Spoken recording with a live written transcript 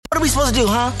are we supposed to do,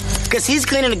 huh? Because he's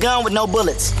cleaning the gun with no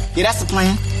bullets. Yeah, that's the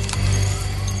plan.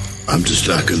 I'm just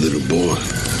like a little boy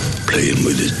playing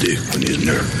with his dick when he's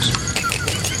nervous.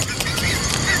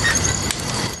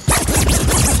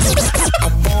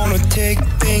 I wanna take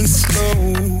things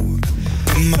slow.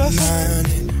 Put my mind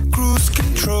in cruise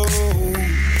control.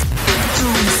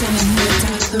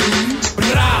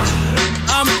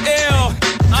 I'm ill.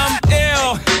 I'm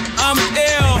ill. I'm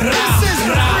ill. This is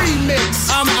a remix.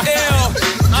 I'm ill.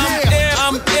 I'm ill.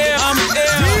 I'm ill. I'm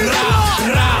ill.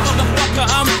 Motherfucker,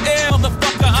 I'm ill.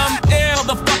 Motherfucker, I'm ill.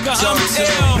 Motherfucker, I'm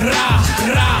ill.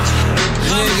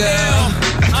 I'm ill.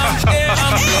 I'm ill.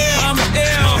 I'm ill. I'm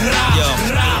ill. Yo,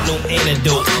 ain't no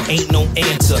antidote, ain't no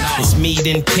answer. It's me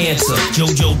then cancer,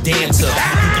 JoJo dancer.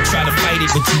 You can try to fight it,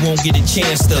 but you won't get a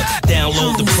chance to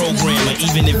download the program or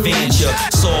even advance your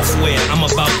software. I'm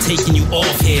about taking you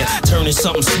off here, turning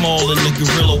something small into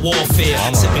guerrilla warfare.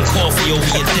 Sipping coffee over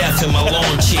your death in my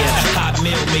lawn chair. Hot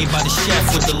meal made by the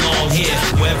chef with the long hair.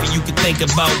 Wherever you can think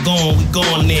about going, we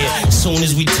going there. As soon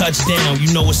as we touch down, you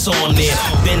know it's on there.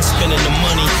 Been spending the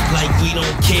money like we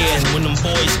don't care. And when them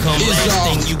boys come, last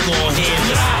thing you gon' hear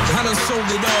is I done sold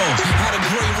it all. Had a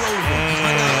great rover.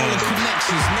 I got all the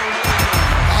connections.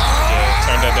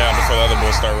 Turn that down before the other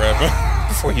boys start rapping.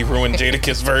 Before you ruin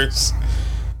Jadakiss' verse.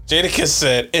 Jadakiss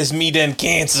said, "It's me then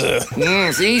cancer."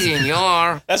 It's easy,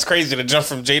 senor. That's crazy to jump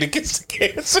from Jadakiss to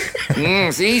cancer.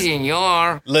 It's easy,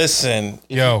 senor. Listen,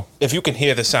 yo, if you can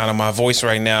hear the sound of my voice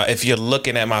right now, if you're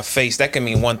looking at my face, that can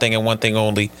mean one thing and one thing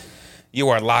only. You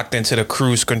are locked into the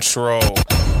cruise control.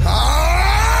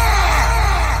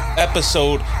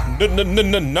 Episode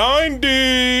 90.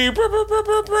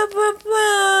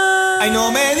 Ay,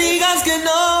 no me digas que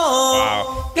no.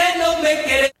 Wow. Que no me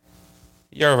quieres.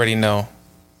 You already know.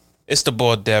 It's the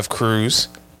boy Dev Cruz.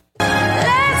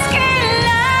 Let's get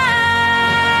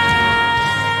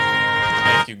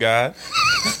Thank you, God.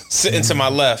 Sitting to my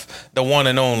left, the one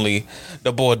and only,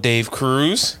 the boy Dave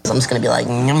Cruz. I'm just going to be like...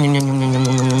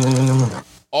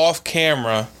 Off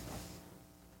camera,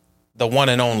 the one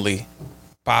and only,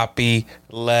 Poppy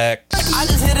Lex. I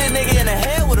just hit a nigga in the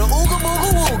head with a ooga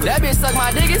booga wooga. That bitch suck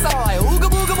my dick, it's all like ooga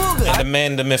booga booga. And the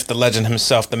man, the myth, the legend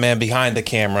himself, the man behind the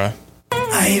camera.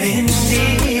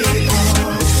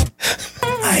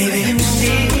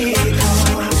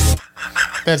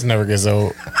 That never gets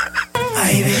old.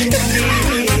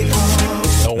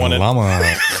 The one and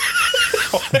Mama.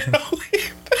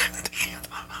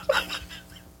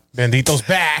 Bendito's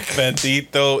back.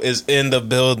 Bendito is in the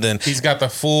building. He's got the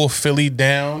full Philly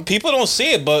down. People don't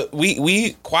see it, but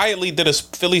we quietly did a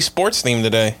Philly sports theme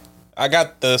today. I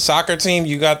got the soccer team,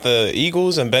 you got the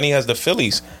Eagles, and Benny has the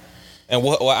Phillies. And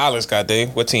what Alex got,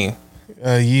 Dave? What team?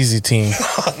 Yeezy team.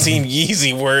 Team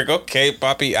Yeezy work. Okay,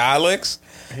 Poppy Alex.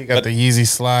 He got the Yeezy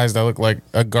slides that look like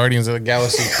a Guardians of the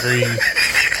Galaxy 3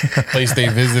 place they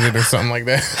visited or something like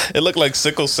that. It looked like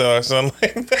sickle cell or something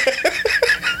like that.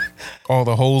 All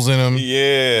the holes in them.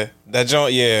 Yeah, that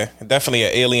joint. Yeah, definitely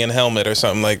an alien helmet or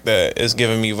something like that. It's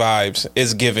giving me vibes.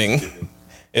 It's giving,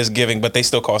 but they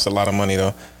still cost a lot of money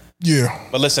though. Yeah.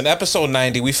 But listen, episode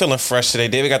 90, we feeling fresh today.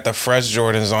 David got the fresh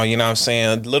Jordans on, you know what I'm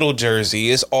saying? Little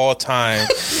jersey. It's all time.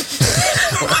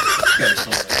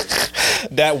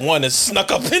 That one is snuck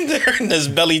up in there in this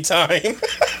belly time.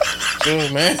 Chill,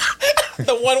 man.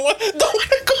 The one that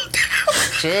go down.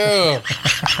 Chill.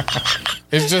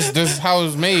 It's just this is how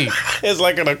it's made. It's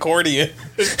like an accordion.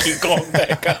 Just keep going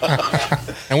back up.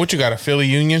 And what you got, a Philly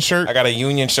Union shirt? I got a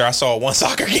Union shirt. I saw one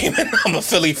soccer game and I'm a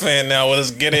Philly fan now.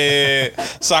 Let's get it.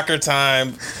 Soccer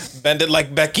time. Bend it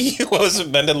like Becky. What was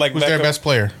it? Bend it like Who's Beckham. their best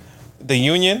player? The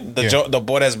Union? The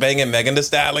boy that's banging Megan Thee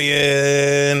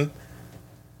Stallion.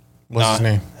 What's his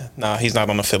name? Nah, he's not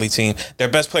on the Philly team. Their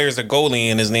best player is the goalie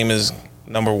and his name is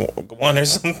number one or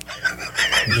something.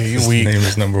 Yeah, his name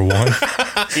is number one.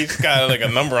 He's got like a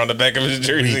number on the back of his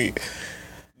jersey.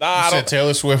 Nah, You said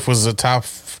Taylor Swift was a top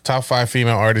 5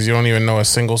 female artist. You don't even know a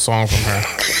single song from her.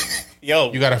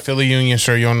 Yo, You got a Philly Union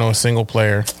shirt. You don't know a single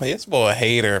player. this boy a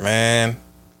hater, man.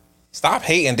 Stop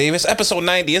hating, Davis. Episode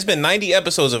 90. It's been 90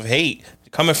 episodes of hate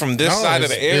coming from this side of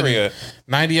the area.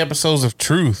 90 episodes of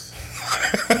truth.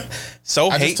 So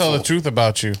I hateful. just tell the truth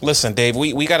about you. Listen, Dave,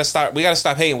 we gotta stop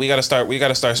hating. We gotta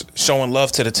start showing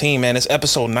love to the team, man. It's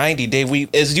episode 90, Dave.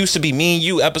 It used to be me and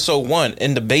you, episode 1,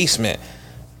 in the basement.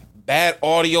 Bad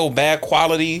audio, bad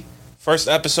quality. First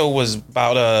episode was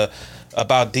about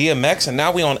DMX, and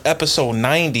now we on episode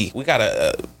 90. We got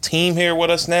a team here with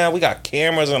us now. We got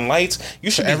cameras and lights.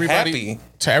 You should be happy.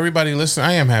 To everybody listening,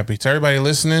 I am happy. To everybody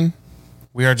listening,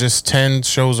 we are just 10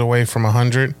 shows away from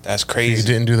 100. That's crazy. You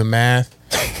didn't do the math.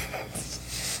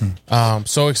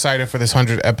 So excited for this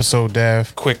 100th episode,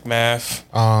 Dev. Quick math.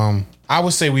 I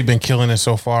would say we've been killing it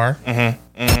so far.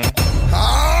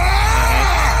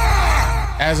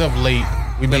 As of late,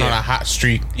 we've been on a hot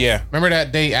streak. Yeah. Remember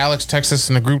that day Alex texted us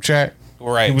in the group chat?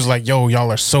 Right. He was like, yo,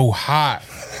 y'all are so hot.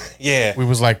 Yeah. We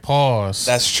was like, pause.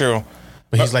 That's true.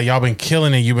 But he's like, y'all been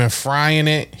killing it. You've been frying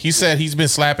it. He said he's been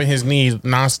slapping his knees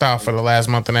nonstop for the last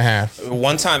month and a half.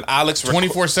 One time, Alex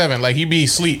 24/7. Like, he'd be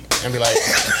asleep and be like,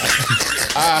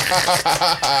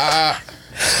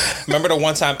 remember the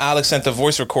one time Alex sent the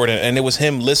voice recording and it was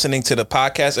him listening to the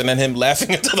podcast and then him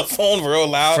laughing into the phone real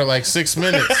loud for like 6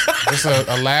 minutes. Just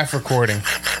a laugh recording.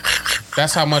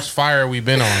 That's how much fire we've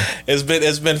been on.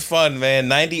 It's been fun, man.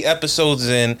 90 episodes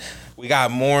in. We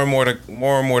got more and more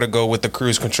to go with the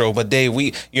cruise control. But Dave,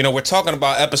 we're talking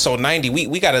about episode 90.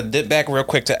 We got to dip back real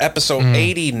quick to episode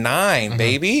 89,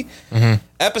 baby.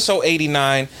 Episode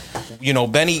 89.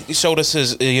 Benny showed us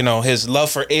his love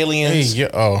for aliens. Hey,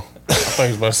 I thought he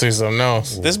was about to say something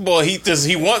else. This boy,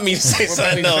 he want me to say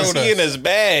something else. He in his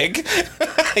bag.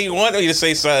 He wanted me to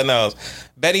say something else.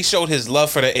 Benny showed his love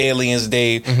for the aliens,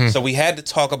 Dave. So we had to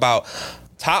talk about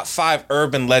top 5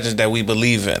 urban legends that we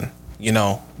believe in.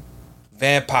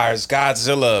 Vampires,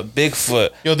 Godzilla, Bigfoot.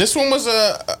 Yo, this one was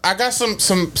I got some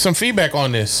feedback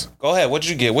on this. Go ahead. What'd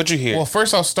you get? What'd you hear? Well,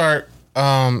 first I'll start.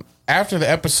 After the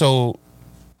episode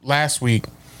last week,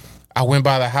 I went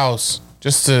by the house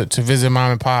just to visit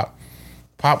Mom and Pop.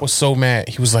 Pop was so mad.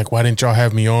 He was like, "Why didn't y'all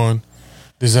have me on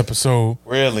this episode?"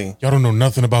 Really? Y'all don't know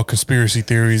nothing about conspiracy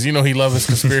theories. He loves his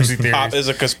conspiracy theories. Pop is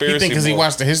a conspiracy. He think because he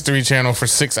watched the History Channel for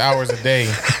 6 hours a day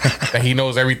that he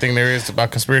knows everything there is about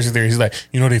conspiracy theories. He's like,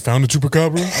 they found the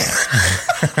chupacabra.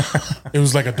 It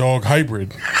was like a dog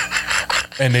hybrid,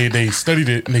 and they studied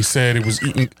it and they said it was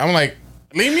eating. I'm like,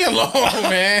 leave me alone,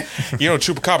 man.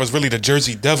 Chupacabra is really the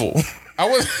Jersey Devil. I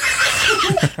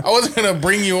wasn't gonna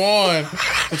bring you on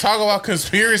to talk about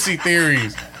conspiracy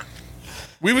theories.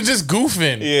 We were just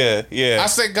goofing. Yeah. I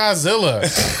said Godzilla.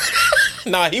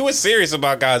 Nah, he was serious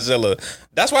about Godzilla.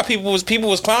 That's why people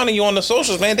was clowning you on the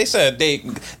socials, man. They said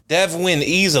Dev win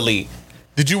easily.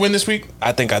 Did you win this week?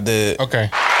 I think I did.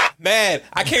 Okay. Man,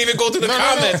 I can't even go through the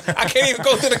comments. I can't even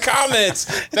go through the comments.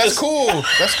 That's cool.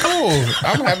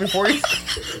 I'm happy for you.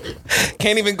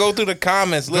 Can't even go through the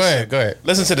comments. Listen, Go ahead.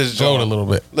 Listen to this, John. A little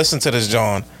bit. Listen to this,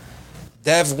 John.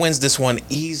 Dev wins this one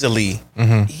easily.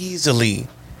 Easily.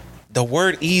 The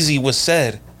word easy was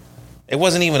said. It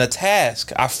wasn't even a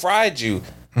task. I fried you.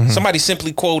 Somebody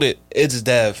simply quoted, "It's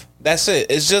Dev." That's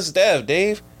it. It's just Dev,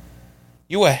 Dave.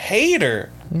 You a hater.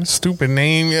 Stupid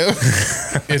name, yo.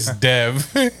 It's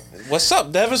Dev. What's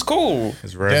up? Dev is cool.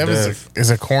 It's Rev Dev. Is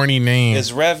a corny name.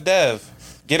 It's Rev Dev.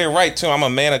 Get it right, too. I'm a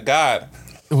man of God.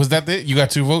 Was that it? You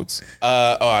got 2 votes?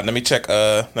 Let me check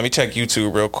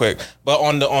YouTube real quick. But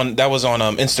that was on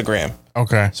Instagram.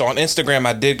 Okay. So on Instagram,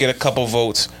 I did get a couple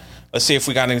votes. Let's see if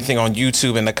we got anything on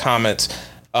YouTube in the comments.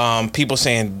 People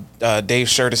saying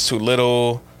Dave's shirt is too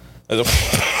little.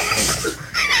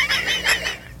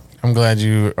 I'm glad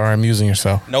you are amusing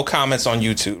yourself. No comments on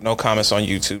YouTube.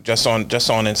 Just on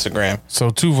Instagram.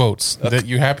 So 2 votes. That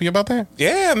you happy about that?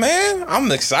 Yeah, man.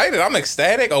 I'm excited. I'm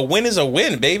ecstatic. A win is a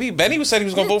win, baby. Benny said he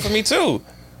was gonna vote for me too.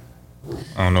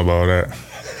 I don't know about that.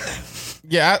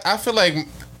 Yeah, I feel like,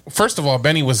 first of all,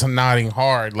 Benny was nodding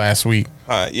hard last week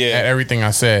at everything I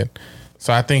said.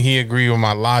 So I think he agreed with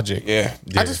my logic. Yeah.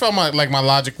 I just felt my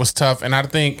logic was tough, and I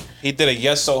think he did a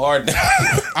yes so hard.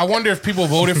 I wonder if people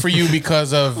voted for you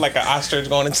because of like an ostrich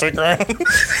going into the ground.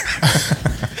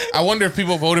 I wonder if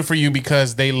people voted for you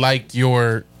because they liked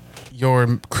your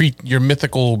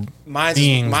mythical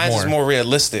beings Mine's more. is more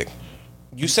realistic.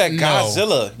 You said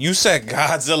Godzilla. No. You said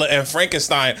Godzilla and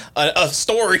Frankenstein, a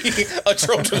story, a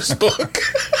children's book.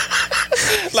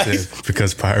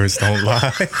 Because pirates don't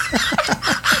lie.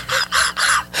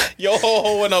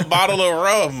 Yo, and a bottle of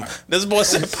rum. This boy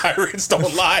said pirates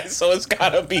don't lie, so it's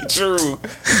gotta be true.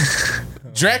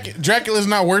 Dracula's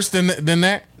not worse than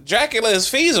that. Dracula is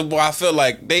feasible. I feel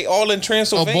like they all in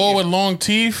Transylvania. A bull with long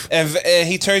teeth, and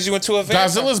he turns you into a vampire.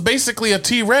 Godzilla's basically a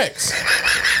T-Rex.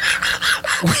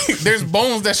 There's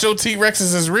bones that show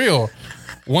T-Rexes is real.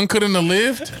 One couldn't have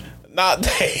lived. Not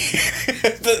they.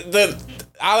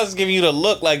 I was giving you the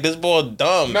look like this boy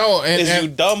dumb. No, you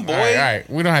dumb boy? All right.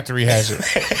 We don't have to rehash it.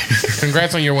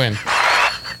 Congrats on your win.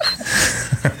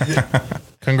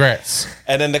 Congrats.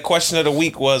 And then the question of the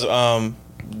week was, are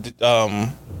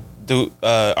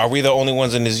we the only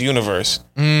ones in this universe?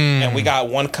 And we got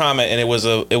one comment, and it was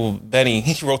Benny.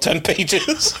 He wrote 10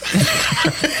 pages.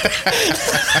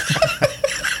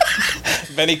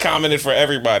 Benny commented for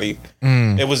everybody.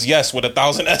 It was yes with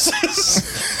 1,000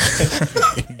 S's.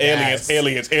 Aliens.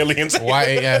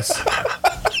 YAS.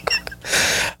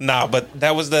 Nah, but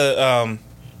that was the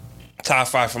top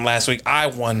 5 from last week. I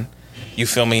won. You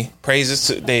feel me? Praises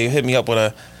to they hit me up with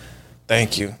a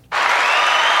thank you.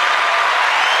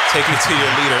 Take me to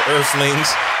your leader,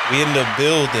 Earthlings. We in the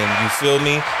building. You feel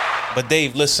me? But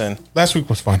Dave, listen. Last week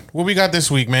was fun. What we got this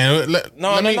week, man? Let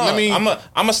me. I'm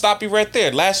gonna stop you right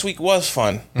there. Last week was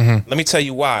fun. Let me tell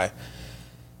you why.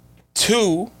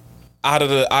 2 out of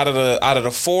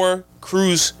the 4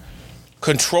 cruise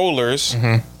controllers.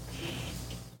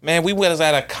 Man, we was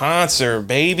at a concert,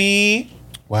 baby.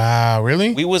 Wow,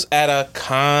 really? We was at a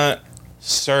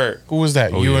concert. Who was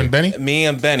that? You and Benny? Me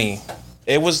and Benny.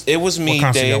 It was me. What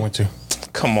concert Dave. y'all went to?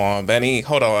 Come on, Benny.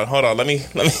 Hold on. Let me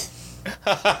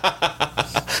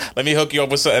let me hook you up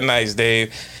with something nice,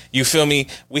 Dave. You feel me?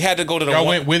 We had to go to the. Y'all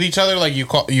went with each other? Like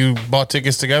you bought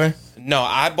tickets together? No,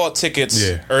 I bought tickets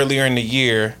earlier in the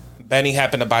year. Benny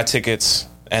happened to buy tickets,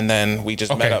 and then we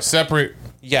just met up. Separate.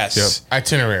 Yes.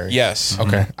 Itinerary. Yes.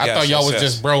 Okay. I thought y'all was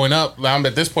just broing up.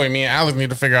 At this point, me and Alex need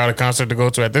to figure out a concert to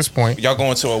go to at this point. Y'all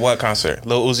going to a what concert?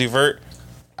 Lil Uzi Vert?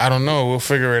 I don't know. We'll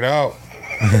figure it out.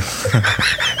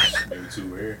 Maybe too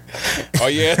rare. Oh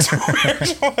yeah, too rare.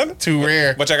 Too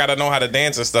rare. But I gotta know how to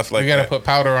dance and stuff like that. We gotta put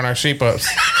powder on our shape ups.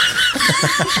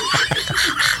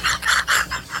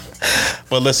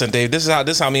 But listen, Dave, this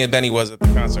is how me and Benny was at the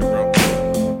concert, bro.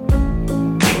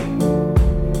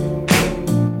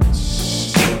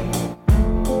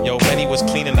 Yo, Benny was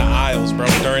cleaning the aisles, bro,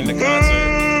 during the concert.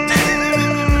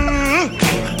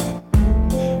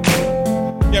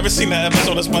 You ever seen that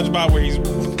episode of SpongeBob where he's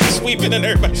sweeping and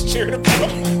everybody's cheering him?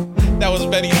 That was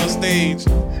Benny on stage.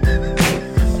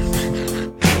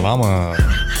 Llama.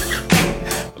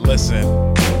 Listen.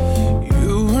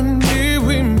 You and me,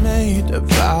 we made a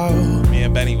vow. Me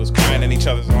and Benny was crying in each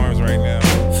other's arms right now.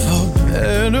 For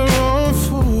better or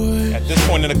for worse. At this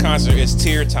point in the concert, it's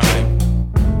tear time.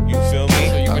 You feel me?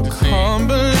 So you went to Can't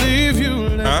believe you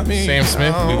let me Sam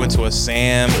Smith? down. We went to a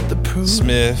Sam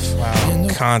Smith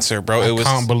concert, bro. I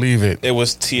can't believe it. It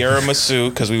was tiramisu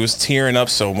because we was tearing up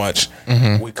so much.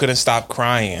 We couldn't stop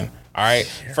crying. All right.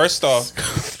 First off,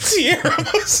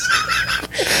 tiramisu.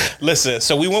 Listen,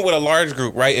 so we went with a large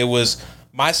group, right? It was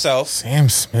myself. Sam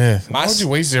Smith. Why would you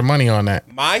waste your money on that?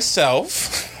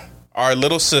 Myself, our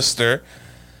little sister,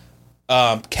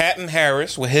 Captain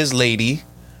Harris with his lady,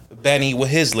 Benny with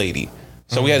his lady.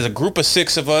 So we had a group of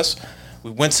 6 of us.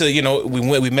 We went to,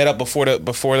 we met up before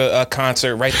the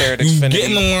concert right there at Xfinity. Get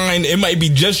in the line. It might be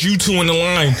just you 2 in the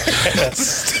line.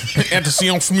 At the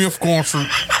Sam Smith concert.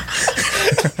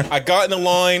 I got in the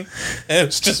line, and it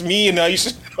was just me and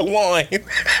Aisha in the line.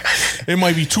 It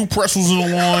might be 2 pretzels in the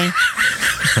line.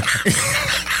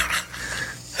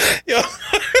 Yo,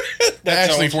 that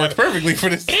actually works perfectly for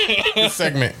this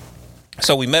segment.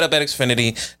 So we met up at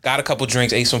Xfinity, got a couple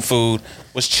drinks, ate some food,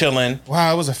 was chilling.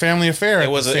 Wow, it was a family affair.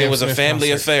 It was a family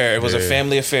affair. It was a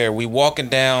family affair. We walking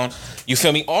down, you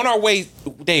feel me? On our way,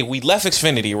 Dave, we left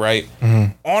Xfinity, right?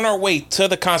 On our way to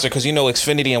the concert, because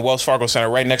Xfinity and Wells Fargo Center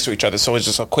right next to each other, so it's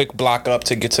just a quick block up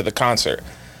to get to the concert.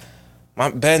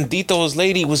 My Bandito's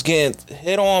lady was getting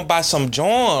hit on by some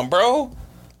John, bro.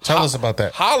 Tell us about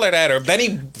that. Hollered at her.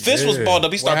 Benny fist was balled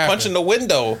up. He started punching the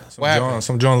window.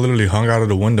 Some John literally hung out of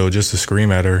the window just to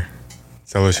scream at her.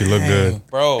 Tell her she looked good.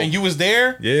 Bro. And you was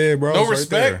there? Yeah, bro. No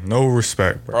respect? Right, no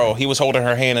respect, bro. He was holding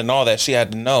her hand and all that. She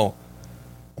had to know.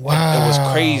 Wow. It was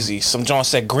crazy. Some John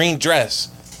said green dress.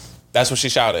 That's what she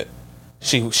shouted.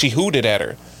 She hooted at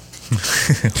her.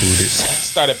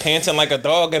 Started panting like a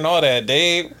dog and all that,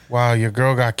 Dave. Wow, your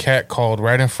girl got catcalled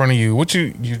right in front of you.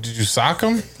 Did you sock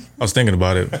him? I was thinking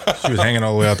about it. She was hanging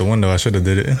all the way out the window. I should have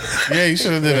did it. Yeah, you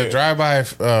should have did a drive-by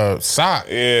sock.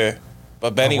 Yeah.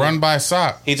 But Benny run-by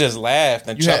sock. He just laughed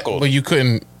and chuckled. But you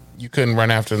couldn't run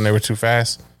after them. They were too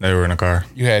fast. They were in a car.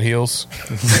 You had heels.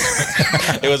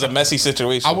 It was a messy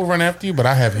situation. I will run after you, but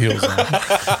I have heels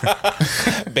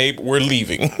on. Babe, we're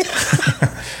leaving.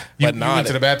 You went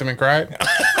to the bathroom and cried?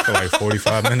 For like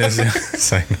 45 minutes.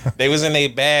 They was in a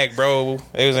bag, bro.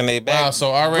 They was in a bag. Wow,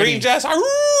 so already green dress.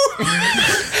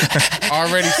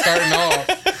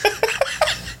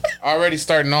 Already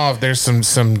starting off. There's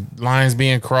some lines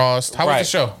being crossed. How was the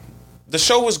show? The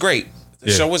show was great.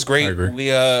 The show was great. I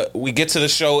agree. We get to the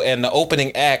show and the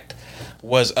opening act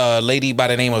was a lady by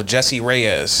the name of Jessie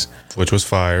Reyes, which was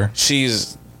fire.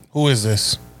 Who is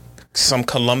this? Some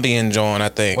Colombian John, I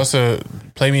think.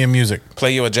 Play me a music.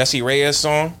 Play you a Jessie Reyes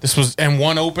song. This was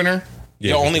one opener.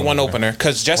 Yeah, only one opener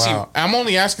because Jessie. Wow. I'm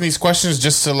only asking these questions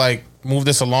just to move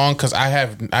this along because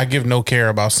I give no care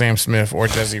about Sam Smith or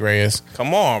Jessie Reyes.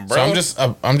 Come on, bro.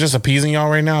 So I'm just appeasing y'all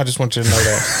right now. I just want you to know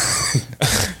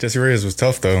that. Jessie Reyes was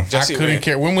tough though. Jessie I couldn't Reyes.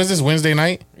 care. When was this? Wednesday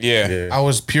night? Yeah. I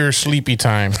was pure sleepy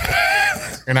time.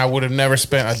 And I would have never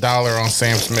spent $1 on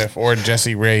Sam Smith or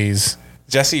Jessie Reyes.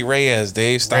 Jessie Reyes,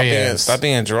 Dave. Stop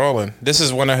being drawling. This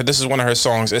is one of her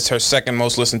songs. It's her second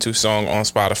most listened to song on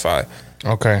Spotify.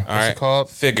 Okay. All right. What's it called?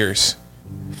 Figures.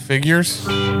 Figures?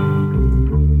 I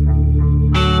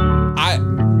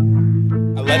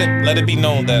let it be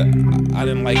known that I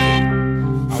didn't like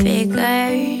it.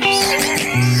 Figures.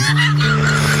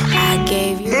 I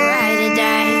gave you right a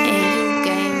day and you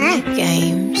gave me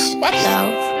games.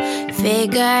 Love.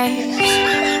 Figures.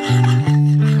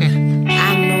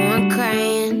 I know I'm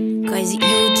crying cause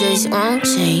you just won't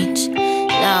change.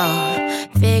 Love.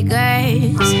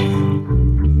 Figures.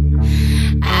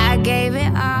 I gave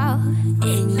it all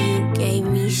and you gave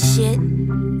me shit.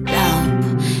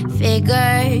 Love.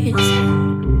 Figures.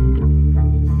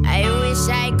 I wish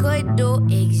I could do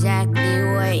exactly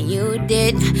what you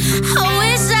did. I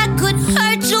wish I could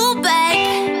hurt you back.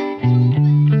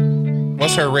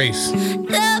 What's her race?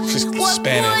 She's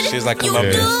Spanish. She's like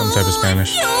Colombian. Yeah, some type of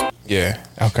Spanish. Yeah.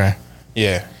 Okay.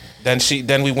 Yeah. Then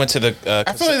we went to the.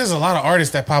 I feel like there's a lot of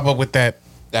artists that pop up with that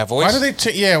voice. Why do they?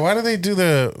 Why do they do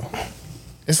the?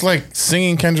 It's like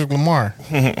singing Kendrick Lamar.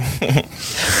 Bad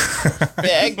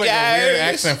Like a weird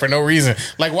accent for no reason.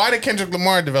 Like, why did Kendrick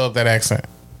Lamar develop that accent?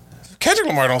 Kendrick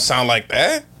Lamar don't sound like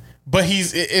that. But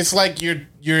it's like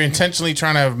you're intentionally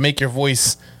trying to make your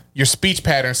voice, your speech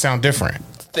pattern sound different.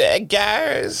 Bad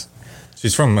guys.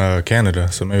 She's from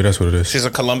Canada, so maybe that's what it is. She's a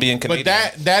Colombian Canadian.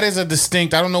 But that is a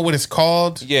distinct. I don't know what it's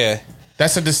called. Yeah.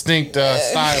 That's a distinct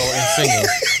style in singing.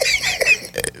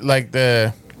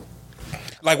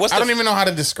 I don't even know how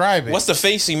to describe it. What's the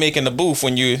face he make in the booth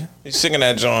when you're singing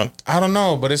that, John? I don't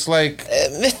know, but it's like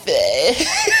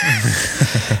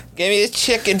give me the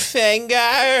chicken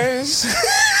fingers.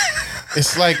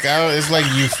 it's like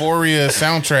Euphoria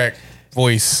soundtrack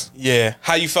voice. Yeah.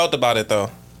 How you felt about it though?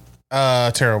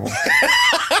 Terrible.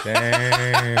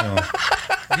 Damn.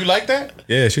 You like that?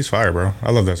 Yeah, she's fire, bro. I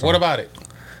love that song. What about it?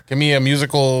 Give me a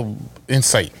musical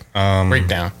insight.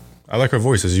 Breakdown. I like her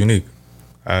voice. It's unique.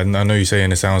 I know you're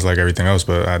saying it sounds like everything else,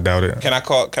 but I doubt it. Can I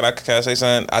say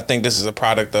something? I think this is a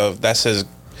product of that's his.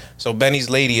 So Benny's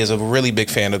lady is a really big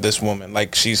fan of this woman.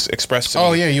 Like she's expressed to me.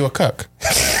 Oh yeah, you a cuck.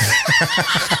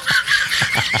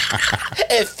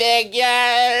 It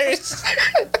figures.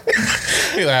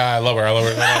 He's like, I love her. I love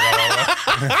her so much.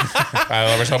 I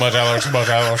love her so much. I love her so much.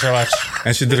 I love her so much.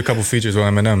 And she did a couple features with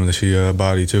Eminem that she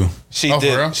body too. She for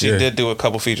did. real? She did do a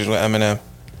couple features with Eminem.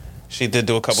 She did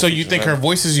do a couple. So you think her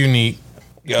voice is unique?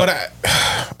 Yeah. But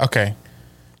okay.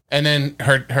 And then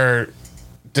her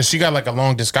does she got like a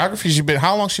long discography?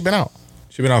 How long she been out?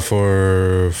 She been out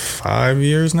for 5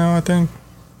 years now, I think.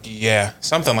 Yeah,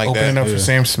 something like Opening that. up for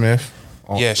Sam Smith.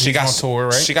 Yeah, she got on tour,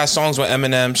 right? She got songs with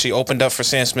Eminem. She opened up for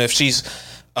Sam Smith. She's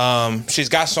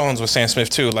got songs with Sam Smith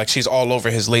too. Like she's all over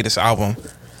his latest album.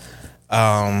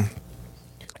 And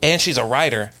she's a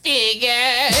writer.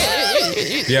 Yeah,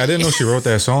 I didn't know she wrote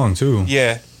that song too.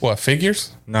 Yeah. What,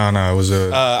 Figures? No, it was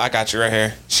a. I got you right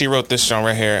here. She wrote this song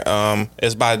right here.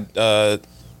 It's by Dua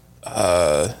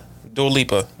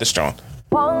Lipa. This song.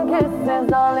 She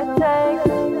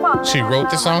wrote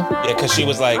the song? Yeah, because she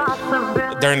was like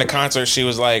during the concert. She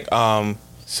was like,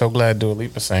 So glad Dua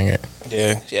Lipa sang it.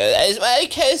 yeah, that's my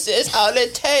kisses. All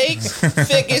it takes.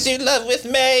 Figures you love with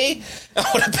me. I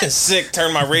would have been sick.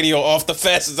 Turned my radio off the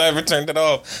fastest I ever turned it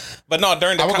off. But no,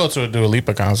 during the I would go to a Dua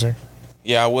Lipa concert.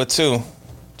 Yeah, I would too.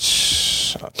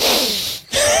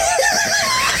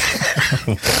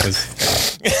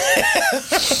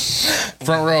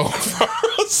 Front row.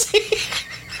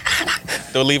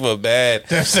 Don't leave her bad.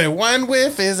 They say one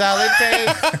whiff is all it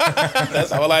takes.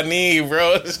 That's all I need,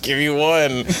 bro. Just give me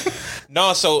one.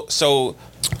 No, so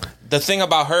the thing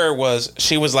about her was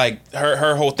she was like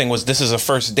her whole thing was this is a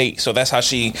first date. So that's how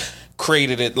she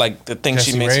created it, like the thing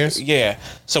Jessie she Reyes? makes. Yeah.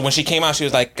 So when she came out, she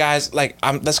was like, guys, like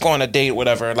let's go on a date,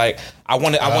 whatever. Like I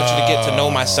want you to get to know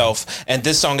myself. And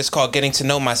this song is called Getting to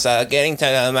Know Myself. Getting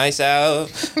to know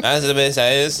myself.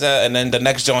 And then the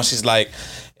next song, she's like,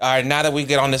 all right, now that we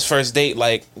get on this first date,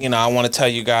 like, you know, I want to tell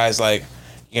you guys, like,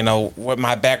 you know, what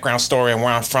my background story and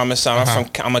where I'm from is.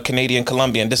 I'm a Canadian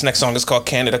Colombian. This next song is called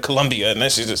Canada Colombia. And then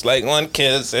she's just like, one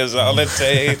kiss is all it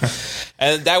takes.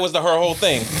 And that was her whole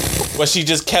thing. Where she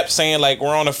just kept saying, like,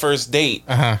 we're on a first date.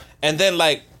 And then,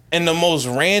 like, in the most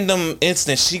random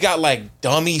instance, she got, like,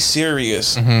 dummy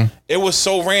serious. It was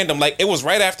so random. Like, it was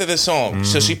right after this song.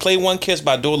 So she played One Kiss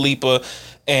by Dua Lipa.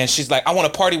 And she's like, I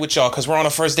want to party with y'all because we're on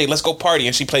a first date. Let's go party.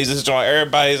 And she plays this joint.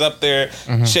 Everybody's up there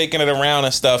shaking it around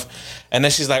and stuff. And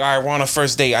then she's like, all right, we're on a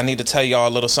first date. I need to tell y'all a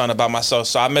little something about myself.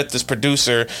 So I met this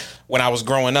producer when I was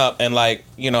growing up. And like,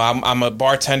 you know, I'm a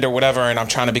bartender, whatever. And I'm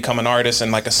trying to become an artist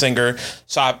and like a singer.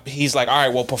 So he's like, all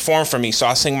right, well, perform for me. So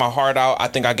I sing my heart out. I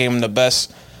think I gave him the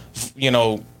best, you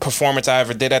know, performance I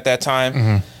ever did at that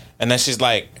time. And then she's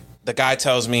like, the guy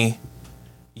tells me,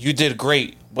 you did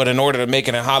great, but in order to make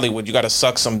it in Hollywood, you got to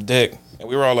suck some dick. And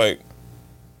we were all like,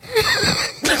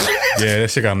 yeah,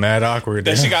 that shit got mad awkward.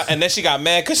 Then she got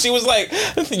mad because she was like,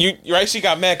 right? She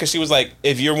got mad because she was like,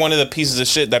 if you're one of the pieces of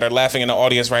shit that are laughing in the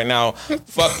audience right now,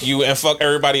 fuck you and fuck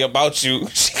everybody about you.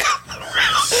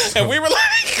 And we were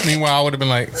like, meanwhile, I would have been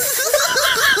like,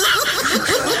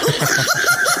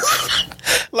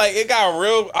 like it got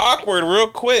real awkward real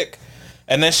quick.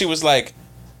 And then she was like,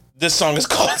 this song is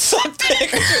called Suck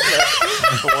Dick.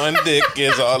 One dick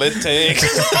is all it takes.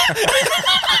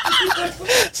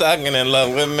 Sucking in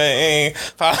love with me.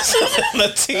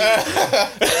 Possibility.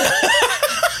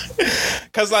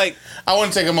 Cause like, I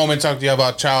want to take a moment and talk to you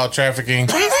about child trafficking.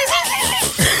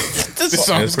 This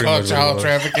song is called Child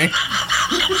Trafficking.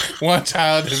 One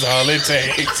child is all it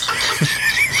takes.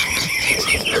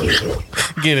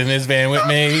 Get in this van with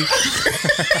me.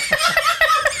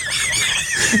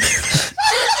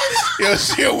 Yo,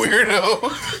 she a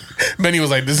weirdo. Benny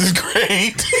was like, this is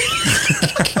great.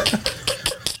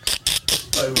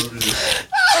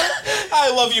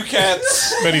 I love you,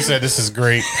 cats. Benny said, this is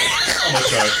great.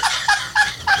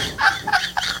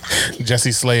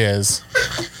 Jesse Slayez.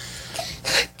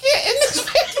 Get in this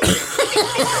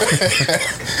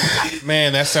van.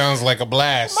 Man, that sounds like a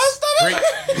blast.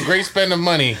 Great spend of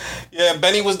money. Yeah,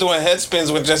 Benny was doing head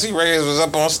spins when Jesse Reyes was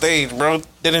up on stage, bro.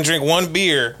 Didn't drink one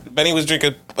beer. Benny was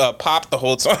drinking pop the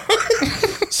whole time.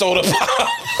 Soda pop.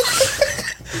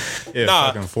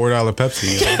 Yeah, fucking $4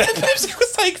 Pepsi. Yeah, that Pepsi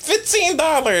was like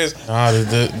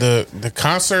 $15. The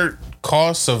concert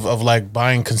cost of like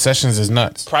buying concessions is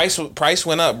nuts. Price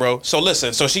went up, bro. So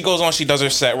listen, so she goes on, she does her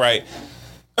set right.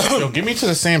 Yo, get me to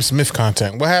the Sam Smith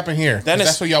content. What happened here?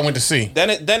 That's what y'all went to see. Then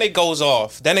it goes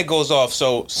off.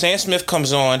 So Sam Smith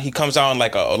comes on. He comes out in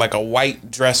like a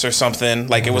white dress or something.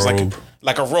 Like it was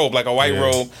like a robe, like a white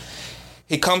robe.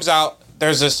 He comes out.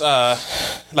 There's this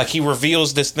like he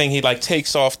reveals this thing. He like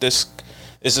takes off this.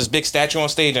 It's this big statue on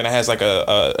stage and it has like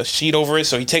a sheet over it.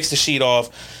 So he takes the sheet off.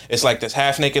 It's like this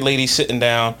half naked lady sitting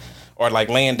down or like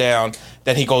laying down.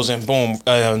 Then he goes in, boom,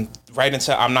 right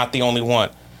into I'm Not the Only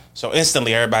One. So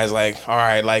instantly everybody's like, all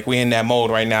right, like we in that mode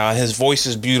right now. His voice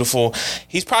is beautiful.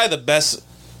 He's probably the best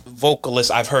vocalist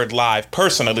I've heard live,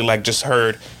 personally, like just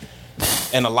heard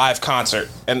in a live concert.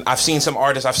 And I've seen some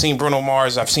artists. I've seen Bruno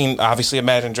Mars. I've seen, obviously,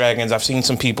 Imagine Dragons. I've seen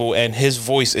some people, and his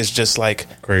voice is just like...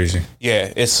 crazy.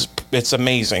 Yeah, it's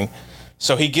amazing.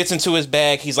 So he gets into his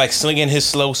bag. He's like slinging his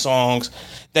slow songs.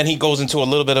 Then he goes into a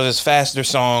little bit of his faster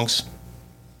songs.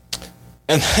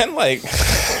 And then, like...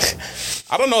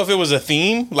 I don't know if it was a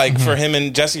theme, like for him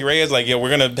and Jesse Reyes, like, yeah,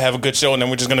 we're going to have a good show and then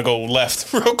we're just going to go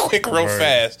left real quick, real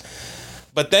fast.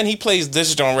 But then he plays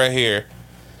this joint right here,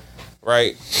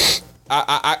 right?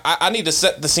 I need to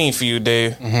set the scene for you,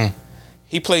 Dave.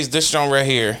 He plays this joint right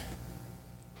here.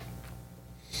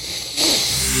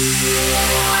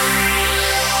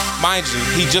 Mind you,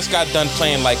 he just got done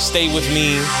playing, like, Stay With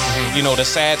Me, you know, the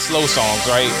sad, slow songs,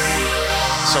 right?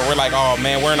 So we're like, oh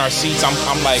man, we're in our seats. I'm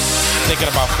like thinking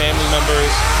about family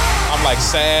members. I'm like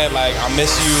sad, like I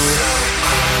miss you.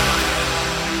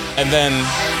 And then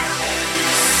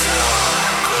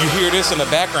you hear this in the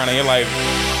background and you're like,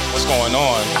 what's going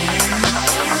on?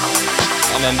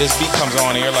 And then this beat comes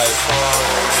on and you're like,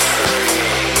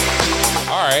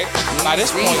 all right. By this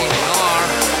point,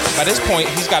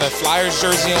 he's got a Flyers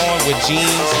jersey on with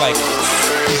jeans. Like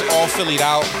he's all Phillied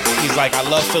out. He's like, I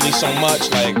love Philly so much.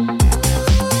 Like.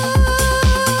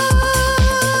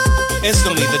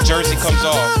 Instantly, the jersey comes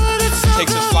off.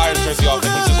 Takes his Flyers jersey off,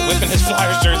 and he's just whipping his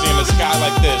Flyers jersey in the sky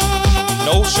like this.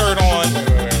 No shirt on.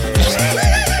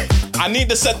 I need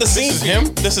to set the scene. This is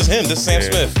him? This is him. This is Sam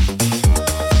Smith.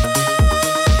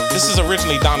 This is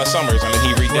originally Donna Summers. I mean,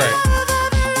 he redid it.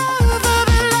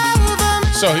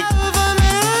 So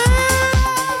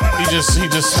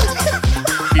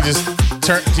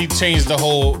he changed the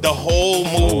whole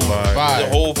mood, vibe.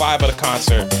 The whole vibe of the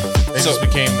concert. It just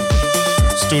became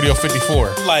Studio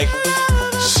 54. Like,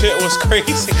 shit was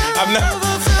crazy.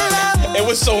 It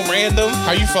was so random.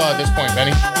 How you felt at this point,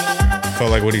 Benny?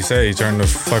 Felt like what he said. He turned the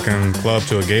fucking club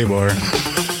to a gay bar.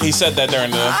 He said that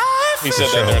during the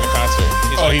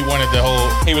concert. He wanted the whole...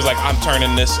 He was like, I'm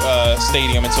turning this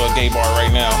stadium into a gay bar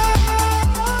right now.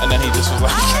 And then he just was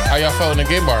like... How y'all felt in the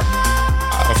gay bar?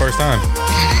 first time.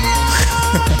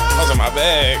 That was in my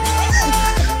bag.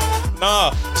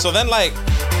 Nah. So then, like,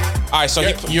 all right. So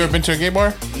you ever been to a gay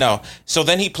bar? No. So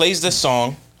then he plays this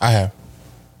song. I have.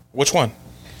 Which one?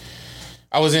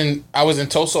 I was in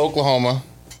Tulsa, Oklahoma,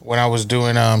 when I was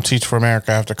doing Teach for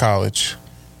America after college,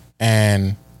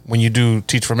 and when you do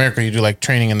Teach for America, you do like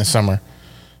training in the summer.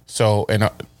 So in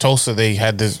Tulsa, they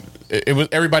had this. It was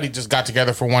everybody just got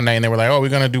together for one night, and they were like, "Oh, we're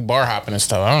gonna do bar hopping and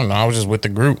stuff." I don't know. I was just with the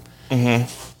group.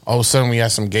 Mm-hmm. All of a sudden, we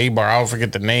had some gay bar. I'll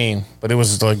forget the name, but it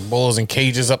was like bulls and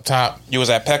cages up top. You was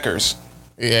at Peckers.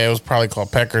 Yeah, it was probably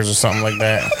called Peckers or something like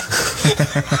that.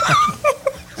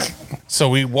 So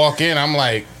we walk in. I'm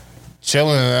like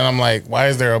chilling, and I'm like, "Why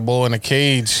is there a bull in a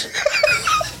cage?"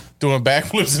 Doing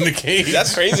backflips in the cage.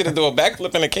 That's crazy to do a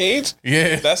backflip in a cage.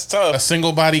 Yeah, that's tough. A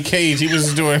single body cage. He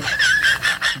was doing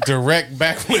direct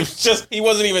backflips. He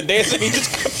wasn't even dancing. He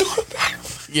just kept doing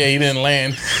backflips. Yeah, he didn't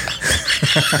land.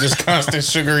 Just constant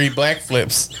sugary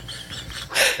backflips.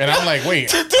 And I'm like,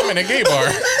 wait, I'm in a gay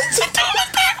bar.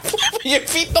 Your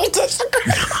feet don't touch the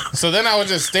ground. So then I was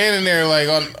just standing there like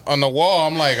on the wall.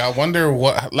 I'm like, I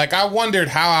wondered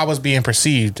how I was being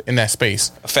perceived in that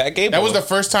space. A fat gay boy. That was the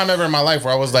first time ever in my life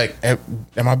where I was like,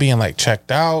 am I being like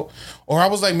checked out? Or I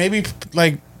was like, maybe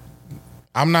like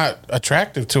I'm not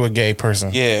attractive to a gay person.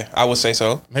 Yeah, I would say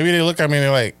so. Maybe they look at me and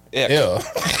they're like, ew.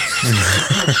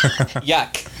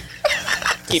 Yuck.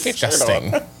 Keep it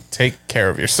disgusting. Take care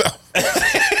of yourself.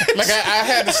 Like I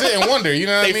had to sit and wonder, you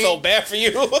know what I mean? They felt bad for you.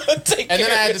 And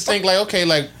then I had to think like, okay,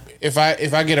 like if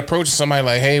I get approached to somebody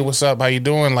like, hey, what's up? How you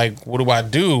doing? Like, what do I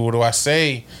do? What do I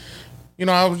say? You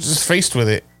know, I was just faced with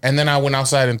it. And then I went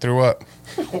outside and threw up.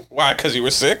 Why? Because you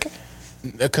were sick?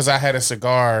 Because I had a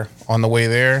cigar on the way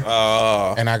there.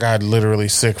 And I got literally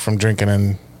sick from drinking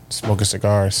and smoking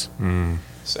cigars. Mm.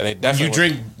 So they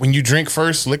definitely when you drink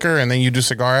first liquor and then you do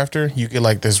cigar after, you get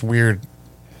like this weird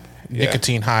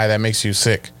nicotine high that makes you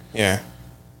sick. Yeah.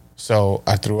 So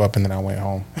I threw up and then I went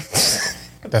home.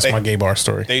 That's my gay bar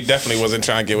story. They definitely wasn't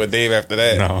trying to get with Dave after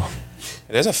that. No.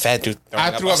 There's a fat dude.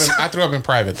 I threw up in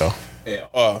private though.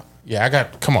 Yeah. Yeah, I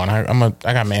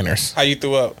got manners. How you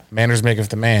threw up? Manners maketh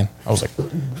the man. I was like, I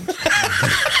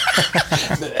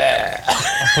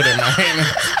put it in my hand and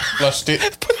flushed it.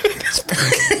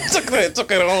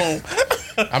 took it home.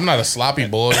 I'm not a sloppy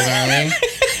boy, you know what I mean?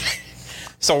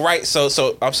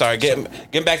 So I'm sorry,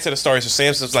 getting back to the story. So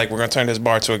Samson's like, we're gonna turn this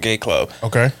bar to a gay club.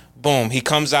 Okay. Boom. He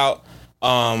comes out,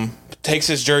 takes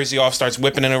his jersey off, starts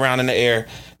whipping it around in the air.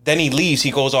 Then he leaves. He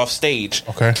goes off stage.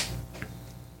 Okay.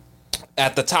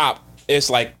 At the top, it's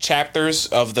like chapters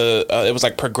of the. It was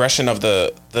like progression of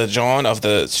the John of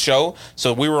the show.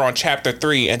 So we were on chapter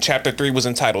 3, and chapter 3 was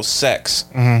entitled "Sex."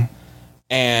 Mm-hmm.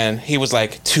 And he was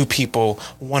like, 2 people,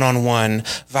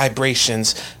 1-on-1,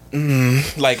 vibrations.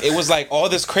 Like it was like all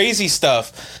this crazy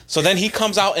stuff. So then he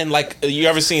comes out and like you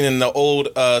ever seen in the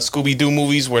old Scooby-Doo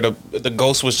movies where the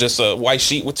ghost was just a white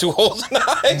sheet with 2 holes in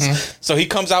the eyes. Mm-hmm. So he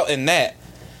comes out in that.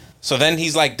 So then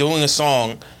he's like doing a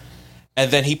song,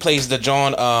 and then he plays the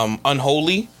John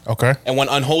Unholy. Okay. And when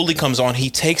Unholy comes on, he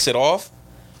takes it off.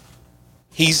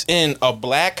 He's in a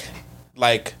black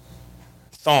like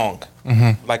thong,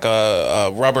 like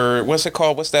a rubber. What's it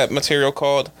called? What's that material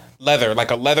called? Leather,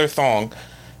 like a leather thong.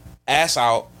 Ass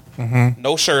out,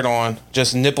 no shirt on,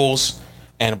 just nipples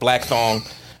and a black thong.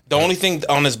 The only thing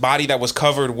on his body that was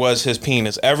covered was his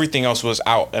penis. Everything else was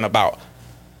out and about.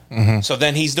 So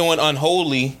then he's doing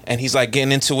Unholy, and he's like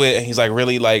getting into it, and he's like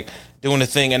really like doing the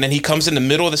thing. And then he comes in the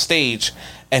middle of the stage,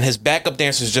 and his backup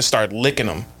dancers just start licking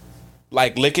him,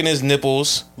 like licking his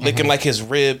nipples, licking like his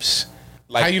ribs.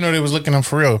 Like, how you know they was licking him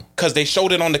for real? Because they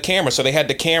showed it on the camera, so they had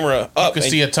the camera up. You could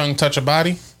see a tongue touch a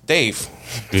body. Dave.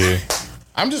 Yeah.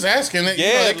 I'm just asking. Yeah, you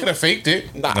know, they could have faked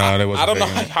it. Nah, that wasn't I don't know.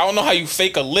 faking I don't know how you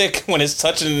fake a lick when it's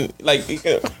touching. Like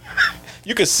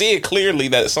you could see it clearly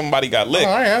that somebody got licked.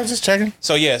 All right, I was just checking.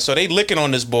 So yeah, so they licking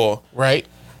on this bull. Right.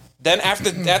 Then after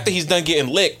he's done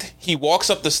getting licked, he walks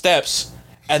up the steps,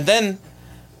 and then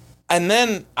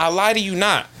I lie to you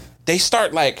not. They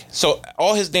start like, so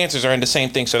all his dancers are in the same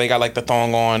thing. So they got like the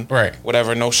thong on, right?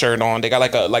 Whatever, no shirt on. They got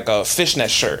like a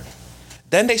fishnet shirt.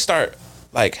 Then they start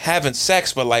like having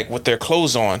sex, but like with their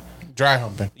clothes on. Dry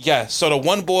humping. Yeah. So the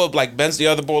one boy like bends the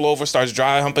other boy over, starts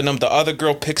dry humping them. The other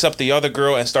girl picks up the other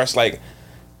girl and starts like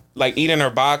eating her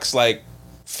box like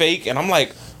fake. And I'm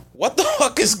like, what the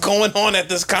fuck is going on at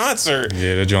this concert?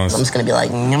 Yeah, that John's. I'm just gonna be like,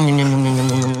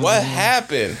 what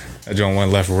happened? That John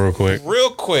went left real quick.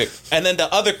 Real quick. And then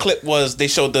the other clip was they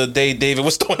showed the day David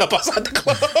was throwing up outside the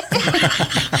club.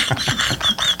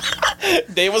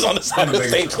 Dave was on the side of the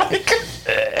stage like.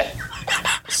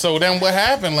 So then what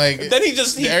happened? Like then he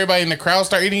everybody in the crowd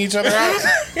start eating each other out.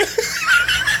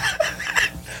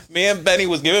 Me and Benny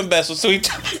was giving vessels to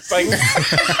each other. It's like,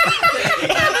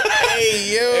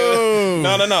 hey, yo.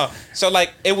 No. So,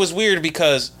 like, it was weird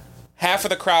because half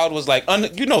of the crowd was like,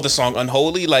 you know the song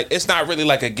Unholy? Like, it's not really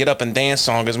like a get up and dance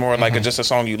song. It's more like just a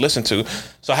song you listen to.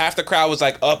 So half the crowd was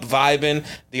like up vibing.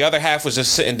 The other half was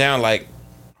just sitting down like,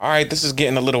 all right, this is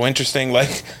getting a little interesting.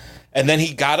 Like, and then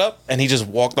he got up and he just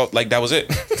walked up. Like, that was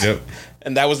it. Yep.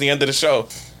 And that was the end of the show.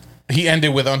 He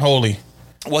ended with Unholy.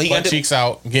 Well, he Butt ended, cheeks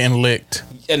out, getting licked.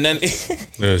 and then He set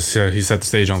the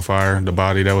stage on fire. The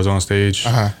body that was on stage.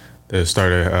 That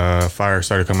started fire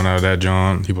started coming out of that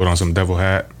joint. He put on some devil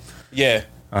hat. yeah.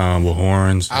 With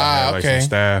horns. Had, like, okay. some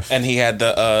staff. And he had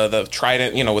the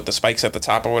trident, you know, with the spikes at the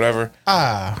top or whatever.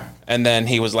 And then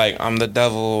he was like, I'm the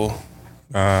devil.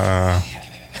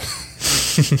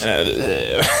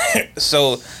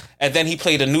 So, and then he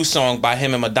played a new song by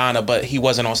him and Madonna, but he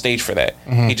wasn't on stage for that.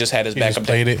 He just had his backup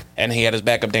it. And he had his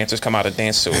backup dancers come out and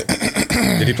dance to it.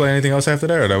 Did he play anything else after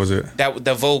that, or that was it? That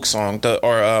the Vogue song,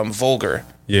 Vulgar.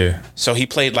 Yeah. So he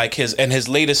played like his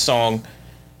latest song.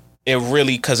 It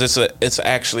really, because it's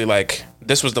actually like,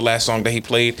 this was the last song that he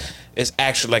played. It's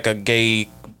actually like a gay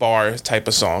bar type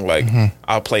of song. Like,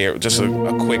 I'll play it just a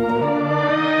quick.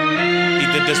 He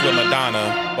did this with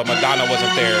Madonna, but Madonna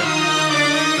wasn't there.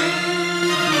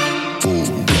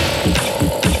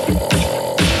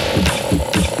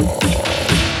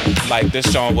 Like,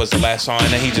 this song was the last song,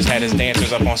 and then he just had his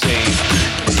dancers up on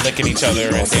stage licking each other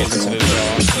and dancing to this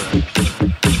song.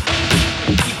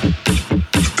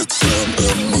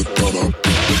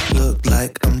 Look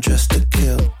like I'm dressed to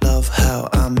kill. Love how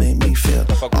I make me feel.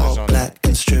 All black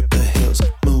and stripper heels.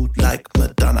 Mood like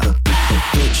Madonna.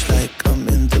 Rich like I'm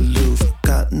in the Louvre.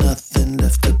 Got nothing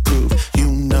left to prove.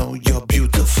 You know you're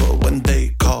beautiful when they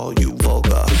call you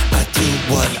vulgar. I do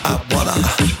what I wanna.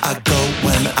 I go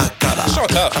when I gotta.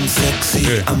 I'm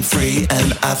sexy, I'm free,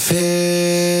 and I feel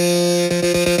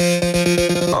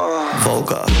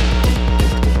vulgar.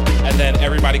 And then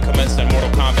everybody commenced in Mortal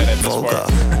Kombat at this part.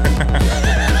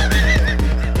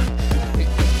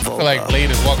 I feel like Blade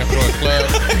is walking through a club.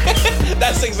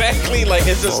 That's exactly like,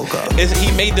 it's just,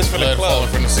 he made this for the Blood club. falling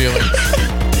from the ceiling.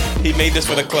 He made this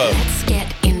for the club. Let's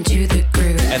get into the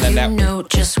groove. And then that, know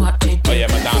just what to do. Oh yeah,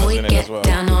 Madonna's Boy, in it as well. Get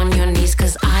down on your knees,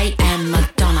 cause I am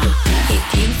Madonna.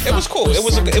 It was cool. It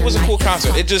was a cool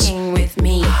concert. It just,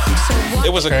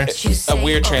 it was a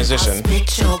weird transition.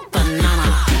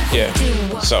 Yeah.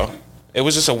 So it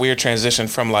was just a weird transition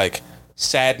from like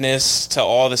sadness to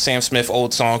all the Sam Smith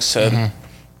old songs to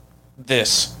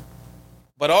this.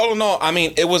 But all in all, I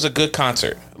mean, it was a good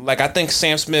concert. Like, I think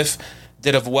Sam Smith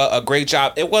did a great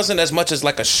job. It wasn't as much as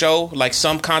like a show. Like,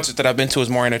 some concerts that I've been to is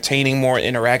more entertaining, more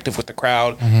interactive with the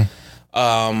crowd.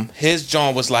 His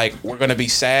John was like, we're gonna be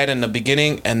sad in the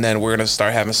beginning and then we're gonna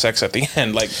start having sex at the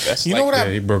end. Like, that's, you know what?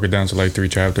 He broke it down to like 3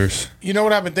 chapters. You know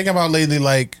what I've been thinking about lately?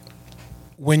 Like,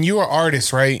 when you're an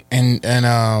artist, right,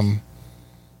 and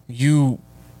you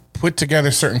put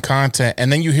together certain content,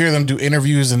 and then you hear them do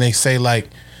interviews, and they say like,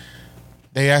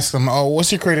 they ask them, "Oh, what's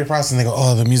your creative process?" And they go,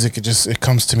 "Oh, the music, it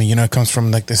comes to me. You know, it comes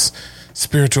from like this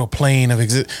spiritual plane of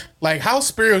exist." Like, how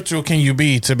spiritual can you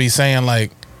be to be saying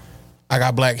like, I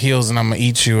got black heels and I'm gonna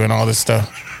eat you and all this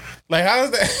stuff? Like, how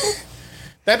does that?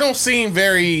 That don't seem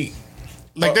very.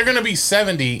 Like, they're gonna be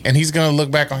 70 and he's gonna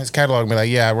look back on his catalog and be like,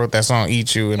 "Yeah, I wrote that song,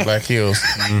 Eat You in Black Heels."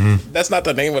 That's not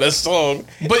the name of the song.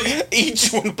 But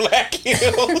Eat You in Black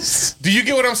Heels. Do you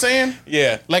get what I'm saying?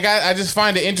 Yeah. Like, I just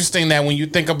find it interesting that when you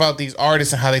think about these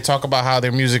artists and how they talk about how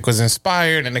their music was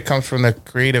inspired and it comes from the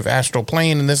creative astral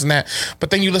plane and this and that,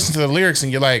 but then you listen to the lyrics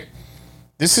and you're like,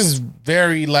 this is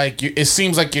very like, it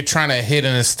seems like you're trying to hit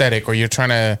an aesthetic or you're trying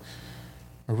to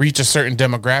reach a certain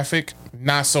demographic,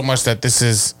 not so much that this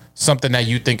is something that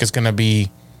you think is going to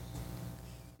be,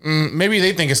 maybe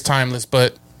they think it's timeless,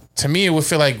 but to me it would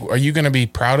feel like, are you going to be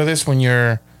proud of this when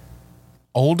you're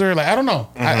older? Like, I don't know.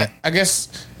 I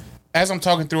guess as I'm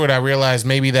talking through it, I realize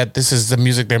maybe that this is the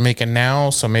music they're making now,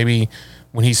 so maybe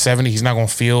when he's 70 he's not going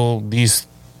to feel the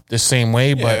same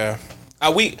way. But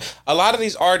a lot of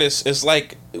these artists, is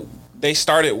like, they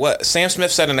started, what Sam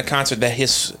Smith said in the concert, that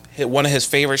one of his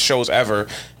favorite shows ever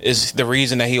is the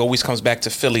reason that he always comes back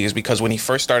to Philly is because when he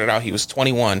first started out, he was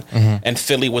 21 and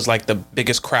Philly was like the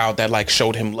biggest crowd that like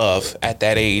showed him love at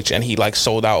that age, and he like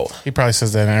sold out. He probably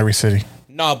says that in every city.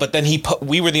 No, but then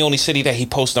we were the only city that he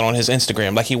posted on his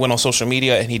Instagram. Like, he went on social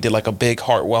media and he did like a big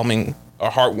heartwarming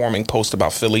post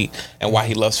about Philly and why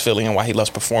he loves Philly and why he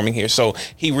loves performing here. So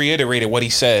he reiterated what he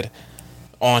said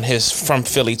on his From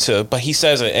Philly to, but he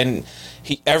says it, and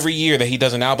every year that he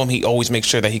does an album, he always makes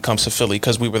sure that he comes to Philly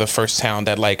because we were the first town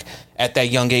that, like, at that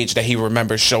young age that he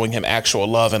remembers showing him actual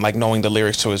love and like knowing the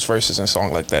lyrics to his verses and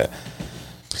songs like that.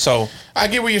 So I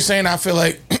get what you're saying. I feel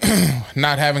like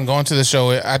not having gone to the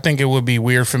show, I think it would be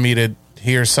weird for me to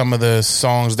hear some of the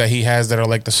songs that he has that are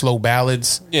like the slow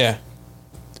ballads. Yeah.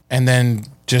 And then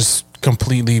just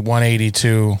completely 180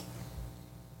 to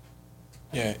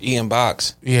Ian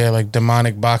Box. Yeah, like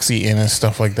demonic box eating and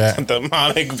stuff like that.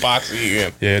 Demonic box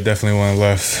eating. Yeah, definitely one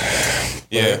left.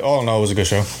 Yeah. But all in all, it was a good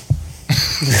show.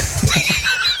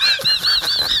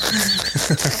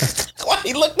 Why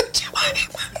he looked at you?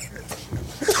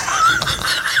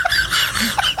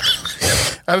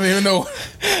 I don't even know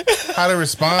how to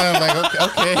respond. Like,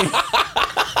 okay.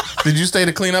 Did you stay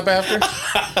to clean up after?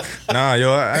 Nah,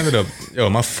 I ended up,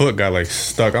 my foot got like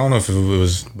stuck. I don't know if it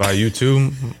was by you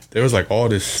too. There was like all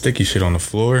this sticky shit on the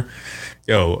floor.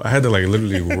 I had to like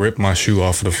literally rip my shoe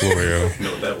off of the floor, yo.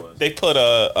 No, that was. They put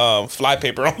a fly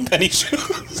paper on Benny's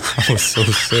shoes. I was so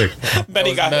sick.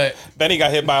 Benny got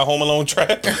hit by a Home Alone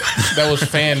trap. That was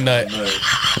fan nut.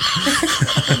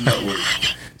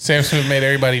 Sam Smith made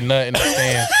everybody nut in the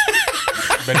stands.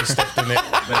 Benny stepped in it.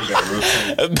 Benny got real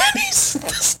sick. Benny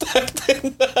stepped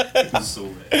in that. So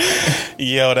bad.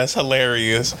 Yo, that's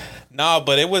hilarious. Nah,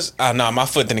 but it was my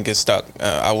foot didn't get stuck.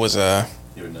 I was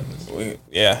you were nutless.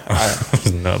 Yeah, I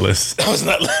was nutless. I was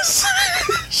nutless.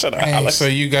 Shut up, Dang, Alex. so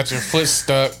you got your foot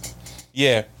stuck.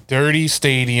 Yeah. Dirty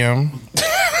stadium.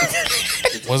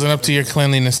 Wasn't up to your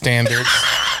cleanliness standards.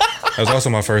 That was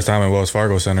also my first time at Wells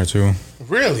Fargo Center too.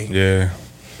 Really? Yeah.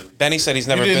 Benny said he's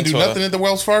never you been didn't to do nothing at the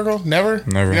Wells Fargo? Never?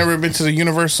 Never. You never been to the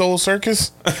Universal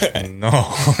Circus? No,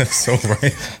 that's so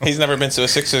right. He's never been to a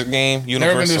Sixers game.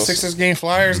 Never been to a Sixers game,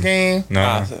 Flyers game?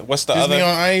 No. What's the Disney other?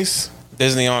 on Ice?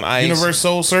 Disney on Ice.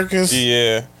 Universal Circus?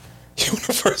 Yeah.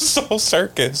 Universal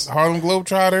Circus. Harlem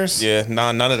Globetrotters? Yeah,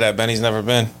 none of that. Benny's never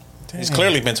been. Damn. He's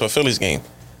clearly been to a Phillies game.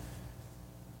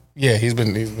 Yeah, he's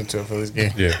been to a Phillies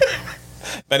game. Yeah.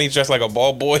 Benny's dressed like a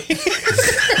ball boy.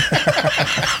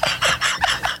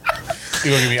 You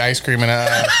gonna give me ice cream and a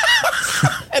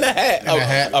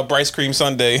hat. A Bryce Cream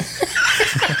Sundae.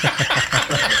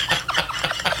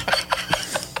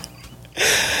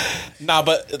 Nah,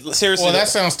 but seriously. Well, that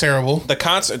sounds terrible. The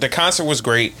concert was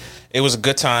great. It was a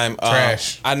good time.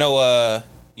 Trash. I know.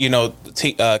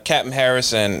 Captain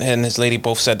Harris and his lady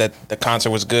both said that the concert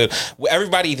was good.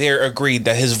 Everybody there agreed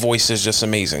that his voice is just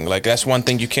amazing. Like that's one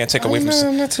thing you can't take away from.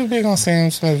 I'm not too big on Sam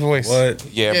Smith's voice. What?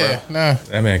 Yeah, bro. Nah.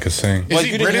 That man could sing. Is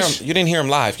he British? You didn't hear him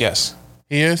live. Yes,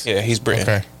 he is. Yeah, he's British.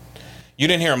 Okay. You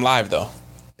didn't hear him live though.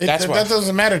 That's why. That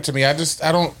doesn't matter to me. I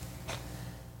don't.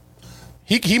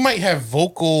 He might have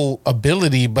vocal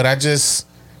ability, but it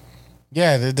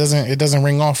doesn't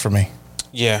ring off for me.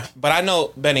 Yeah, but I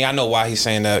know Benny. I know why he's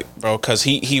saying that, bro. Because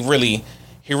he really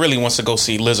wants to go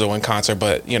see Lizzo in concert,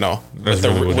 but That's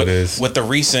really what it is. With the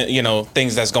recent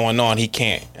things that's going on, he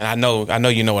can't. And I know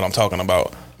you know what I'm talking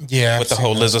about. Yeah, with the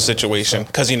whole Lizzo situation,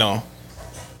 because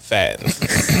fat.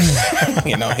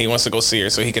 He wants to go see her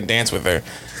so he can dance with her.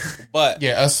 But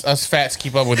yeah, us fats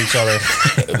keep up with each other.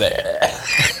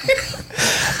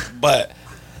 But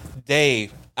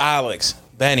Dave, Alex,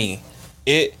 Benny,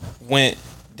 it went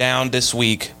down this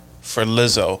week for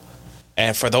Lizzo.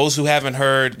 And for those who haven't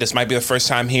heard, this might be the first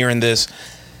time hearing this.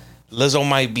 Lizzo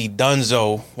might be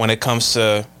donezo when it comes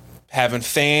to having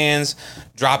fans,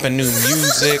 dropping new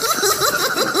music.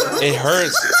 It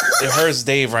hurts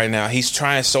Dave right now. He's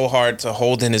trying so hard to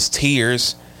hold in his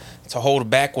tears, to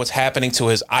hold back what's happening to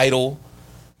his idol.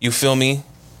 You feel me?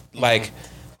 Like,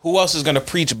 who else is going to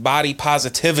preach body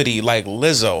positivity like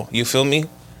Lizzo? You feel me?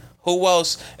 Who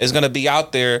else is going to be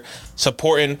out there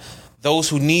supporting those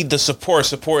who need the support,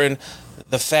 supporting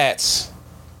the fats?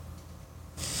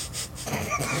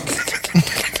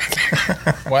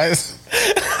 Why is...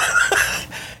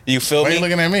 You feel Why me? are you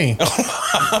looking at me?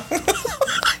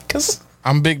 Because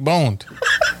I'm big boned.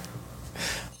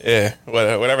 Yeah,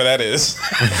 whatever that is.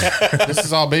 This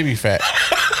is all baby fat.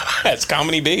 That's how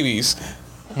many babies?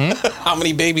 How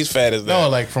many babies fat is that? No,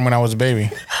 like from when I was a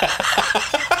baby.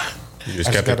 You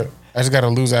just kept it. I just gotta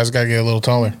lose it. I just gotta get a little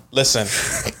taller. Listen.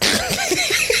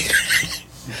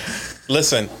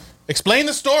 Explain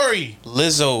the story.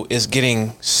 Lizzo is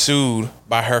getting sued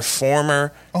by her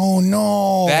former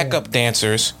backup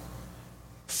dancers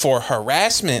for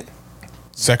harassment,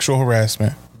 sexual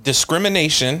harassment,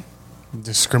 discrimination,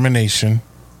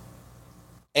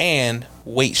 and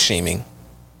weight shaming.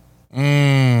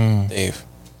 Dave.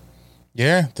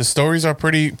 Yeah, the stories are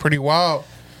pretty wild.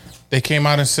 They came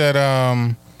out and said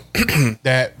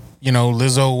that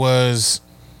Lizzo was,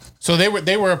 so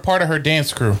they were a part of her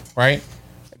dance crew, right?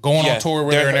 going on tour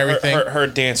with her and everything. Her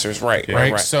dancers,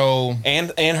 right. So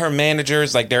and her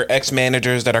managers, like their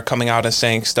ex-managers that are coming out and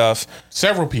saying stuff.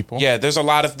 Several people. Yeah, there's a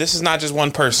lot of. This is not just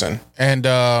one person. And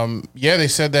they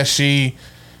said that she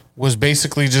was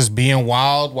basically just being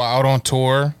wild while out on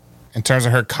tour in terms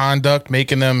of her conduct,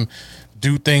 making them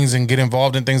do things and get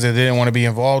involved in things that they didn't want to be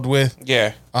involved with.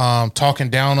 Yeah. Talking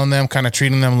down on them, kind of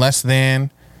treating them less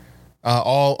than.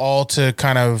 All to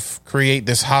kind of create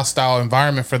this hostile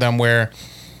environment for them where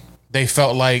they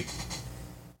felt like,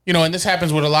 and this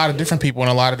happens with a lot of different people in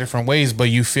a lot of different ways, but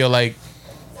you feel like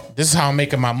this is how I'm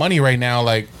making my money right now.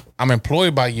 Like, I'm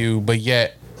employed by you, but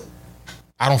yet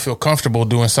I don't feel comfortable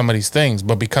doing some of these things.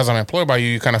 But because I'm employed by you,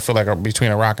 you kind of feel like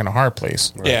between a rock and a hard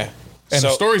place. Right? Yeah. And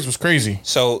the stories was crazy.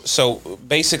 So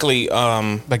basically,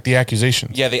 like the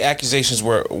accusations. Yeah, the accusations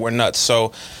were nuts.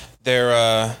 So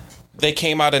they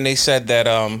came out and they said that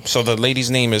so the lady's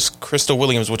name is Crystal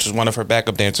Williams, which is one of her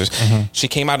backup dancers. Mm-hmm. She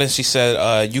came out and she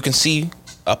said, you can see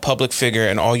a public figure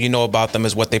and all you know about them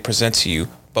is what they present to you.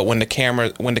 But when the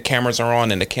cameras are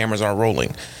on and the cameras are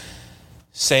rolling,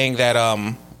 saying that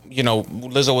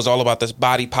Lizzo was all about this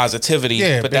body positivity,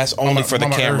 but that's only for the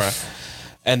camera.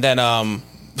 Earth. And then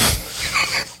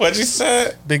what'd you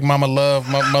say? Big Mama Love,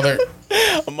 Mother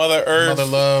Earth, Mother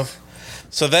Love.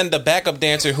 So then the backup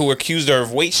dancer who accused her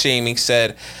of weight shaming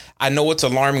said, I know it's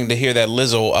alarming to hear that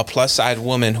Lizzo, a plus-size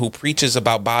woman who preaches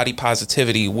about body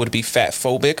positivity, would be fat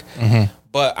phobic. Mm-hmm.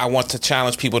 But I want to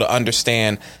challenge people to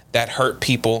understand that hurt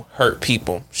people hurt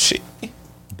people. Shit.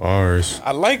 Bars.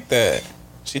 I like that.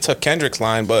 She took Kendrick's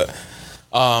line, but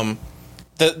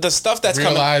the stuff that's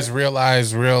realize.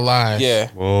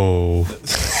 Yeah. Whoa.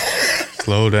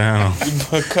 Slow down.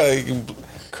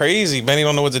 Crazy. Benny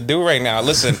don't know what to do right now.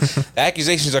 Listen, the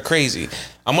accusations are crazy.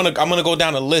 I'm gonna go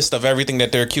down a list of everything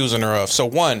that they're accusing her of. So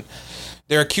 1,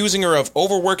 they're accusing her of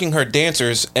overworking her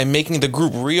dancers and making the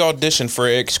group re-audition for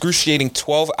an excruciating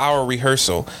 12-hour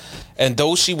rehearsal. And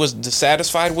those she was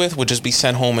dissatisfied with would just be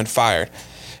sent home and fired.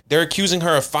 They're accusing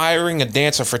her of firing a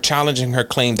dancer for challenging her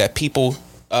claim that people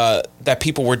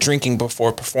were drinking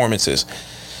before performances.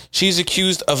 She's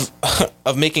accused of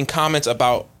making comments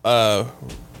about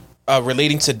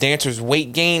relating to dancers'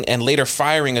 weight gain and later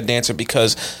firing a dancer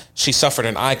because she suffered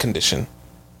an eye condition.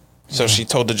 So she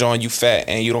told the John, you fat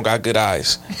and you don't got good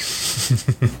eyes.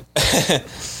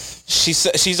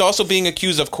 She's also being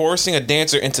accused of coercing a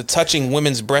dancer into touching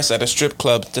women's breasts at a strip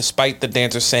club despite the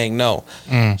dancer saying no.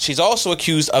 She's also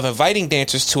accused of inviting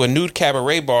dancers to a nude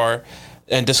cabaret bar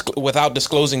and without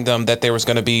disclosing them that there was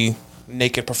going to be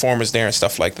naked performers there and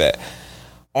stuff like that.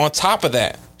 On top of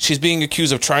that, she's being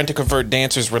accused of trying to convert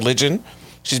dancers' religion.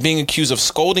 She's being accused of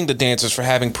scolding the dancers for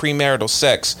having premarital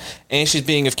sex, and she's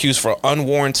being accused for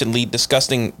unwarrantedly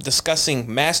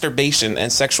discussing masturbation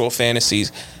and sexual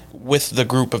fantasies with the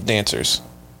group of dancers.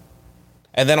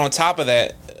 And then on top of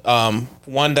that,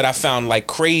 one that I found like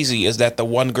crazy is that the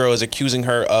one girl is accusing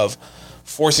her of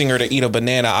forcing her to eat a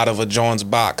banana out of a John's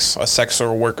box, a sex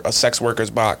worker's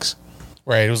box.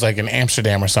 Right, it was like in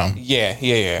Amsterdam or something. Yeah.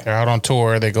 They're out on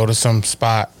tour. They go to some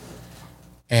spot,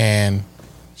 and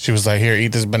she was like, "Here, eat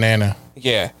this banana."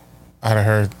 Yeah, out of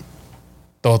her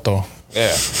toto.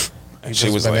 Yeah, and she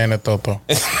was banana like, toto.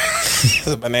 It's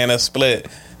a banana split.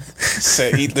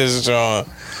 Said, "Eat this, John."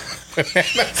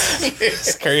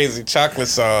 It's crazy. Chocolate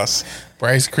sauce,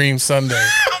 ice cream sundae.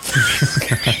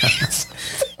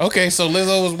 Okay, so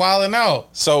Lizzo was wilding out.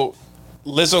 So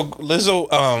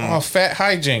Lizzo, fat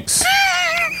hijinks.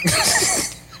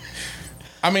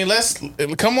 I mean, let's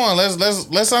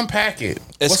unpack it.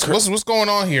 What's going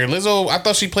on here? Lizzo, I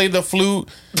thought she played the flute.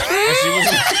 I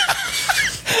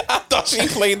thought she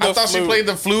played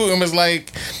the flute and was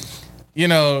like, you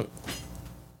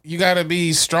gotta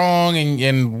be strong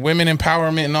and women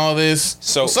empowerment and all this.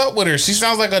 So what's up with her? She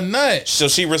sounds like a nut. So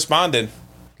she responded.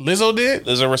 Lizzo did?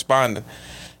 Lizzo responded.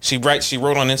 She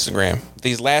wrote on Instagram,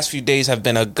 "These last few days have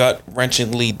been a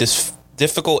gut-wrenchingly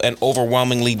difficult and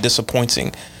overwhelmingly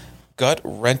disappointing."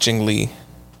 Gut-wrenchingly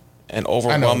and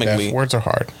overwhelmingly. I know that. Words are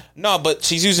hard. No, but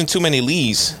she's using too many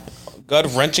lees.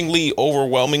 Gut-wrenchingly,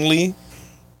 overwhelmingly.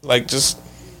 Like, just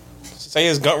say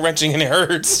it's gut-wrenching and it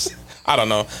hurts. I don't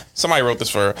know. Somebody wrote this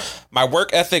for her. "My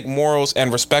work ethic, morals,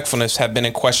 and respectfulness have been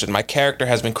in question. My character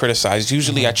has been criticized.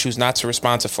 Usually I choose not to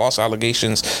respond to false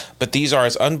allegations, but these are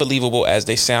as unbelievable as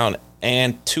they sound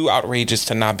and too outrageous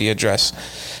to not be addressed.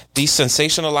 These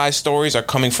sensationalized stories are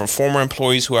coming from former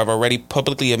employees who have already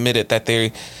publicly admitted that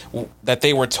they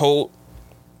were told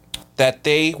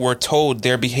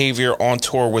their behavior on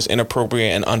tour was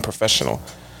inappropriate and unprofessional."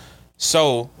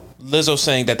 So Lizzo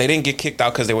saying that they didn't get kicked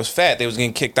out because they was fat. They was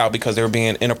getting kicked out because they were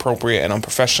being inappropriate and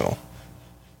unprofessional.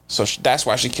 So that's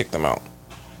why she kicked them out.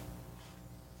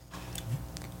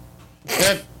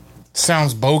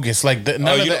 sounds bogus. Like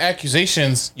none of the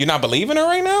accusations. You're not believing her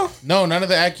right now? No, none of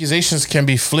the accusations can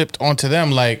be flipped onto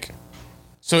them. Like,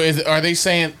 so is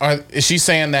she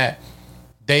saying that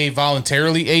they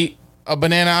voluntarily ate a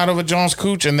banana out of a Jones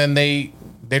cooch and then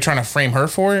they're trying to frame her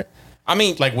for it? I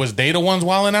mean, like, was they the ones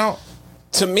wilding out?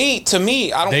 To me,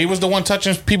 I don't. They was the one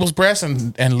touching people's breasts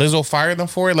and Lizzo fired them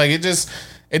for it. Like, it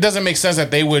doesn't make sense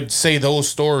that they would say those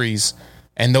stories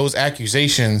and those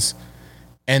accusations,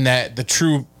 and that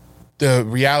the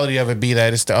reality of it be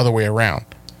that it's the other way around.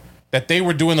 That they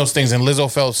were doing those things and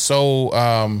Lizzo felt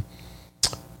so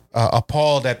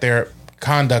appalled at their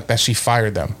conduct that she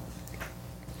fired them.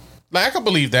 Like, I could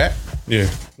believe that. Yeah.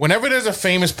 Whenever there's a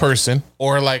famous person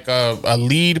or like a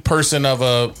lead person of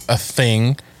a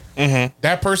thing,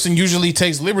 that person usually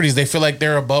takes liberties. They feel like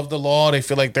they're above the law. They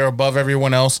feel like they're above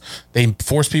everyone else. They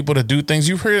force people to do things.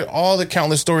 You've heard all the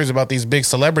countless stories about these big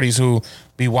celebrities who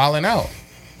be wilding out.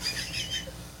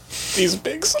 These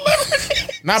big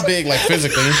celebrities? Not big like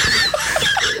physically,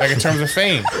 like in terms of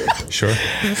fame. Sure.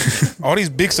 All these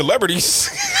big celebrities.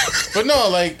 But no,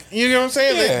 like, you know what I'm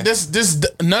saying? Yeah. Like, this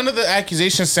none of the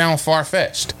accusations sound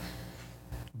far-fetched.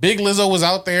 Big Lizzo was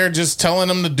out there just telling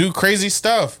them to do crazy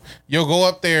stuff. You'll go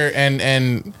up there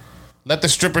and let the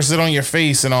stripper sit on your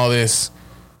face and all this.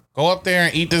 Go up there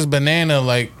and eat this banana.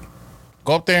 Like,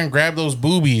 go up there and grab those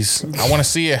boobies. I want to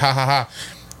see it. Ha ha ha.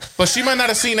 But she might not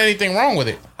have seen anything wrong with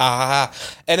it. Ha ha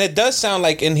ha. And it does sound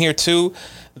like in here too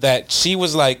that she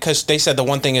was like, because they said the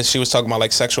one thing is she was talking about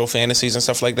like sexual fantasies and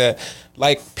stuff like that.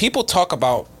 Like, people talk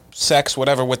about sex,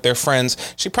 whatever, with their friends.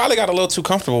 She probably got a little too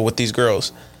comfortable with these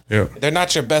girls. Yeah. They're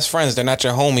not your best friends. They're not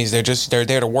your homies. They're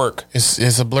there to work.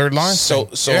 It's a blurred line. So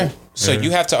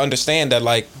you have to understand that,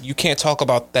 like, you can't talk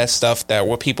about that stuff that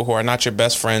with people who are not your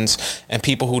best friends and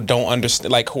people who don't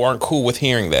understand, like, who aren't cool with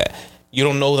hearing that. You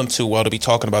don't know them too well to be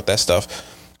talking about that stuff.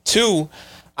 Two,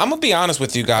 I'm gonna be honest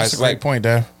with you guys. That's a great point,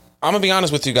 Dave. I'm gonna be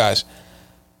honest with you guys.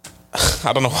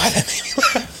 I don't know why that made me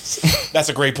laugh. That's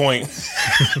a great point.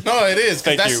 No, it is.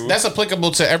 Thank you. That's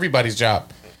applicable to everybody's job.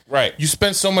 Right. You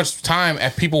spend so much time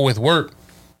at people with work.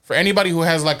 For anybody who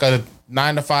has like a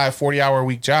 9 to 5, 40-hour a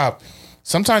week job,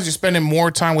 sometimes you're spending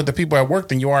more time with the people at work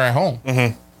than you are at home.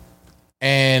 Mm-hmm.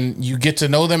 And you get to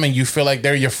know them and you feel like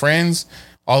they're your friends.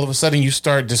 All of a sudden you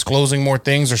start disclosing more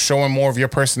things or showing more of your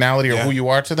personality or who you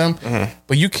are to them. Mm-hmm.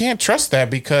 But you can't trust that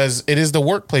because it is the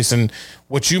workplace, and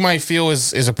what you might feel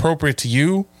is appropriate to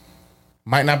you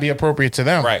might not be appropriate to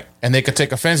them. Right. And they could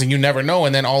take offense and you never know.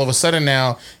 And then all of a sudden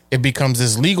now it becomes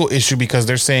this legal issue because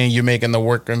they're saying you're making the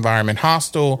work environment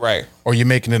hostile. Right. Or you're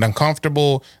making it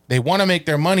uncomfortable. They want to make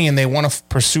their money and they want to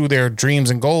pursue their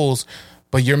dreams and goals,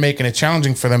 but you're making it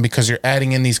challenging for them because you're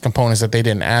adding in these components that they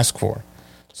didn't ask for.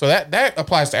 So that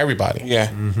applies to everybody. Yeah.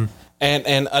 Mm-hmm.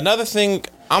 And another thing,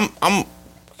 I'm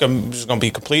just gonna be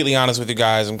completely honest with you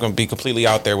guys. I'm gonna be completely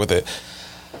out there with it.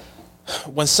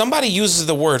 When somebody uses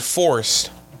the word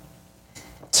forced,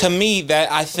 to me, that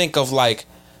I think of like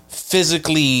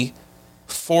physically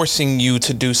forcing you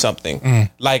to do something.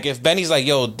 Like if Benny's like,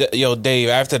 yo, Dave,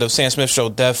 after the Sam Smith show,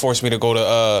 Dev forced me to go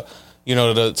to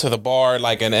to the bar,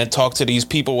 like, and talk to these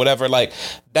people, whatever. Like,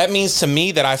 that means to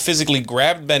me that I physically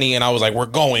grabbed Benny and I was like, we're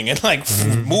going, and like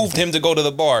moved him to go to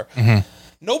the bar. Mm-hmm.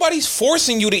 Nobody's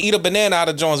forcing you to eat a banana out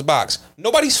of John's box.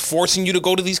 Nobody's forcing you to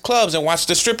go to these clubs and watch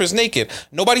the strippers naked.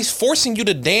 Nobody's forcing you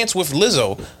to dance with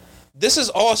Lizzo. This is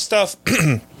all stuff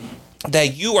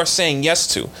that you are saying yes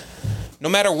to. No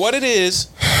matter what it is,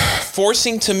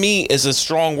 forcing to me is a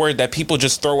strong word that people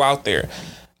just throw out there.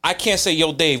 I can't say,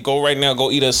 yo, Dave, go right now,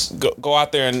 go eat us, go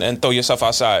out there and throw yourself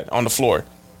outside on the floor.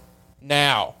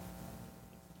 Now.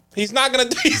 He's not gonna.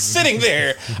 He's sitting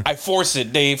there. I force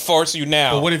it, Dave. Force you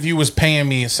now. But what if you was paying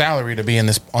me a salary to be on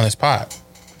this pod,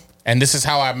 and this is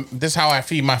how I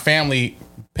feed my family,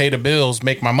 pay the bills,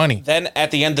 make my money? Then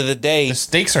at the end of the day, the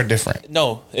stakes are different.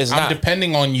 No, it's I'm not.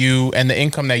 depending on you and the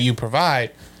income that you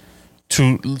provide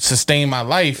to sustain my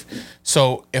life.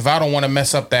 So if I don't want to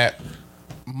mess up that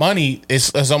money,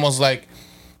 it's almost like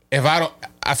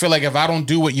I feel like if I don't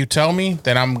do what you tell me,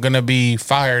 then I'm going to be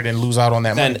fired and lose out on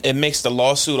that money. Then it makes the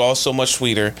lawsuit all so much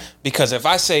sweeter. Because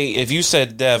if you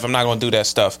said, Dev, I'm not going to do that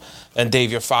stuff, and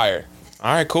Dave, you're fired.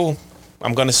 All right, cool.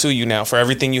 I'm going to sue you now for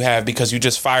everything you have because you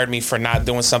just fired me for not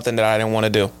doing something that I didn't want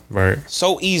to do. Right.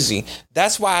 So easy.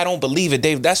 That's why I don't believe it,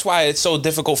 Dave. That's why it's so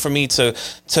difficult for me to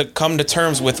come to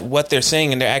terms with what they're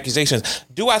saying and their accusations.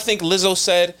 Do I think Lizzo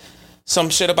said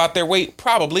some shit about their weight?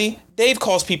 Probably. Dave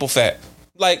calls people fat.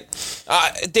 Like,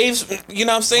 Dave's, you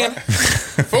know what I'm saying?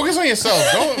 Focus on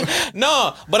yourself. Don't.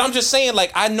 No, but I'm just saying,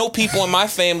 like, I know people in my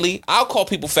family. I'll call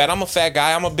people fat. I'm a fat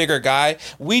guy. I'm a bigger guy.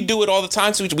 We do it all the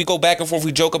time. So we go back and forth.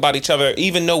 We joke about each other,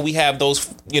 even though we have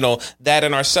those, that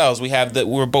in ourselves. We have that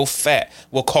we're both fat.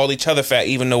 We'll call each other fat,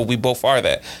 even though we both are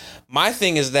that. My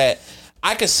thing is that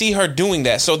I could see her doing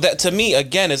that. So that to me,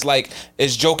 again, is like,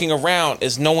 is joking around,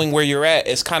 is knowing where you're at,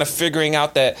 is kind of figuring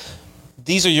out that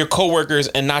these are your coworkers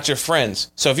and not your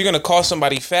friends. So if you're going to call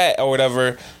somebody fat or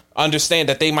whatever, understand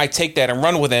that they might take that and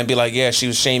run with it and be like, yeah, she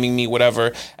was shaming me,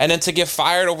 whatever. And then to get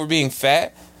fired over being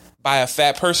fat by a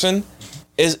fat person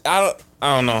is, I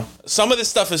don't know. Some of this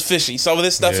stuff is fishy. Some of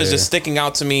this stuff is just sticking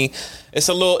out to me. It's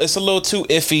a little too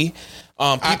iffy.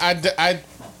 I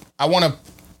want to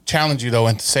challenge you though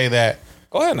and to say that.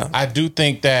 Go ahead now. I do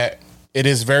think that it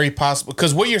is very possible,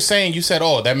 because what you're saying, you said,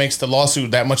 oh, that makes the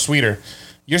lawsuit that much sweeter.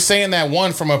 You're saying that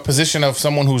one from a position of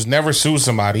someone who's never sued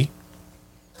somebody.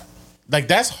 Like,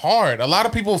 that's hard. A lot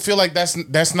of people feel like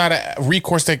that's not a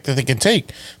recourse that they can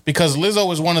take, because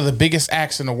Lizzo is one of the biggest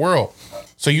acts in the world.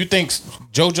 So you think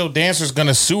JoJo Dancer's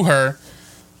gonna sue her?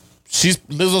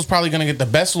 Lizzo's probably gonna get the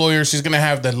best lawyer. She's gonna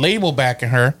have the label backing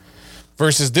her,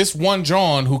 versus this one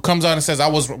John who comes out and says I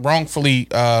was wrongfully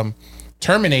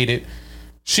terminated.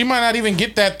 She might not even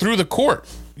get that through the court.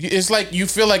 It's like you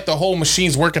feel like the whole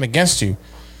machine's working against you.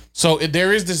 So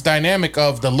there is this dynamic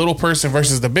of the little person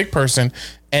versus the big person,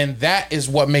 and that is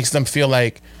what makes them feel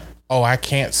like, oh, I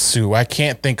can't sue. I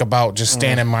can't think about just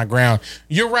standing my ground.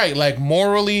 You're right. Like,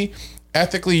 morally,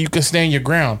 ethically, you can stand your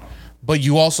ground, but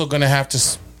you also going to have to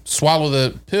swallow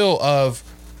the pill of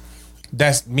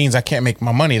that means I can't make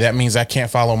my money. That means I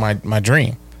can't follow my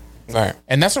dream. Right.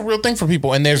 And that's a real thing for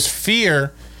people. And there's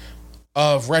fear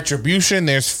of retribution.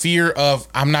 There's fear of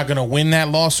I'm not going to win that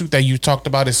lawsuit that you talked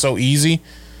about is so easy.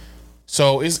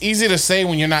 So it's easy to say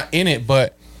when you're not in it,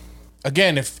 but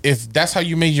again, if that's how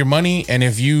you made your money, and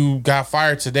if you got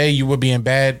fired today, you would be in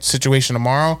bad situation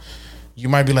tomorrow. You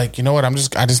might be like, you know what,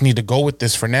 I just need to go with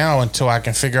this for now until I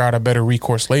can figure out a better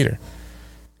recourse later.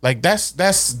 Like,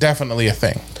 that's definitely a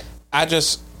thing. I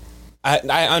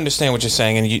understand what you're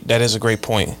saying, and that is a great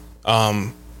point.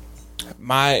 I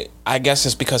guess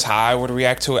it's because how I would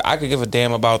react to it. I could give a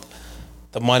damn about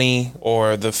the money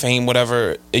or the fame,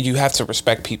 whatever. You have to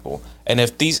respect people. And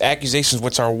if these accusations,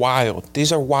 which are wild,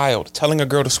 these are wild. Telling a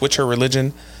girl to switch her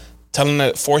religion,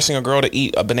 forcing a girl to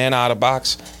eat a banana out of a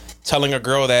box, telling a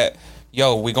girl that,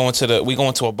 yo, we going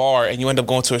to a bar, and you end up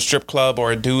going to a strip club,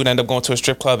 or a dude end up going to a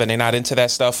strip club and they're not into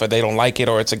that stuff, or they don't like it,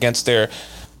 or it's against their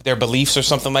beliefs or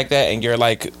something like that, and you're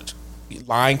like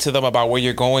lying to them about where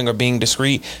you're going or being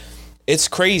discreet. It's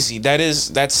crazy.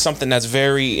 That's something that's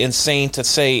very insane to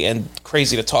say and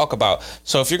crazy to talk about.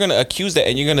 So if you're going to accuse that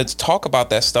and you're going to talk about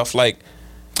that stuff, like,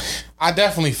 I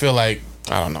definitely feel like,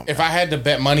 I don't know. If I had to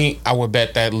bet money, I would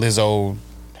bet that Lizzo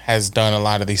has done a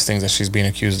lot of these things that she's being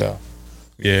accused of.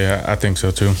 Yeah, I think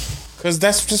so too. Because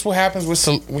that's just what happens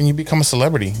when you become a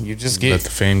celebrity. You just let the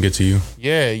fame get to you.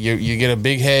 Yeah, you get a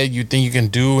big head. You think you can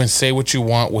do and say what you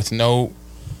want with no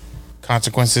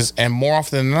consequences. And more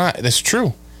often than not, that's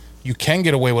true. You can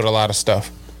get away with a lot of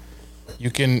stuff.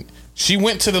 She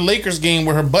went to the Lakers game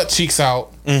with her butt cheeks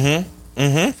out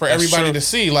for everybody to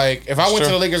see. Like, if I went to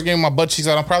the Lakers game with my butt cheeks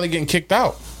out, I'm probably getting kicked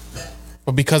out.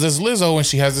 But because it's Lizzo and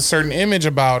she has a certain image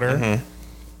about her,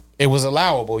 it was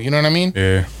allowable. You know what I mean?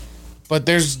 Yeah. But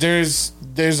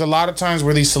there's a lot of times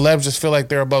where these celebs just feel like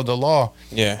they're above the law.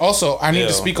 Yeah. Also, I need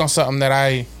to speak on something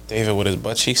that David with his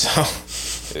butt cheeks out.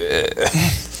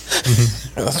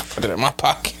 Let's put it in my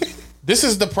pocket. This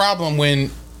is the problem when,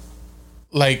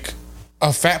 like,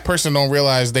 a fat person don't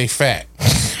realize they fat.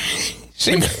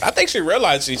 I think she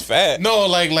realized she's fat. No,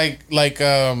 like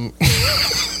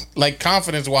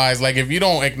confidence wise. Like, if you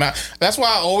don't acknowledge, that's why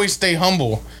I always stay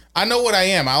humble. I know what I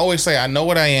am. I always say I know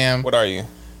what I am. What are you?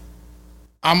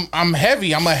 I'm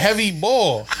heavy. I'm a heavy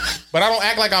bull, but I don't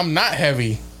act like I'm not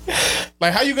heavy.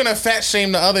 Like, how you gonna fat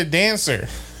shame the other dancer?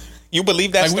 You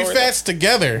believe that? Like, we fats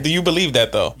together. Do you believe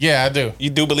that though? Yeah, I do. You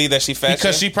do believe that she fat?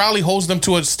 Because she probably holds them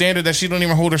to a standard that she don't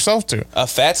even hold herself to. A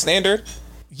fat standard?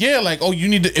 Yeah, like, oh, you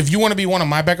need to, if you want to be one of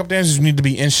my backup dancers, you need to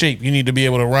be in shape. You need to be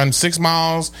able to run 6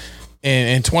 miles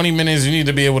in 20 minutes. You need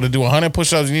to be able to do 100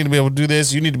 push-ups. You need to be able to do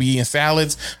this. You need to be eating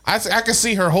salads. I can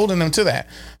see her holding them to that.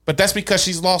 But that's because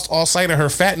she's lost all sight of her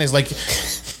fatness. Like,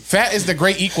 fat is the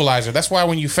great equalizer. That's why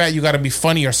when you fat, you got to be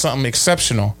funny or something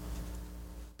exceptional.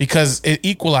 Because it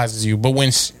equalizes you. But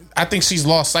I think she's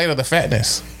lost sight of the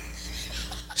fatness.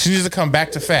 She needs to come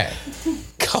back to fat.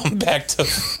 Come back to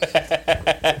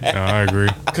fat. No, I agree.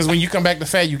 Because when you come back to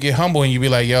fat, you get humble and you be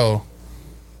like, yo,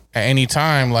 at any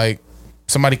time, like,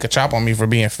 somebody could chop on me for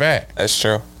being fat. That's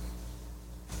true.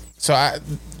 So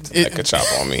That could chop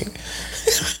on me.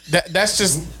 That's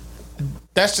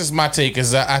just my take.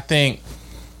 Is that I think,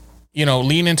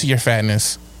 lean into your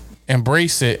fatness,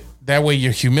 embrace it. That way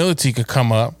your humility could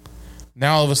come up.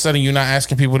 Now all of a sudden you're not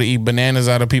asking people to eat bananas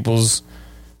out of people's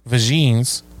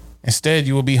vagines. Instead,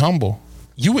 you will be humble.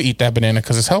 You would eat that banana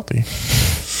because it's healthy.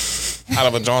 Out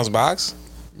of a John's box?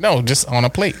 No, just on a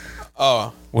plate.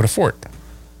 Oh. With a fork.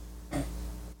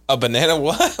 A banana?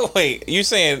 What? Wait, you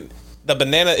saying the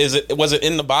banana was it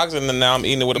in the box and then now I'm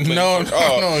eating it with a plate? No.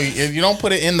 You don't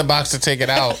put it in the box to take it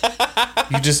out.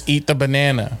 You just eat the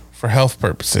banana for health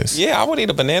purposes. Yeah, I would eat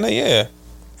a banana, yeah.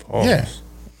 Pause.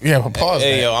 Yeah, but pause.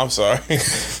 Hey, yo, I'm sorry.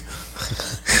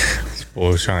 This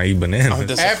boy was trying to eat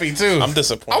bananas. Happy too. I'm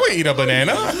disappointed. I would eat a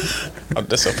banana. I'm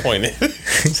disappointed.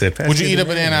 He said, Would you eat a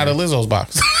banana out of Lizzo's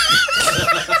box?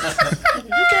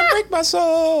 You can't break my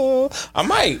soul. I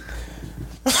might.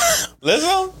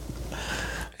 Lizzo?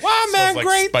 Why man like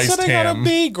great? So they gotta ham.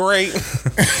 be great.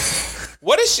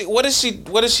 What is she?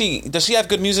 Does she have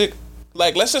good music?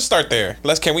 Like, let's just start there.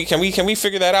 Can we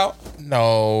figure that out?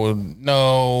 No.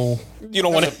 You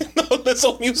don't want to know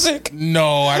Lizzo music?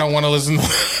 No, I don't want to listen to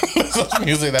Lizzo's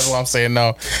music. That's why I'm saying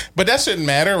no. But that shouldn't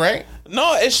matter, right?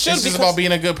 No, it should. It's just about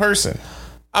being a good person.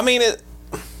 I mean,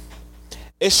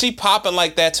 is she popping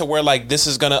like that to where like this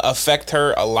is gonna affect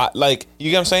her a lot? Like, you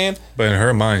get what I'm saying? But in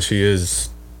her mind, she is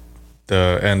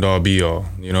the end all be all.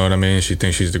 You know what I mean? She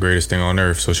thinks she's the greatest thing on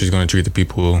earth, so she's gonna treat the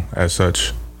people as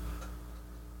such.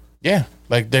 Yeah,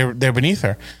 like they're beneath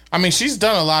her. I mean, she's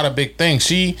done a lot of big things.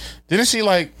 Didn't she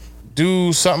like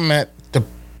do something at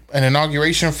an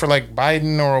inauguration for like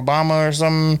Biden or Obama or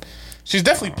something? She's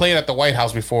definitely played at the White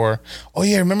House before. Oh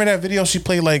yeah, remember that video? She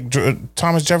played like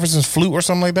Thomas Jefferson's flute or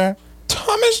something like that.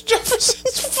 Thomas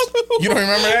Jefferson's flute. You don't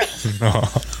remember that? No.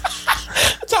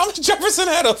 Thomas Jefferson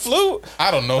had a flute. I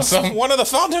don't know. One of the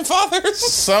founding fathers.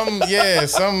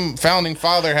 Some founding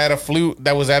father had a flute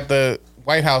that was at the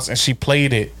White House and she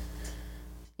played it.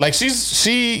 Like she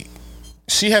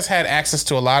has had access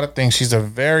to a lot of things. She's a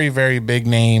very, very big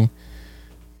name,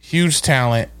 huge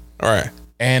talent. All right.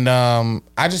 And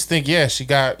I just think, yeah,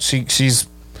 she's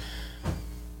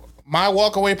my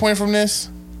walk away point from this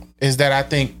is that I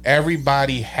think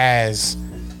everybody has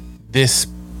this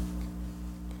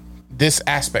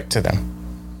aspect to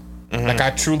them. Mm-hmm. Like,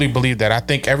 I truly believe that. I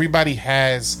think everybody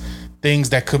has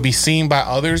things that could be seen by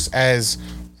others as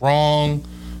wrong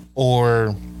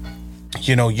or,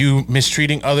 you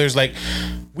mistreating others. Like,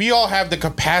 we all have the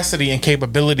capacity and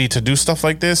capability to do stuff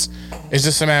like this. It's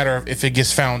just a matter of if it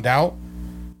gets found out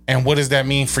and what does that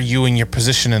mean for you and your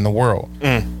position in the world.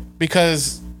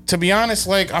 Because to be honest,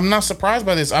 like, I'm not surprised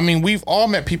by this. I mean, we've all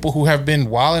met people who have been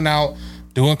wilding out,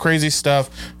 doing crazy stuff.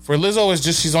 For Lizzo, it's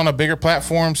just she's on a bigger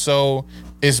platform, so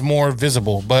it's more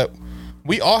visible. But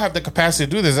we all have the capacity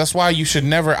to do this. That's why you should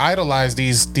never idolize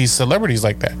these celebrities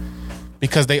like that,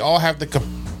 because they all have the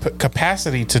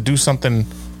capacity to do something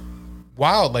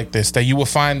wild like this that you will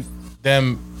find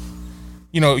them,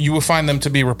 to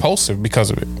be repulsive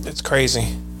because of it. It's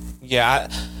crazy. Yeah,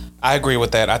 I agree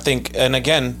with that. I think, and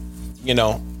again,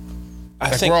 I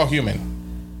think we're all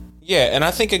human. Yeah, and I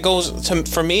think it goes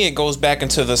back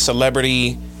into the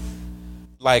celebrity,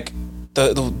 like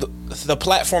the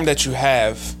platform that you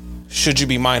have. Should you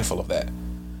be mindful of that?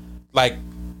 Like,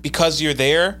 because you're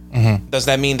there, does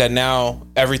that mean that now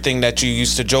everything that you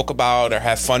used to joke about or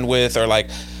have fun with or like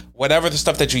whatever the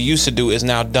stuff that you used to do is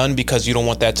now done because you don't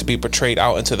want that to be portrayed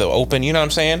out into the open? You know what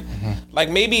I'm saying? Like,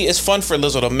 maybe it's fun for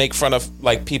Lizzo to make fun of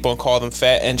like people and call them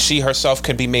fat, and she herself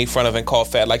can be made fun of and called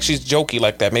fat. Like, she's jokey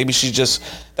like that. Maybe she's just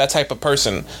that type of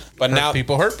person. But now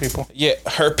people hurt people. Yeah,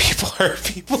 hurt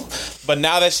people. But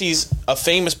now that she's a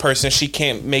famous person, she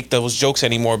can't make those jokes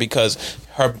anymore because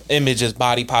her image is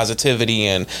body positivity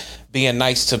and being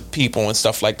nice to people and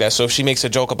stuff like that. So if she makes a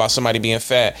joke about somebody being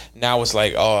fat, now it's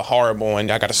like, oh, horrible, and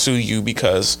I gotta sue you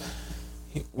because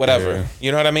whatever. Yeah.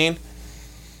 You know what I mean?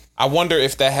 I wonder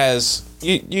if that has,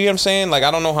 you know what I'm saying? Like,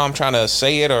 I don't know how I'm trying to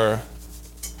say it or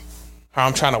how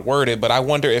I'm trying to word it, but I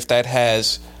wonder if that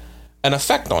has an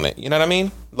effect on it. You know what I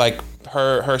mean? Like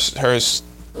her stardom.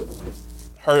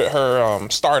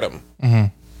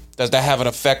 Does that have an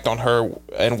effect on her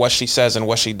and what she says and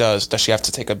what she does? Does she have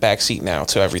to take a back seat now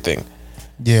to everything?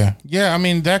 Yeah. I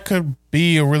mean, that could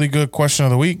be a really good question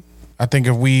of the week. I think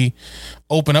if we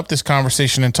open up this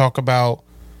conversation and talk about,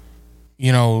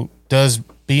 does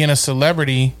being a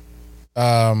celebrity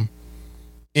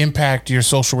impact your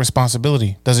social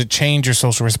responsibility? Does it change your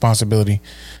social responsibility?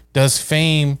 Does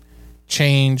fame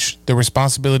change the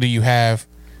responsibility you have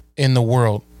in the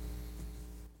world?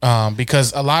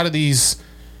 Because a lot of these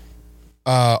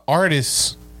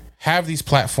artists have these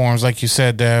platforms, like you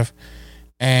said, Dev,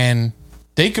 and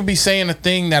they could be saying a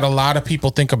thing that a lot of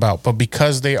people think about, but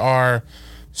because they are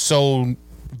so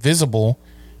visible,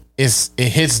 it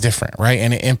hits different, right?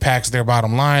 And it impacts their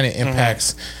bottom line. It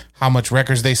impacts how much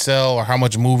records they sell or how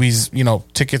much movies,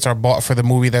 tickets are bought for the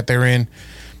movie that they're in.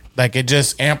 Like, it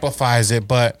just amplifies it.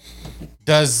 But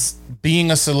does being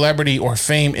a celebrity or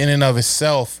fame in and of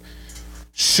itself,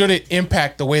 should it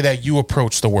impact the way that you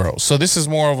approach the world? So this is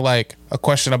more of like a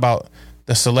question about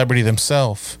the celebrity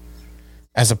themselves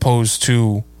as opposed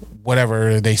to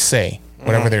whatever they say,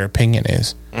 whatever their opinion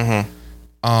is.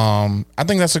 I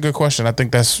think that's a good question. I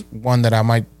think that's one that I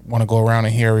might want to go around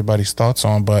and hear everybody's thoughts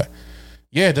on. But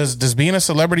yeah, does being a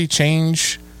celebrity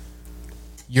change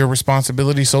your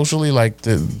responsibility socially? Like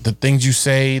the things you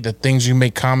say, the things you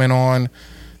make comment on,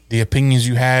 the opinions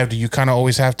you have, do you kind of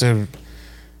always have to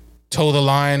toe the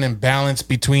line and balance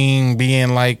between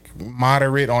being like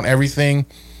moderate on everything?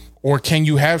 Or can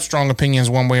you have strong opinions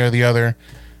one way or the other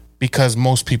because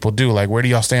most people do? Like, where do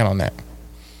y'all stand on that?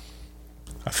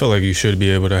 I feel like you should be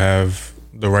able to have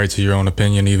the right to your own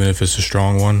opinion, even if it's a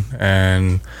strong one,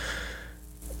 and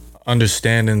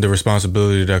understanding the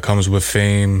responsibility that comes with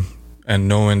fame and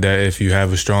knowing that if you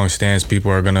have a strong stance, people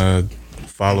are going to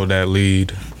follow that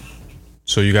lead.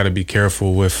 So you got to be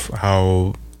careful with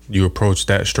how you approach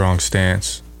that strong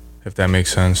stance, if that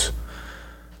makes sense.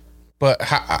 But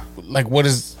how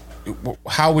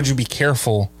would you be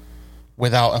careful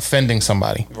without offending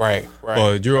somebody? Right.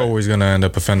 Well, you're always going to end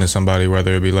up offending somebody,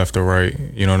 whether it be left or right,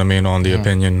 you know what I mean, on the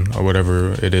opinion or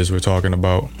whatever it is we're talking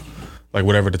about, like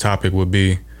whatever the topic would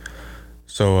be.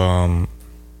 So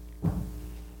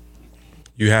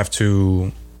you have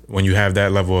to, when you have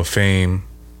that level of fame,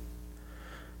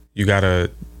 you got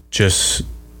to just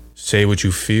say what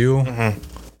you feel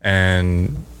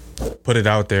and put it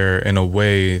out there in a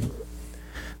way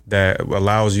that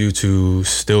allows you to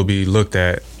still be looked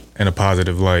at in a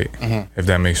positive light, if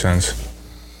that makes sense.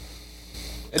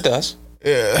 It does.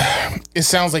 It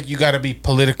sounds like you got to be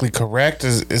politically correct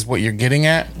is what you're getting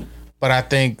at. But I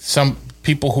think some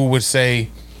people who would say,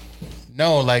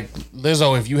 no, like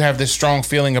Lizzo, if you have this strong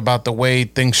feeling about the way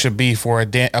things should be for a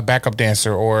backup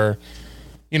dancer, or,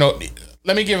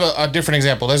 let me give a different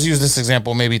example. Let's use this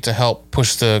example maybe to help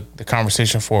push the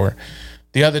conversation forward.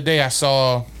 The other day I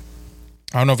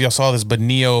don't know if y'all saw this, but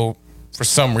Neo, for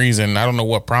some reason, I don't know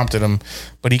what prompted him,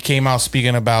 but he came out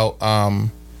speaking about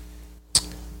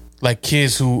like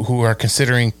kids who are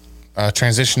considering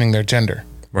transitioning their gender.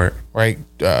 Right.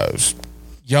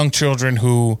 Young children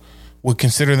who would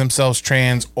consider themselves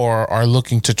trans or are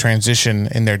looking to transition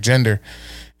in their gender.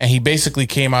 And he basically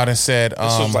came out and said,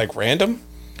 this was like random?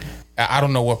 I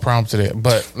don't know what prompted it,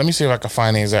 but let me see if I can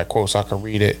find the exact quote so I can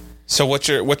read it. So what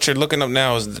you're looking up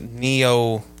now is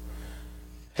Neo.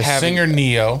 Singer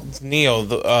Neo.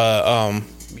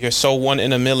 You're so 1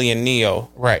 in a million Neo.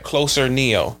 Right. Closer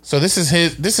Neo. So this is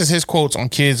his quotes on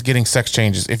kids getting sex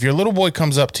changes. If your little boy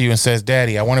comes up to you and says,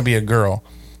 "Daddy, I want to be a girl,"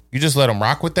 you just let him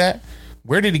rock with that?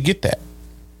 Where did he get that?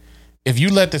 If you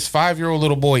let this 5-year-old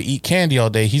little boy eat candy all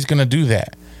day, he's going to do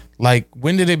that. Like,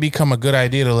 when did it become a good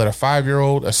idea to let a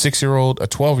 5-year-old, a 6-year-old, a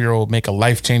 12-year-old make a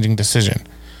life-changing decision?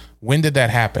 When did that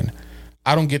happen?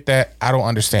 I don't get that. I don't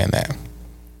understand that.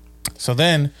 So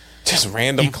then, just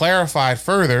random. He clarified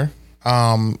further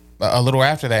a little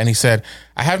after that, and he said,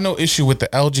 "I have no issue with the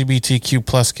LGBTQ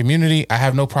plus community. I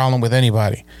have no problem with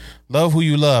anybody. Love who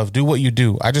you love. Do what you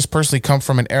do. I just personally come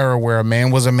from an era where a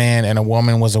man was a man and a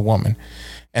woman was a woman,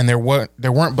 and there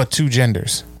weren't but two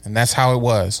genders, and that's how it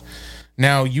was.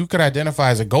 Now, you could identify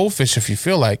as a goldfish if you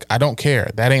feel like. I don't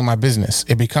care. That ain't my business.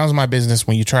 It becomes my business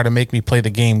when you try to make me play the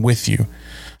game with you.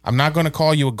 I'm not going to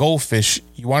call you a goldfish.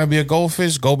 You want to be a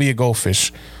goldfish? Go be a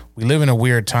goldfish. We live in a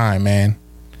weird time, man."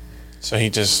 So he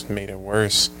just made it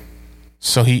worse.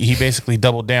 So he basically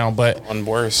doubled down, but on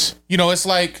worse. It's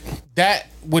like that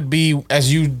would be,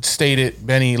 as you stated,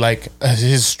 Benny, like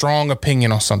his strong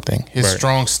opinion on something, his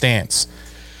strong stance.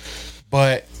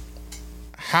 But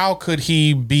how could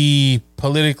he be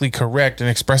politically correct in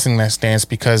expressing that stance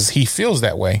because he feels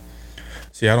that way?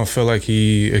 See, I don't feel like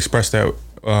he expressed that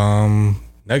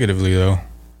negatively, though.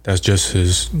 That's just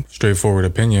his straightforward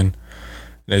opinion.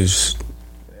 If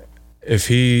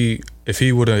he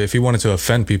wanted to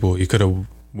offend people, he could have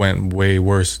went way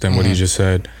worse than what he just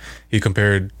said. He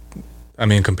comparing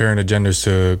the genders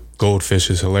to goldfish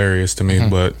is hilarious to me,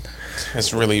 but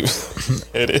it's really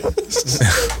it is.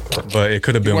 But it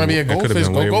could have been. You want to be a goldfish?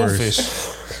 Go goldfish.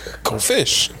 Go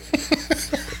fish.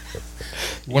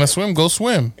 You want to swim? Go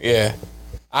swim. Yeah,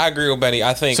 I agree with Benny.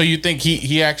 I think so. You think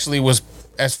he actually was,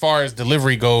 as far as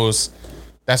delivery goes,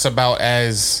 that's about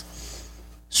as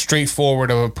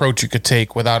straightforward of approach you could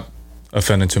take without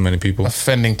offending too many people.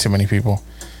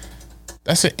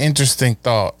 That's an interesting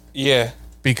thought. Yeah.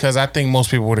 Because I think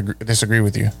most people would disagree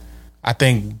with you. I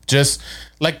think just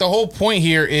like the whole point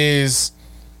here is,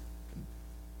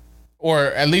 or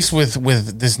at least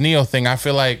with this Neo thing, I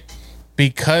feel like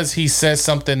because he says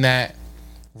something that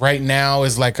right now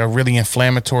is like a really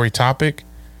inflammatory topic,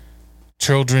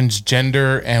 children's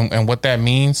gender and what that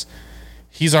means,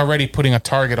 he's already putting a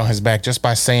target on his back just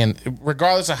by saying,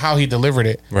 regardless of how he delivered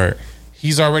it, right?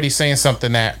 He's already saying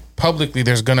something that publicly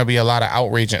there's going to be a lot of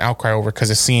outrage and outcry over because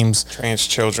it seems trans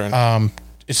children.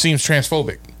 It seems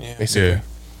transphobic, basically. Yeah.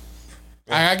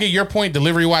 I get your point.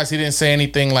 Delivery wise, he didn't say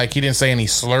anything like he didn't say any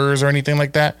slurs or anything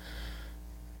like that.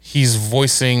 He's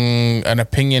voicing an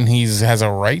opinion has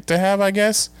a right to have, I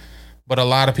guess. But a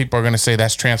lot of people are going to say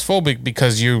that's transphobic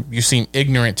because you seem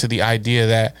ignorant to the idea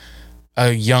that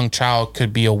a young child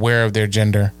could be aware of their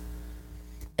gender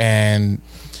and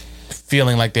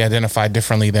feeling like they identify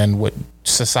differently than what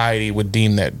society would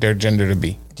deem that their gender to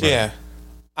be. Yeah.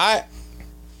 I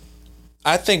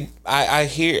think I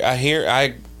hear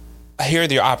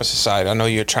the opposite side. I know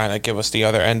you're trying to give us the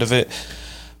other end of it.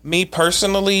 Me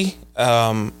personally,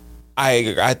 I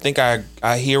think I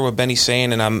hear what Benny's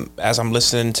saying, and as I'm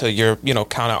listening to your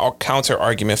counter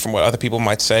argument from what other people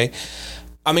might say.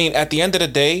 I mean, at the end of the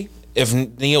day, if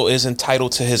Neil is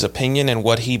entitled to his opinion and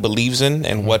what he believes in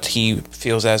and what he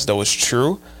feels as though is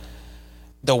true,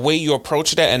 the way you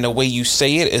approach that and the way you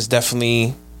say it is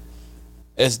definitely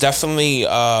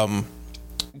going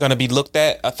to be looked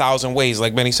at 1,000 ways.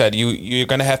 Like Benny said, you're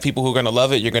going to have people who are going to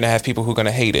love it. You're going to have people who are going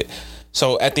to hate it.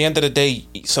 So at the end of the day,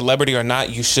 celebrity or not,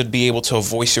 you should be able to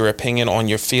voice your opinion on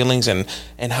your feelings and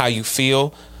how you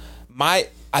feel. I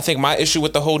think my issue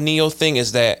with the whole Neo thing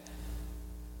is that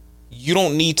you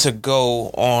don't need to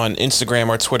go on Instagram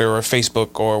or Twitter or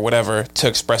Facebook or whatever to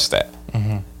express that.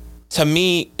 Mm-hmm. To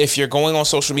me, if you're going on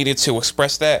social media to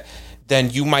express that,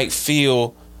 then you might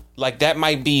feel like that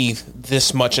might be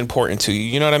this much important to you.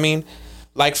 You know what I mean?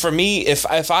 Like for me, if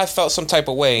I felt some type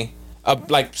of way,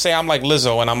 like say I'm like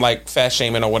Lizzo and I'm like fat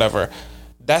shaming or whatever,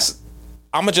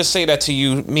 I'm gonna just say that to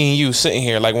you, me and you sitting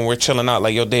here, like when we're chilling out,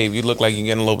 like, yo, Dave, you look like you're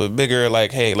getting a little bit bigger.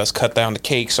 Like, hey, let's cut down the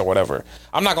cakes or whatever.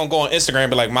 I'm not gonna go on Instagram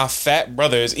and be like, my fat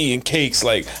brother is eating cakes.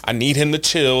 Like, I need him to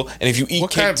chill. And if you eat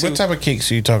what type of cakes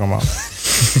are you talking about?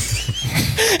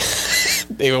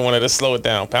 David wanted to slow it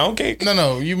down. Pound cake?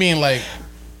 No, you mean like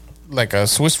a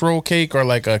Swiss roll cake or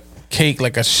like a cake,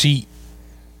 like a sheet?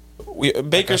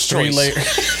 Baker's Choice.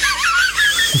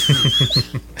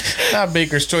 Not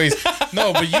Baker's Choice.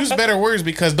 No, but use better words,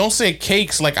 because don't say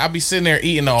cakes like I'll be sitting there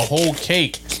eating a whole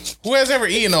cake. Who has ever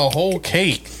eaten a whole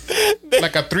cake?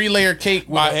 Like a 3-layer cake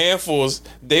with handfuls.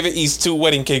 David eats 2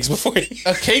 wedding cakes before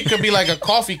a cake could be like a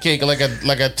coffee cake, like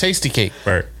a tasty cake.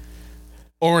 Right.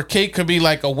 Or a cake could be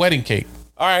like a wedding cake.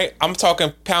 All right, I'm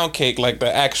talking pound cake, like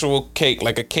the actual cake,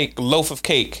 like a loaf of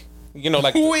cake. You know,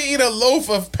 like who would eat a loaf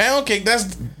of pound cake?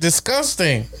 That's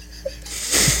disgusting.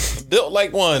 Built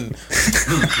like one.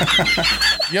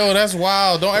 Yo, that's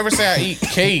wild. Don't ever say I eat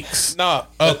cakes. Nah,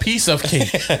 a piece of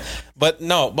cake. But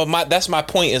that's my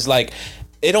point, is like,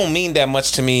 it don't mean that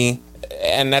much to me.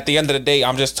 And at the end of the day,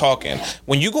 I'm just talking.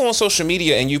 When you go on social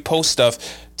media and you post stuff,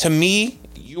 to me,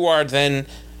 you are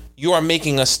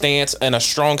making a stance, and a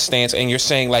strong stance, and you're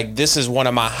saying, like, this is one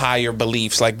of my higher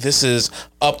beliefs. Like, this is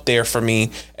up there for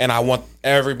me, and I want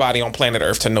everybody on planet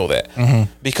Earth to know that.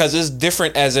 Mm-hmm. Because it's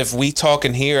different as if we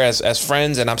talking here as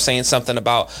friends, and I'm saying something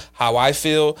about how I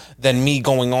feel, than me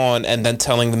going on and then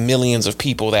telling the millions of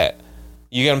people that.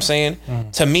 You get what I'm saying?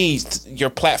 Mm-hmm. To me, your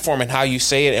platform and how you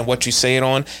say it and what you say it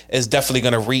on is definitely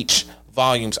going to reach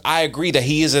volumes. I agree that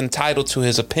he is entitled to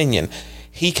his opinion.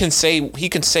 He can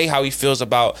say how he feels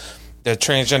about the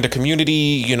transgender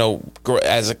community, you know,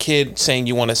 as a kid saying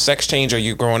you want a sex change, or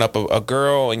you're growing up a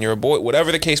girl and you're a boy,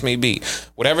 whatever the case may be,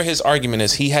 whatever his argument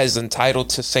is, he has entitled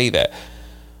to say that.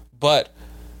 But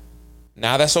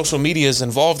now that social media is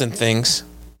involved in things,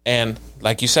 and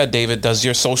like you said, David, does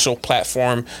your social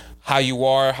platform, how you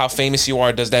are, how famous you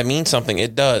are, does that mean something?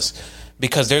 It does.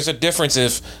 Because there's a difference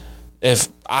if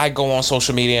I go on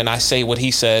social media and I say what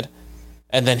he said,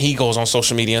 and then he goes on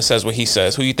social media and says what he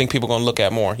says. Who you think people are going to look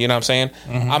at more? You know what I'm saying?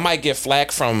 Mm-hmm. I might get flack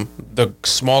from the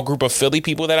small group of Philly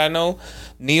people that I know.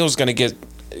 Neil's going to get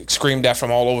screamed at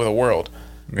from all over the world.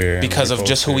 Yeah, because of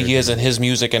just who he is and his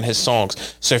music and his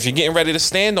songs. So if you're getting ready to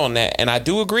stand on that, and I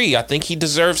do agree, I think he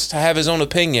deserves to have his own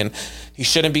opinion. He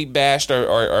shouldn't be bashed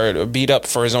or beat up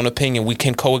for his own opinion. We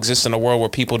can coexist in a world where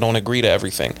people don't agree to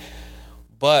everything.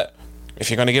 But if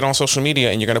you're going to get on social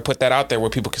media and you're going to put that out there where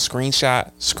people can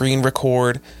screenshot, screen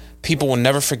record, people will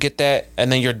never forget that,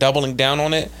 and then you're doubling down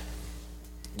on it,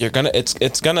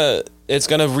 it's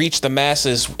gonna reach the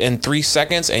masses in 3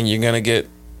 seconds, and you're gonna get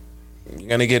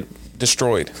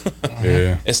destroyed.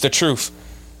 Yeah, it's the truth.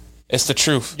 It's the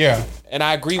truth. Yeah, and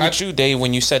I agree with you, Dave,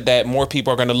 when you said that more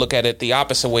people are gonna look at it the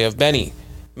opposite way of Benny.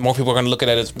 More people are gonna look at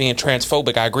it as being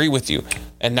transphobic. I agree with you,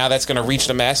 and now that's gonna reach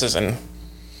the masses, and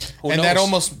who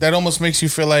knows? that almost makes you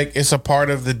feel like it's a part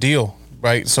of the deal,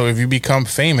 right? So if you become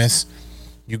famous,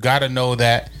 you got to know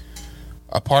that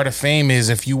a part of fame is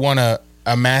if you want to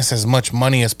amass as much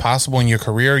money as possible in your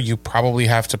career, you probably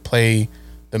have to play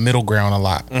the middle ground a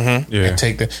lot. Mm-hmm. And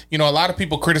take a lot of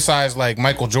people criticize like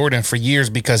Michael Jordan for years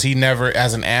because he never,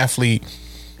 as an athlete,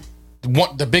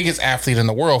 the biggest athlete in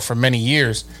the world for many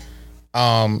years,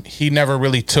 he never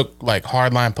really took like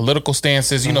hardline political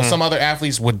stances. You know, some other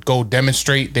athletes would go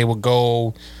demonstrate, they would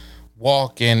go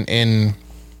walk in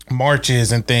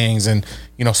marches and things, and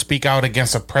speak out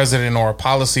against a president or a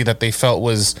policy that they felt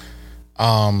was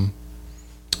not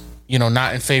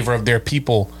in favor of their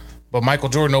people. But Michael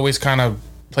Jordan always kind of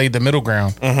played the middle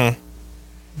ground.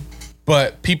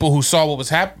 But people who saw what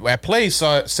was at play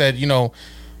said,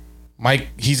 Mike,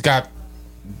 he's got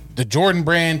the Jordan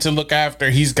brand to look after,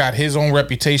 he's got his own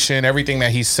reputation, everything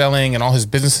that he's selling and all his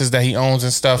businesses that he owns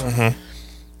and stuff.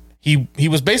 He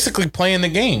was basically playing the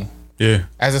game. Yeah.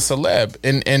 As a celeb.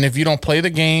 And if you don't play the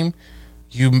game,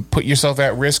 you put yourself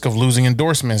at risk of losing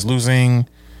endorsements, losing,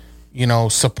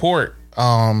 support.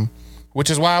 Which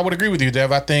is why I would agree with you,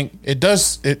 Dev. I think it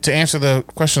does, to answer the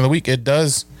question of the week, it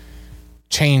does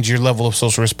change your level of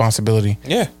social responsibility.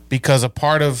 Yeah. Because a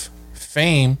part of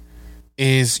fame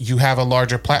is you have a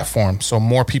larger platform. So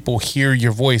more people hear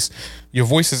your voice. Your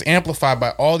voice is amplified by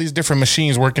all these different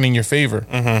machines working in your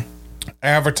favor.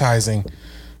 Advertising,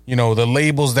 the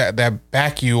labels that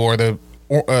back you, or the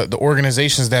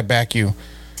organizations that back you,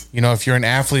 if you're an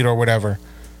athlete or whatever,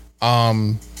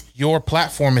 your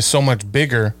platform is so much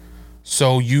bigger.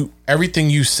 So everything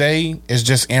you say is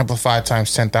just amplified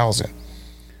times 10,000.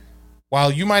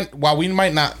 While we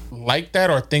might not like that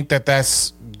or think that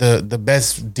that's the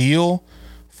best deal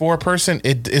for a person,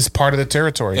 it is part of the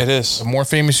territory. It is. The more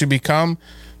famous you become,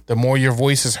 the more your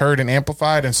voice is heard and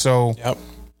amplified. And so,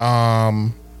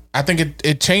 I think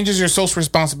it changes your social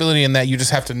responsibility in that you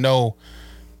just have to know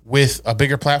with a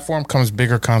bigger platform comes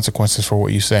bigger consequences for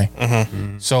what you say.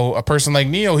 So a person like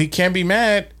Neo, he can't be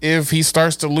mad if he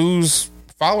starts to lose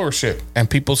followership and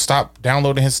people stop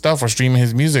downloading his stuff or streaming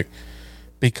his music,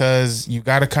 because you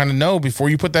got to kind of know before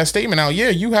you put that statement out. Yeah,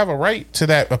 you have a right to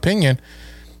that opinion,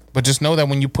 but just know that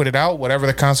when you put it out, whatever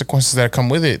the consequences that come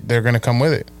with it, they're going to come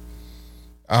with it.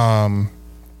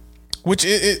 Which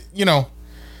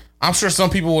I'm sure some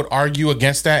people would argue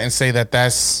against that and say that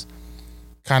that's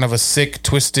kind of a sick,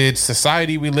 twisted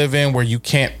society we live in, where you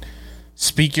can't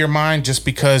speak your mind just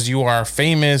because you are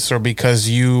famous or because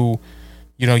your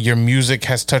music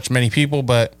has touched many people.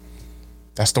 But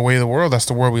that's the way of the world. That's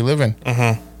the world we live in.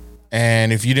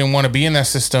 And if you didn't want to be in that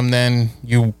system, then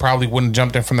you probably wouldn't have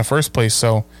jumped in from the first place.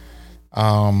 So,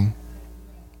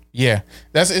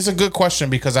 it's a good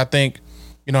question, because I think,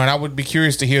 and I would be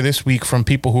curious to hear this week from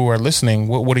people who are listening.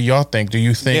 What do y'all think? Do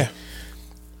you think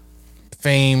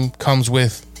fame comes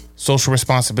with social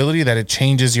responsibility, that it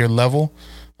changes your level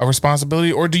of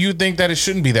responsibility? Or do you think that it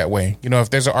shouldn't be that way? If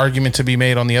there's an argument to be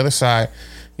made on the other side,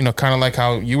 kind of like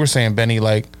how you were saying, Benny,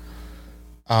 like,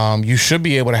 you should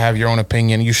be able to have your own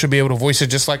opinion. You should be able to voice it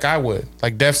just like I would.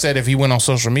 Like Dev said, if he went on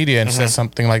social media and said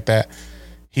something like that,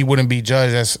 he wouldn't be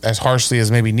judged as harshly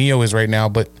as maybe Neo is right now.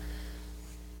 But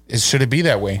should it be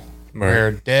that way? Right.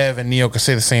 Where Dev and Neo could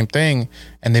say the same thing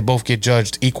and they both get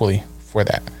judged equally for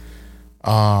that.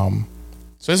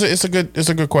 So it's a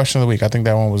good question of the week. I think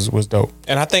that one was dope.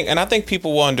 And I think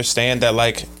people will understand that,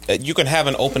 like, you can have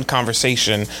an open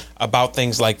conversation about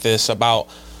things like this, about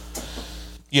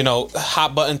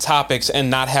hot button topics,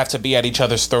 and not have to be at each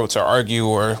other's throats or argue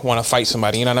or want to fight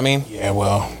somebody. You know what I mean? Yeah.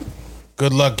 Well,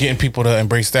 good luck getting people to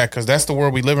embrace that, because that's the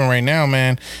world we live in right now,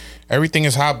 man. Everything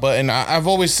is hot button. I've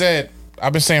always said,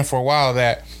 I've been saying for a while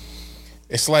that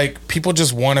it's like people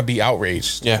just want to be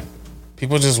outraged. Yeah.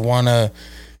 People just want to.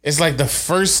 It's like the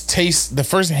first taste, the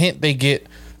first hint they get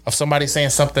of somebody saying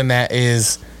something that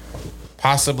is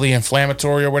possibly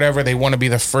inflammatory or whatever, they want to be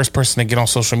the first person to get on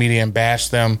social media and bash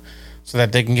them so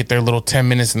that they can get their little 10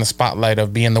 minutes in the spotlight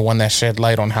of being the one that shed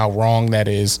light on how wrong that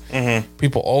is.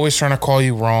 People always trying to call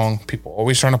you wrong. People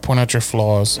always trying to point out your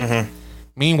flaws.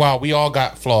 Meanwhile, we all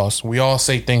got flaws. We all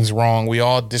say things wrong. We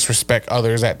all disrespect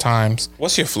others at times.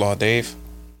 What's your flaw, Dave?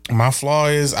 My flaw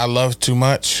is I love too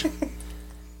much.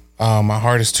 My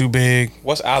heart is too big.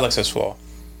 What's Alex's flaw?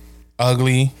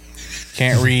 Ugly.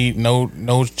 Can't read.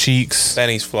 No cheeks.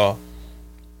 Benny's flaw.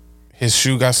 His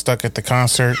shoe got stuck at the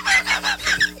concert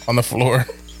on the floor.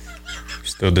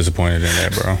 Still disappointed in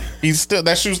that, bro.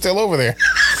 That shoe's still over there.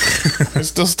 It's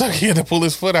still stuck. He had to pull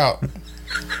his foot out.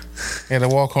 He had to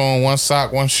walk home, one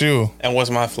sock, one shoe. And what's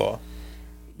my flaw?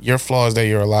 Your flaw is that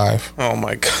you're alive. Oh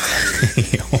my God.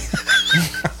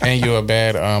 And you're a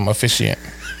bad officiant.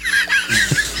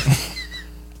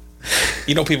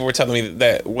 You know, people were telling me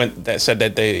that said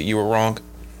that you were wrong.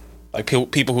 Like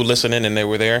people who listen in and they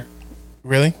were there.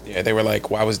 Really? Yeah, they were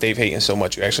like, "Why was Dave hating so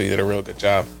much? You actually did a real good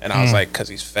job." And I was like, "Cause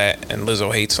he's fat and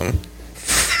Lizzo hates him."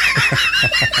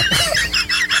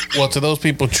 Well, to those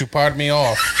people, chupard me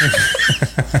off.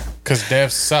 Cause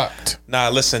Dev sucked. Nah,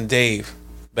 listen, Dave,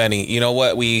 Benny. You know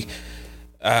what? We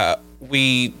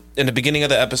in the beginning of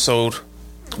the episode,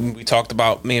 we talked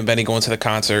about me and Benny going to the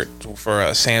concert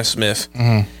for Sam Smith.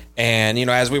 Mm-hmm. And, you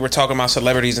know, as we were talking about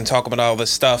celebrities and talking about all this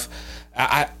stuff,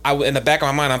 I in the back of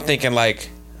my mind, I'm thinking like,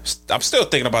 I'm still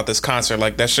thinking about this concert.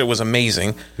 Like, that shit was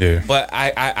amazing. Yeah. But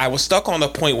I was stuck on the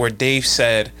point where Dave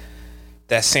said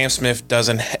that Sam Smith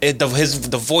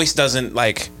the voice doesn't,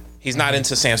 like, he's not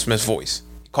into Sam Smith's voice.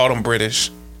 He called him British.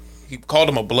 He called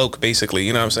him a bloke, basically.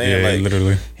 You know what I'm saying? Yeah, like,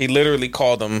 literally. He literally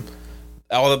called him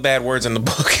all the bad words in the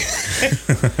book.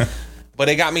 But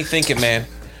it got me thinking, man.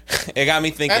 It got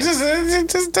me thinking. It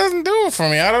just doesn't do it for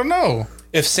me. I don't know.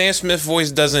 If Sam Smith's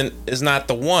voice is not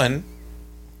the one,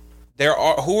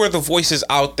 who are the voices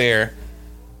out there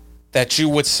that you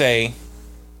would say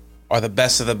are the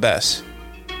best of the best?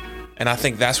 And I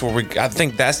think that's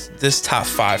that's this top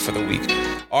 5 for the week.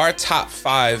 Our top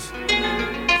 5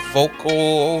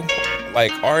 vocal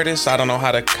artists. I don't know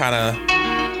how to kind of.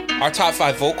 Our top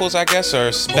 5 vocals, I guess,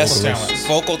 are best talents.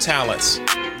 Vocal talents,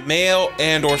 male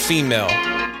and or female,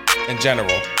 in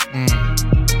general.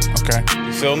 Okay.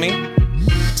 You feel me?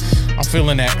 I'm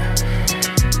feeling that.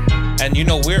 And you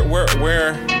know we're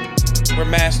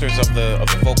masters of the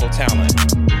vocal talent,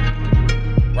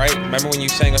 right? Remember when you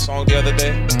sang a song the other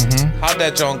day? Mm-hmm. How'd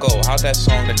that song go? How'd that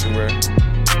song that you were?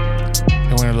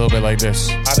 It went a little bit like this.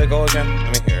 How'd it go again?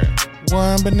 Let me hear it.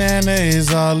 One banana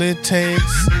is all it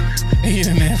takes.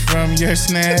 Eating it from your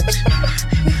snatch.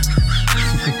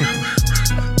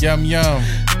 Yum yum.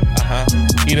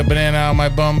 Eat a banana on my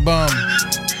bum bum.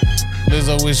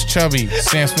 Lizzo is chubby.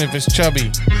 Sam Smith is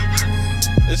chubby.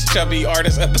 This chubby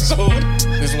artist episode.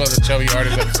 This was a chubby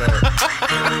artist episode.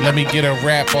 Let me get a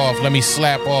rap off. Let me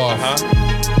slap off.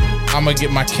 I'ma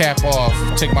get my cap off.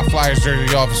 Take my Flyers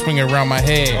jersey off and swing it around my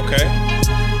head. Okay.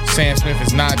 Sam Smith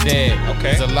is not dead.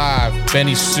 Okay. He's alive.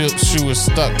 Benny's shoe is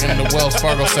stuck in the Wells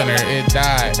Fargo Center. It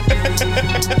died.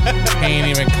 He ain't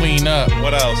even clean up.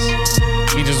 What else?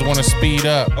 He just want to speed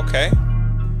up. Okay.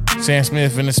 Sam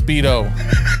Smith in the Speedo.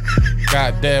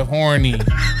 Got Dev horny.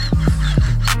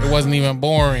 It wasn't even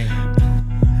boring.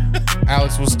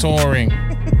 Alex was touring.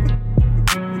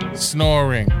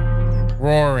 Snoring.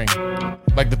 Roaring.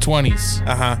 Like the 20s.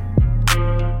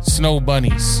 Snow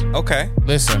bunnies. Okay.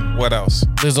 Listen. What else?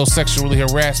 Lizzo sexually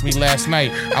harassed me last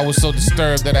night. I was so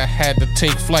disturbed that I had to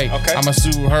take flight. Okay. I'ma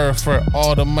sue her for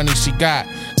all the money she got,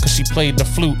 cause she played the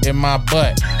flute in my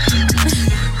butt.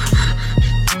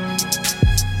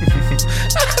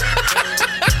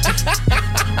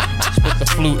 She put the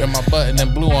flute in my butt and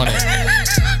then blew on it.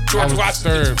 I was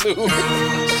disturbed.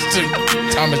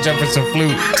 Thomas Jefferson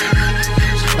flute.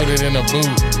 She put it in a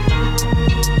boot.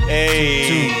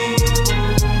 Hey.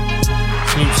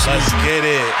 Let's get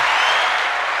it.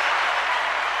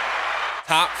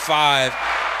 Top 5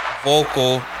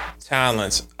 vocal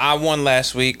talents. I won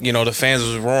last week. You know, the fans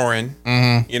was roaring.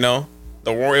 Mm-hmm. You know,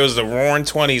 it was the roaring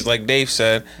 20s, like Dave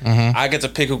said. Mm-hmm. I get to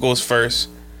pick who goes first.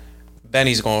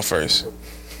 Benny's going first.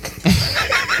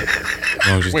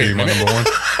 Just give me my number 1.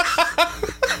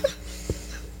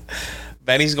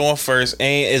 Benny's going first,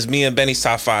 and it's me and Benny's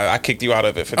top 5. I kicked you out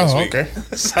of it for this week. Okay.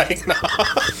 It's like, no,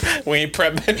 we ain't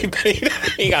prep Benny.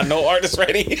 He got no artist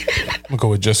ready. I'm gonna go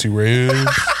with Jesse Reyes.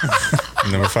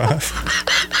 Number 5.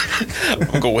 I'm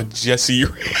gonna go with Jesse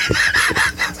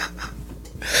Reyes.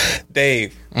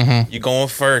 Dave, you going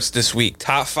first this week.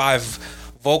 Top 5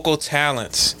 vocal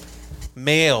talents,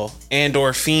 male and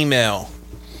or female.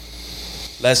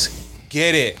 Let's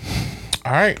get it.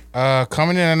 All right.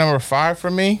 Coming in at number 5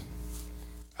 for me.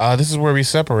 This is where we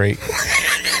separate.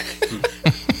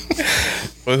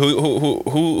 Well,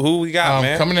 who we got,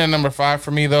 man? Coming in at number 5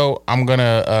 for me, though, I'm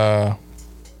gonna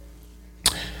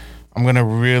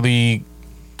really.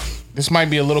 This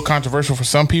might be a little controversial for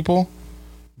some people,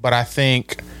 but I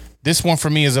think this one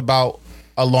for me is about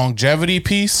a longevity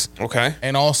piece. Okay.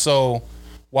 And also,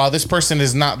 while this person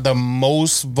is not the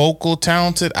most vocal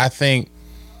talented, I think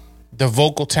the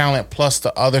vocal talent plus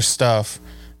the other stuff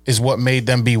is what made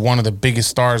them be one of the biggest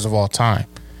stars of all time.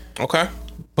 Okay.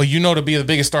 But to be the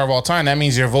biggest star of all time, that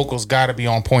means your vocals got to be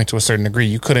on point to a certain degree.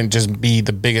 You couldn't just be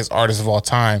the biggest artist of all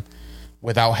time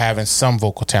without having some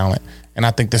vocal talent. And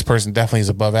I think this person definitely is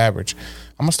above average.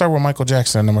 I'm going to start with Michael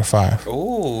Jackson at number 5.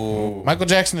 Ooh. Michael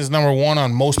Jackson is number 1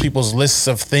 on most people's lists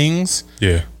of things.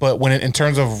 Yeah. But in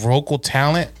terms of vocal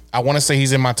talent, I want to say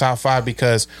he's in my top 5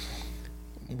 because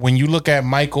when you look at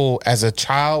Michael as a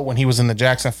child, when he was in the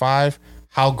Jackson 5,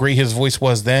 how great his voice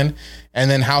was then,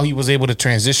 and then how he was able to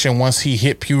transition once he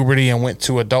hit puberty and went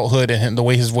to adulthood, and the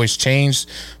way his voice changed,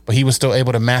 but he was still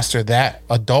able to master that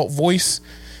adult voice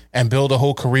and build a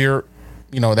whole career,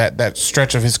 that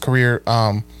stretch of his career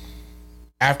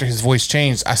after his voice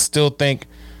changed. I still think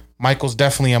Michael's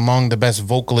definitely among the best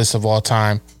vocalists of all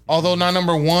time. Although not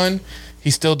number 1,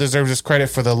 he still deserves his credit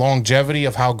for the longevity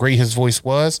of how great his voice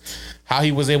was, how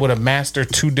he was able to master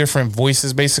 2 different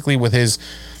voices basically with his...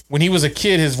 When he was a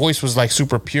kid, his voice was like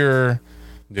super pure,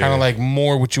 kind of like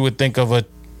more what you would think of a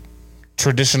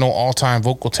traditional all-time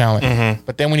vocal talent. Mm-hmm.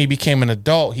 But then when he became an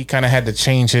adult, he kind of had to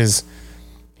change his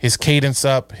cadence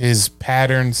up, his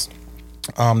patterns,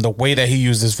 the way that he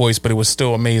used his voice, but it was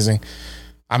still amazing.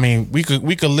 I mean, we could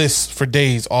list for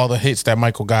days all the hits that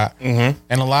Michael got. Mm-hmm.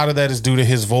 And a lot of that is due to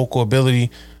his vocal ability.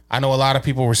 I know a lot of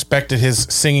people respected his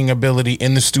singing ability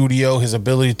in the studio, his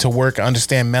ability to work,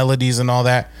 understand melodies and all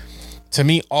that. To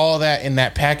me, all that in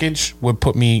that package would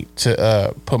put me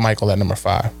to put Michael at number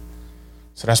 5.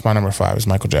 So that's my number 5 is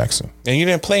Michael Jackson. And you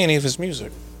didn't play any of his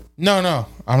music. No,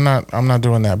 I'm not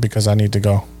doing that because I need to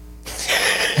go.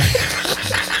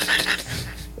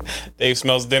 Dave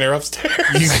smells dinner upstairs.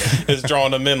 It's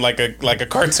drawing them in like a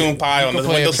cartoon pie on the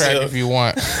windowsill. If you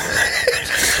want.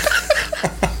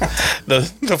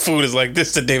 The food is like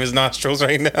this to David's nostrils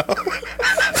right now.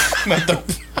 Not the.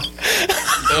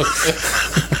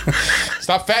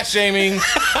 Stop fat shaming.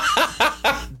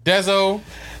 Dezo.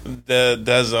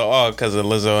 Because of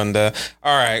Lizzo and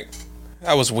all right,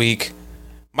 that was weak.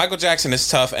 Michael Jackson is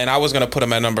tough, and I was gonna put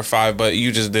him at number 5, but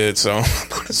you just did, so I'm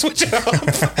gonna switch it up.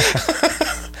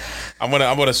 I'm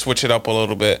gonna switch it up a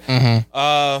little bit. Mm-hmm.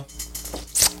 All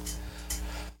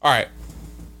right,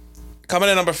 coming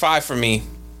in number 5 for me,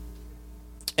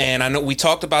 and I know we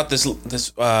talked about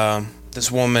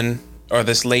this woman or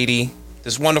this lady,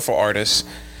 this wonderful artist.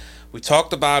 We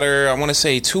talked about her, I want to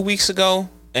say 2 weeks ago,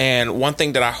 and one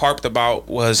thing that I harped about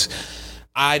was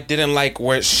I didn't like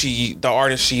the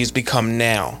artist she's become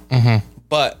now. Mm-hmm.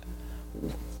 But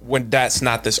when that's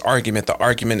not this argument, the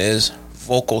argument is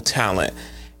vocal talent.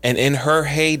 And in her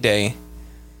heyday,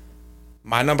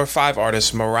 my number 5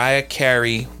 artist, Mariah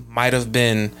Carey, might have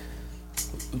been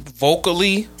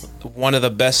vocally one of the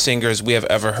best singers we have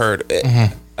ever heard.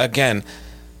 Mm-hmm. Again,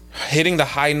 hitting the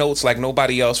high notes like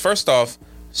nobody else. First off,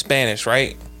 Spanish,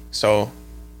 right? So,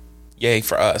 yay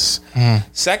for us. Mm.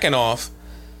 Second off,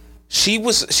 she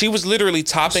was literally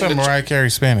topping. Who said Mariah Carey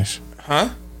Spanish? Huh?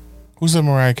 Who said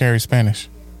Mariah Carey Spanish?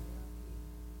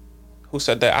 Who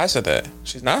said that? I said that.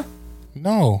 She's not?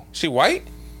 No. She white?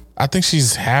 I think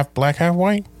she's half black, half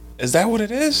white. Is that what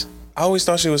it is? I always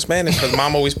thought she was Spanish because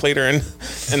mom always played her in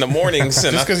the mornings.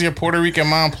 Just because your Puerto Rican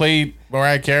mom played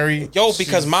Mariah Carey? Yo,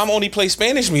 because mom only plays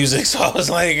Spanish music, so I was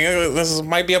like, this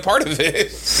might be a part of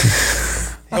it.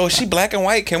 Yo, is she black and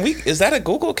white? Is that a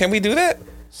Google? Can we do that?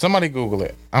 Somebody Google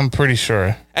it. I'm pretty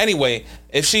sure. Anyway,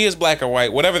 if she is black or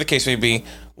white, whatever the case may be,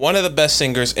 one of the best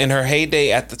singers in her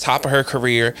heyday at the top of her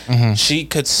career. Mm-hmm. She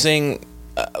could sing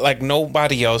like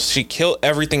nobody else. She killed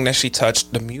everything that she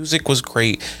touched. The music was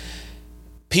great.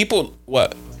 People,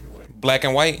 what? Black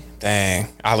and white? Dang.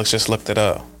 Alex just looked it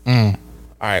up. Mm. All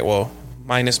right, well,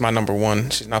 minus my number 1.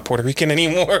 She's not Puerto Rican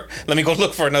anymore. Let me go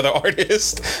look for another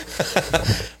artist.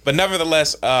 But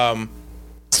nevertheless,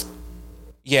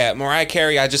 yeah, Mariah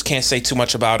Carey, I just can't say too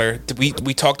much about her. We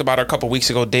talked about her a couple weeks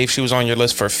ago. Dave, she was on your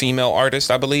list for female artist,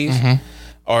 I believe. Mm-hmm.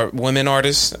 Or women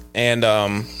artists. And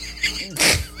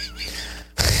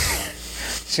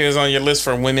she was on your list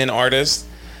for women artists.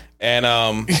 And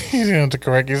you didn't have to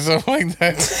correct yourself like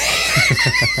that.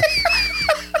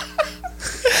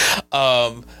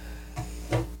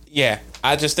 Yeah,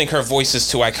 I just think her voice is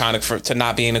too iconic to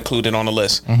not being included on the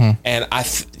list. Mm-hmm. And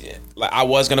I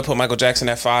was gonna put Michael Jackson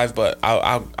at 5, but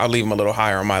I'll leave him a little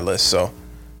higher on my list. So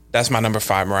that's my number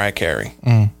 5, Mariah Carey.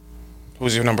 Mm.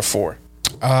 Who's your number 4?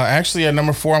 Actually, at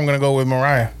number 4, I'm gonna go with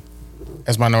Mariah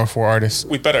as my number 4 artist.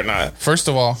 We better not. First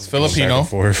of all, Filipino.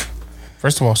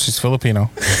 First of all, she's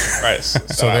Filipino. Right.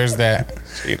 So there's that.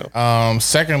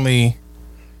 Secondly,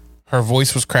 her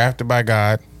voice was crafted by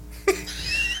God.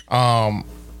 And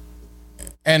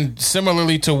And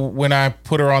similarly to when I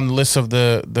put her on the list of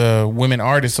the women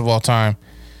artists of all time,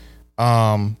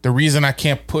 the reason I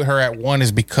can't put her at 1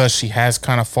 is because she has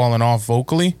kind of fallen off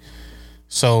vocally.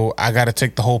 So I got to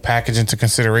take the whole package into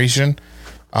consideration.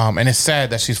 And it's sad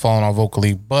that she's fallen off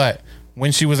vocally. But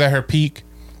when she was at her peak,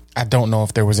 I don't know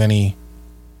if there was any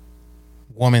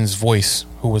woman's voice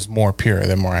who was more pure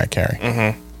than Mariah Carey.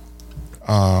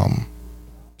 Mm-hmm.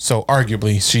 So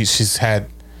arguably, she's had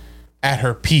at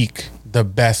her peak the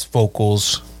best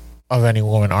vocals of any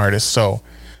woman artist. So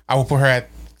I will put her at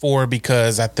 4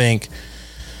 because I think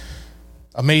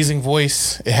amazing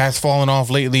voice. It has fallen off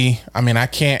lately. I mean, I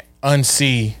can't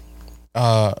unsee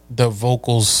the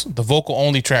vocal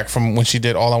only track from when she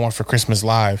did All I Want for Christmas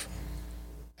live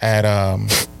at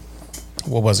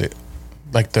what was it,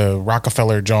 like the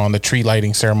Rockefeller John, the tree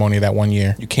lighting ceremony that one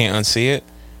year. You can't unsee it.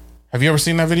 Have you ever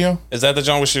seen that video? Is that the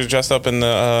John where she was dressed up in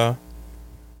the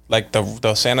like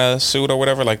the Santa suit or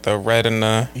whatever, like the red and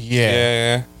the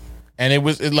yeah. And it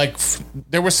was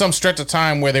there was some stretch of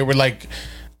time where they were like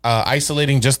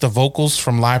isolating just the vocals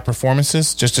from live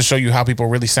performances, just to show you how people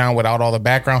really sound without all the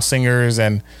background singers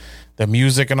and the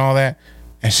music and all that.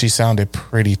 And she sounded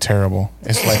pretty terrible.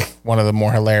 It's like one of the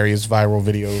more hilarious viral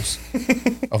videos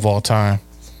of all time.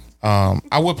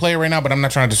 I would play it right now, but I'm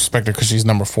not trying to disrespect her because she's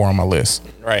number 4 on my list.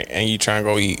 Right, and you trying to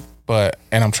go eat.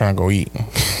 And I'm trying to go eat.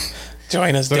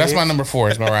 Join us, so Dave. That's my number 4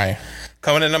 is Mariah.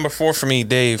 Coming in number 4 for me,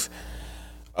 Dave.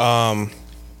 I'm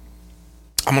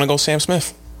gonna go Sam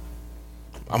Smith.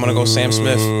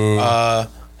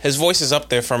 His voice is up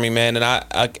there for me, man. And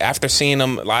I after seeing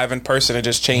him live in person, it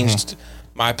just changed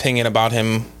my opinion about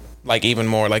him, like, even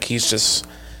more. Like, he's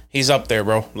up there,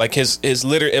 bro. Like, his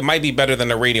it might be better than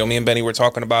the radio. Me and Benny were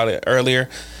talking about it earlier.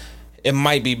 It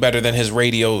might be better than his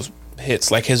radio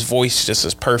hits. Like, his voice just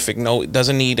is perfect. No, it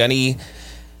doesn't need any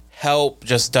help.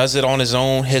 Just does it on his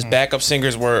own. His backup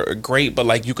singers were great, but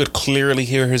like, you could clearly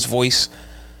hear his voice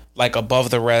like above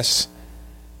the rest.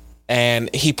 And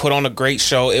he put on a great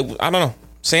show. I don't know.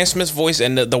 Sam Smith's voice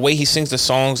and the way he sings the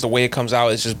songs, the way it comes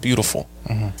out, is just beautiful.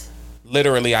 Mm-hmm.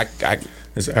 Literally,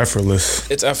 it's effortless.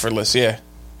 It's effortless, yeah.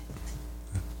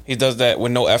 He does that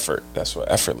with no effort. That's what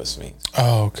effortless means.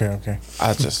 Oh, okay.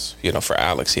 I just, for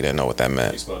Alex, he didn't know what that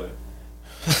meant.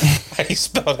 How you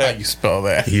spell that? How you spell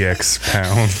that?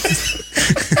 EX-pound.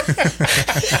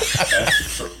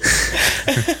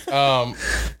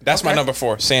 That's my number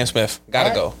 4, Sam Smith.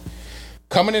 Gotta go.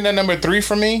 Coming in at number 3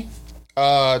 for me,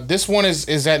 this one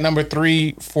is at number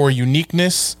 3 for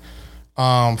uniqueness,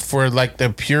 for like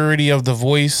the purity of the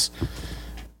voice,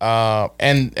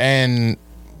 and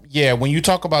yeah, when you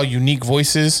talk about unique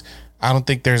voices, I don't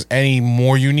think there's any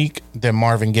more unique than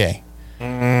Marvin Gaye.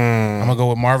 I'm gonna go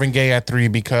with Marvin Gaye at 3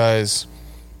 because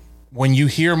when you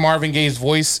hear Marvin Gaye's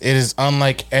voice, it is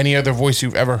unlike any other voice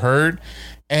you've ever heard,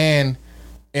 and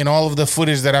in all of the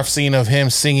footage that I've seen of him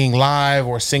singing live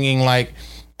or singing like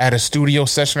at a studio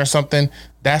session or something,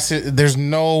 that's it. There's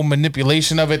no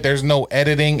manipulation of it. There's no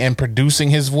editing and producing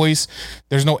his voice.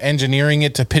 There's no engineering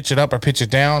it to pitch it up or pitch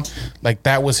it down. Like,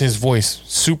 that was his voice.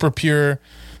 Super pure,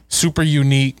 super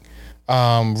unique,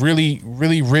 really,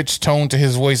 really rich tone to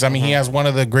his voice. I mean, he has one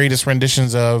of the greatest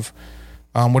renditions of,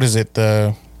 what is it?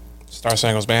 The Star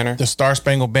Spangled Banner. The Star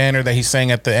Spangled Banner that he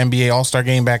sang at the NBA All-Star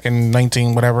game back in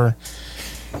 70s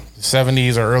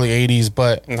or early 80s.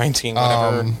 But 19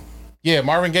 whatever. Yeah,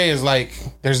 Marvin Gaye is like,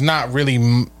 there's no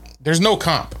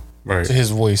comp to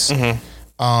his voice.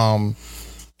 Mm-hmm.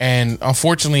 And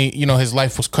unfortunately, his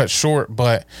life was cut short,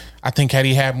 but I think had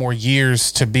he had more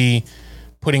years to be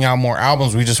putting out more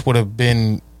albums, we just would have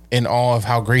been in awe of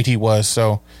how great he was.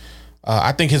 So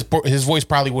I think his voice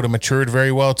probably would have matured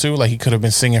very well too. Like, he could have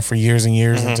been singing for years and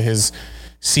years into his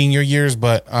senior years,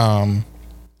 but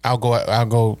I'll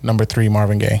go number 3,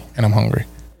 Marvin Gaye, and I'm hungry.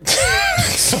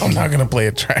 So I'm not gonna play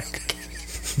a track.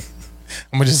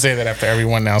 I'm gonna just say that after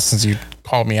everyone now, since you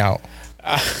called me out.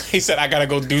 He said, I gotta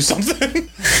go do something.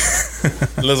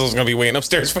 Lizzo's gonna be waiting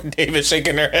upstairs for David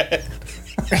shaking her head.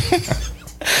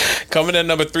 Coming in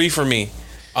number 3 for me.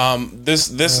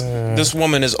 This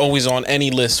woman is always on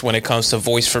any list when it comes to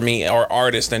voice for me, or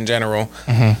artist in general.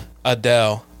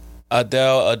 Adele.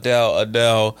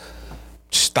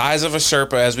 Thighs of a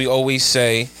Sherpa, as we always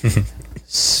say.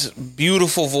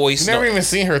 Beautiful voice. You never even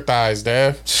seen her thighs,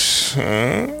 Dev.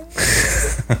 I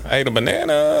ate a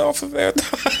banana off of that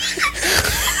thigh.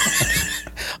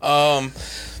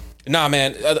 Nah,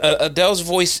 man. Adele's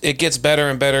voice, it gets better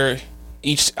and better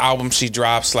each album she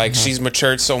drops. Like, she's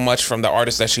matured so much from the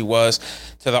artist that she was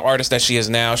to the artist that she is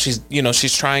now. She's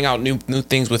trying out new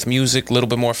things with music, a little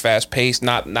bit more fast paced,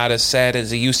 not as sad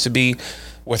as it used to be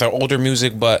with her older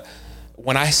music, but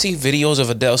when I see videos of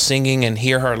Adele singing and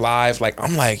hear her live, like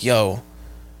I'm like, yo,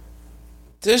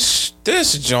 this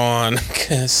John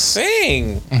can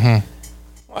sing.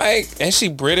 Like, and she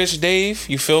British, Dave.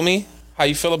 You feel me? How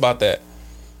you feel about that?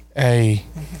 Hey,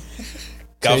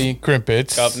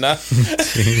 Crimpets. Governor.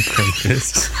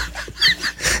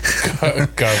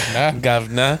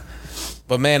 Governor.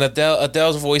 But man,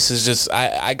 Adele's voice is just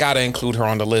I gotta include her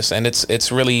on the list, and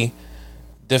it's really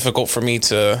difficult for me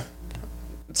to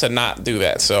not do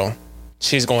that. So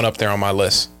she's going up there on my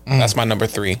list. That's my number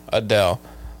 3, Adele.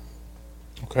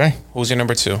 Okay. Who's your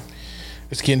number 2?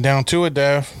 It's getting down to it,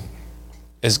 Dev.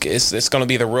 It's gonna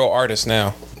be the real artist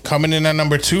now. Coming in at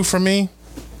number 2 for me.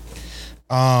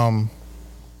 Man,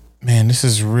 this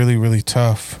is really, really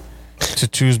tough to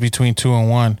choose between 2 and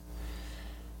 1.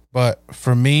 But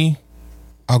for me,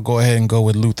 I'll go ahead and go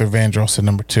with Luther Vandross at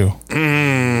number 2.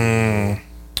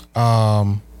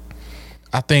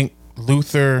 I think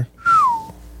Luther,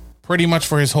 pretty much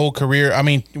for his whole career. I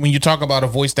mean, when you talk about a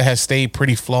voice that has stayed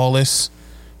pretty flawless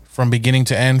from beginning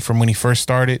to end, from when he first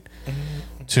started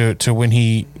to when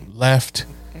he left,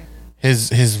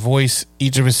 his voice,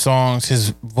 each of his songs, his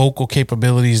vocal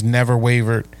capabilities never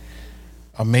wavered.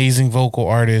 Amazing vocal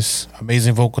artist,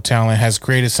 amazing vocal talent, has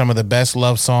created some of the best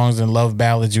love songs and love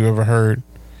ballads you ever heard.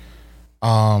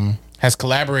 Has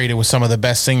collaborated with some of the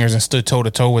best singers and stood toe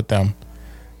to toe with them,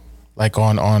 like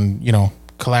on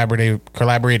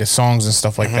collaborated songs and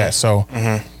stuff like that. So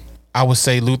I would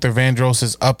say Luther Vandross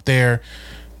is up there.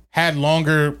 Had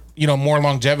longer, more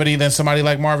longevity than somebody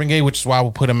like Marvin Gaye, which is why I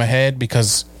would put him ahead,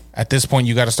 because at this point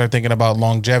you got to start thinking about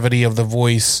longevity of the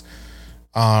voice.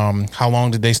 How long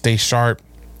did they stay sharp?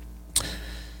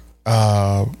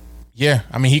 Yeah,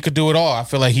 I mean, he could do it all. I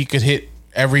feel like he could hit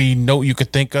every note you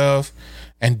could think of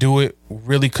and do it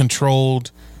really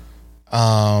controlled.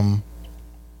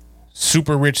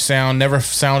 Super rich sound, never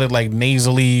sounded like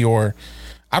nasally, or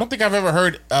I don't think I've ever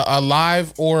heard a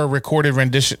live or a recorded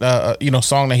rendition,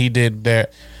 song that he did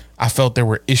that I felt there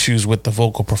were issues with the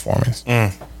vocal performance.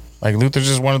 Like Luther's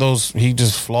just one of those, he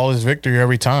just flawless victory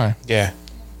every time. Yeah.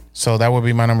 So that would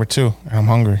be my number 2, and I'm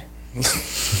hungry.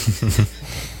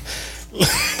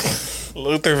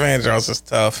 Luther Vandross is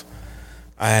tough,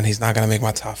 and he's not gonna make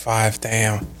my top 5.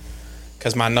 Damn,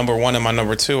 because my number 1 and my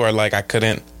number 2 are like I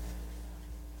couldn't.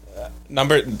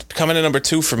 Coming in number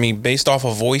 2 for me, based off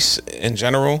of voice in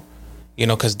general,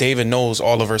 because David knows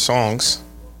all of her songs,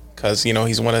 because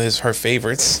he's one of her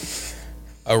favorites.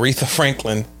 Aretha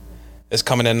Franklin is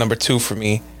coming in number 2 for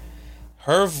me.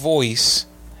 Her voice.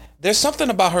 There's something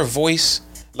about her voice,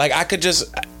 like I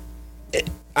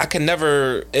can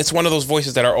never, it's one of those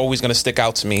voices that are always going to stick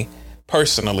out to me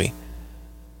personally.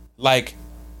 Like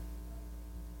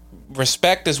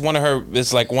Respect is one of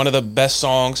the best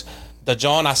songs. The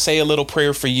John, I Say a Little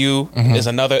Prayer for You is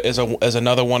another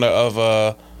one of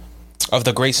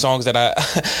the great songs that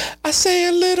I say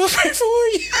a little prayer for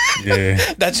you.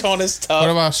 Yeah. That John is tough. What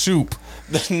about Shoop?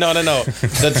 No.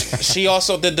 She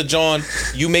also did the John,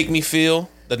 You Make Me Feel.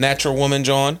 The Natural Woman,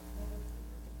 John.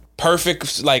 Perfect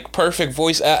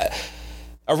voice.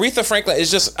 Aretha Franklin is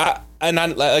just, I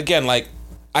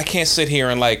can't sit here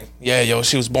and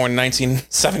she was born in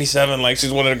 1977, like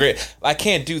she's one of the great. I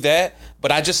can't do that,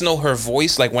 but I just know her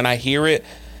voice, like when I hear it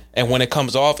and when it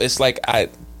comes off, it's like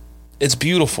it's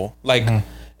beautiful. Like,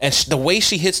 and the way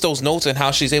she hits those notes and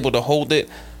how she's able to hold it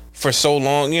for so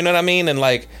long, you know what I mean? And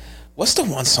like, what's the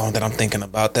one song that I'm thinking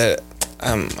about that?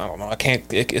 I don't know. I can't.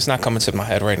 It's not coming to my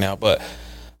head right now. But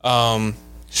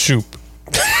Shoop.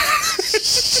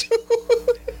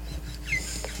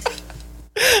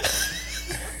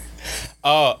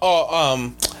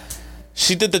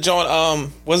 She did the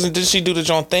John. Did she do the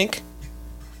John Think?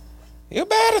 You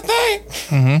better think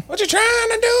what you trying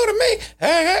to do to me.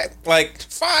 Hey. Like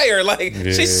fire. Like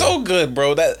she's so good,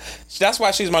 bro. That's why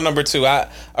she's my number 2.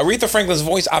 Aretha Franklin's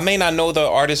voice. I may not know the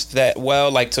artist that well,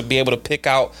 like to be able to pick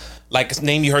out. Like,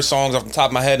 name you her songs off the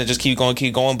top of my head and just keep going.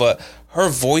 But her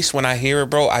voice, when I hear it,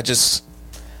 bro,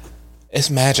 it's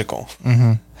magical.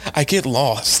 I get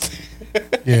lost.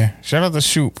 Yeah. Shout out to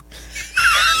Shoop.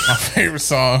 My favorite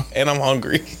song. And I'm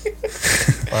hungry.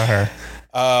 By her.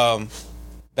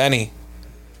 Benny,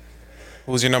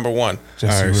 who's your number 1?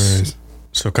 Jessie Reyez.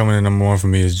 So coming in number 1 for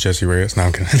me is Jessie Reyez. No,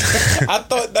 I'm kidding. I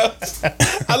thought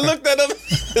I looked at him.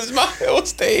 It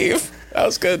was Dave. That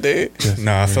was good, dude.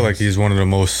 I feel like he's one of the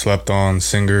most slept on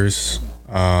singers.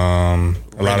 A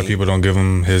lot of people don't give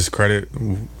him his credit,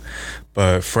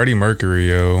 but Freddie Mercury,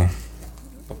 the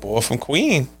boy from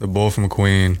Queen,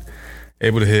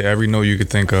 able to hit every note you could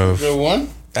think of. Good one.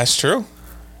 That's true.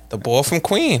 The boy from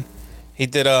Queen. He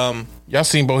did. Y'all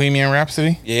seen Bohemian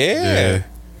Rhapsody? Yeah.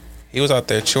 He was out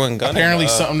there chewing gum. Apparently,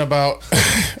 something about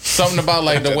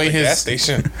like the way gas his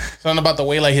station. something about the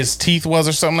way like his teeth was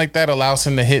or something like that allows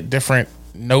him to hit different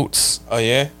notes. Oh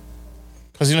yeah,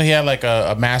 because he had like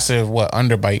a massive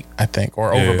underbite, I think,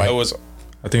 or overbite.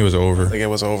 I think it was over. I think it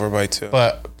was overbite too.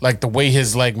 But like the way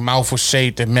his like mouth was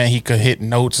shaped, it meant he could hit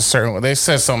notes a certain way. They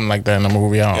said something like that in the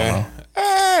movie. I don't know.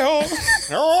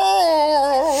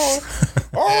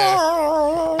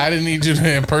 I didn't need you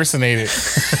to impersonate it.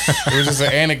 It was just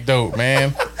an anecdote,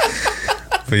 man.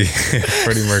 But yeah,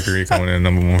 Freddie Mercury coming in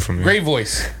 #1 for me. Great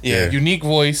voice. Yeah. Unique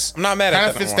voice. I'm not mad at that.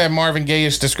 Kind of fits that Marvin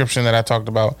Gaye-ish description that I talked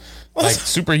about. Like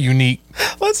super unique.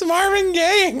 Let's Marvin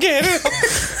Gaye and get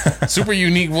it. Super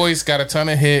unique voice, got a ton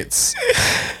of hits.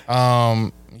 Yeah,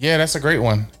 that's a great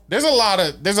one. There's a lot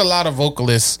of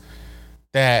vocalists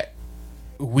that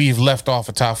we've left off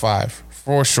a top 5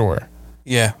 for sure.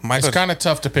 Yeah, it's kind of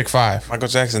tough to pick 5. Michael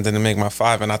Jackson didn't make my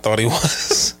 5, and I thought he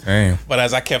was. Damn. But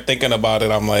as I kept thinking about it,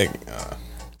 I'm like,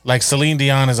 like Celine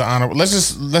Dion is an honorable. Let's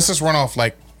just run off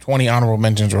like 20 honorable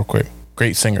mentions real quick.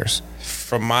 Great singers.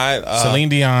 From my Celine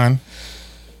Dion.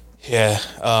 Yeah.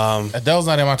 Adele's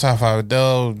not in my top 5.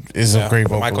 Adele is a great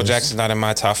vocalist. Michael Jackson's not in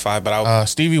my top 5, but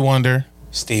Stevie Wonder.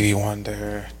 Stevie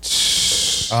Wonder.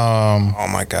 Oh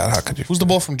my God, how could you? Who's the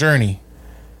boy from Journey?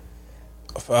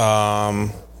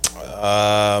 The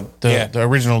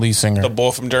original lead singer. The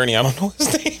boy from Journey. I don't know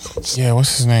his name. Yeah,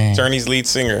 what's his name? Journey's lead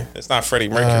singer. It's not Freddie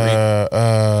Mercury.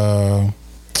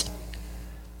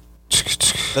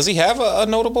 Does he have a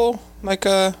notable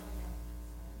name?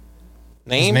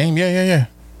 His name? Yeah.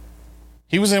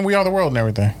 He was in We Are the World and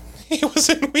everything. He was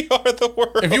in We Are the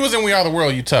World. If he was in We Are the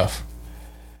World, you tough.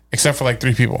 Except for like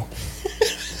 3 people.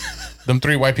 Them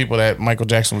 3 white people that Michael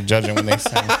Jackson was judging when they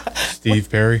sang. Steve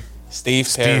Perry. Steve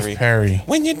Perry.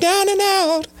 When you're down and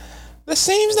out, there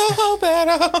seems no hope at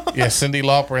all. Yeah, Cyndi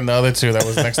Lauper and the other 2 that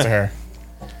was next to her.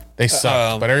 They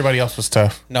sucked, but everybody else was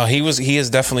tough. No, he is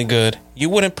definitely good. You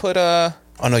wouldn't put oh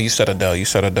no, you said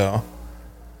Adele.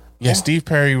 Yeah, Steve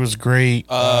Perry was great.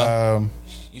 You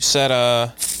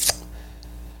said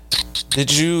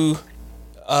did you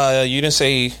you didn't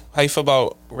say how you feel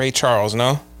about Ray Charles,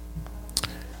 no?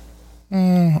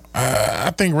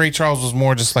 I think Ray Charles was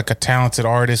more just like a talented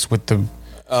artist with the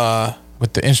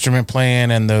instrument playing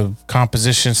and the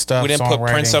composition stuff. We didn't put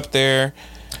Prince up there.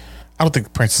 I don't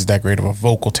think Prince is that great of a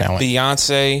vocal talent.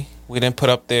 Beyonce, we didn't put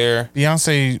up there.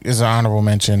 Beyonce is an honorable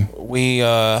mention.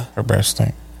 Her breast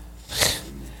thing.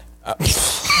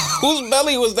 Whose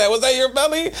belly was that? Was that your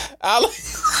belly?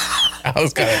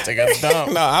 Alice gotta take a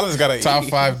dump. No, Alice gotta top eat.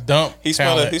 5 dump. He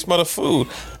smelled the food.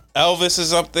 Elvis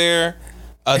is up there.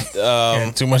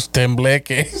 Too much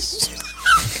tembleque.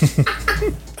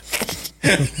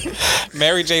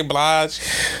 Mary J. Blige.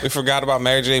 We forgot about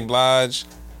Mary J. Blige.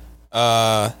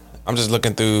 I'm just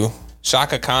looking through.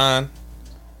 Shaka Khan.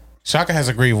 Shaka has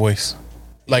a great voice.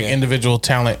 Like individual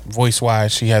talent, voice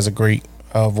wise, she has a great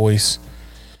voice.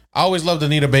 I always loved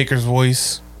Anita Baker's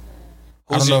voice.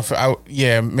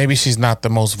 Maybe she's not the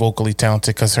most vocally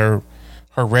talented because her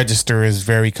register is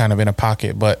very kind of in a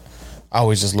pocket, but I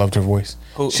always just loved her voice.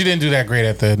 She didn't do that great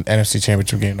at the NFC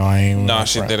Championship game. No,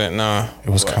 she didn't. No, it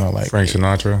was kind of like Frank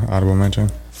Sinatra. Audible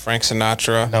mention. Frank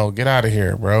Sinatra. No, get out of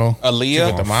here, bro.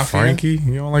 Aaliyah. The Mafia. Frankie.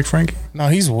 You don't like Frankie? No,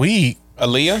 he's weak.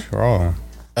 Aaliyah. Sure.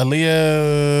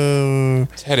 Aaliyah.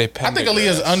 Teddy Pendergrass. I think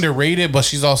Aaliyah's underrated, but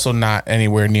she's also not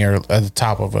anywhere near at the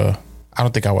top of I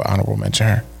don't think I would honorable mention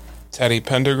her. Teddy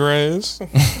Pendergrass.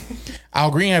 Al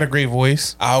Green had a great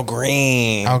voice. Al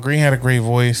Green had a great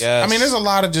voice. Yes. I mean, there's a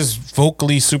lot of just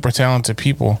vocally super talented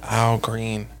people. Al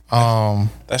Green.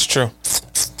 That's true.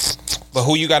 But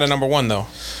who you got at #1 though?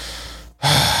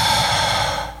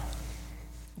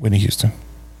 Whitney Houston.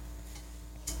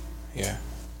 Yeah.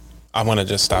 I'm gonna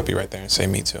just stop you right there and say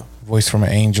me too. Voice from an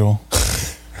angel.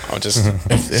 I'll just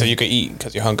so you can eat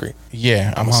because you're hungry.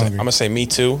 Yeah, I'm hungry. I'm gonna say me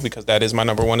too because that is my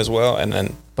 #1 as well. And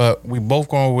then, but we both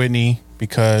going with Whitney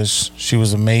because she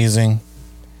was amazing.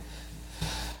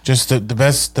 Just the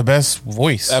best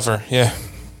voice ever. Yeah,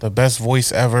 the best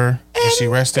voice ever. And she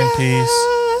rest in peace.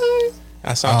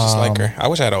 I sound just like her. I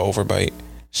wish I had an overbite.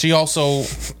 She also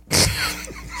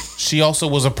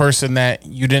was a person that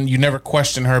you never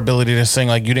questioned her ability to sing.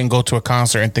 Like you didn't go to a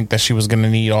concert and think that she was going to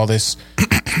need all this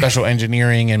special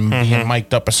engineering and being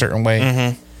mic'd up a certain way.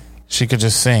 Mm-hmm. She could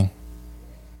just sing.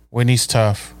 Whitney's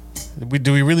tough.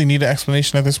 Do we really need an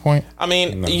explanation at this point? I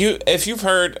mean, if you've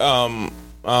heard "I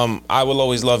Will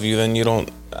Always Love You," then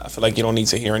I feel like you don't need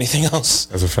to hear anything else.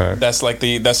 That's a fact. That's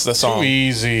the song. Too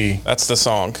easy. That's the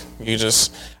song. You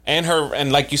just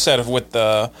and like you said with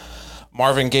the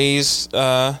Marvin Gaye's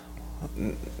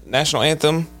national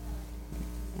anthem.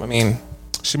 I mean,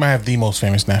 She might have the most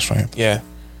famous national anthem. Yeah.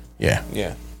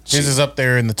 Yeah. His is up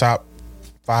there in the top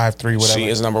 5, 3, whatever. She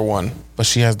is number 1. But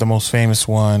she has the most famous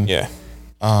one. Yeah.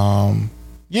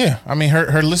 Yeah. I mean,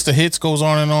 her list of hits goes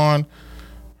on and on.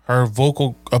 Her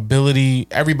vocal ability,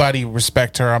 everybody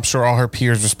respect her. I'm sure all her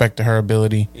peers respect her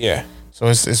ability. Yeah. So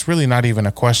it's really not even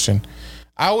a question.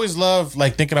 I always love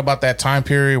like thinking about that time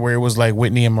period where it was like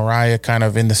Whitney and Mariah kind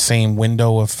of in the same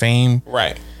window of fame.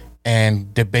 Right.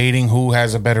 And debating who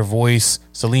has a better voice.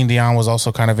 Celine Dion was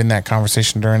also kind of in that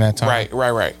conversation during that time.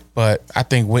 Right. But I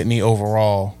think Whitney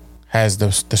overall has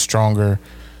the stronger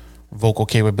vocal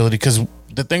capability, because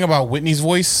the thing about Whitney's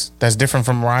voice that's different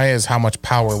from Mariah is how much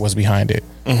power was behind it.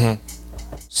 Mm-hmm.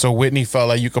 So Whitney felt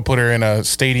like you could put her in a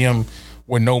stadium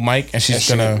with no mic and she's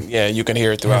gonna you can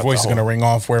hear it throughout. Her voice is gonna ring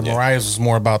off. Where Mariah's was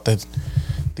more about the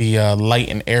light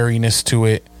and airiness to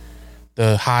it,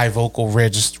 the high vocal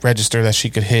register that she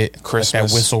could hit, Christmas. like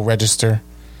that whistle register.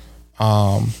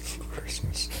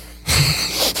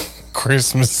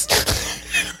 Christmas.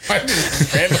 I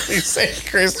just randomly say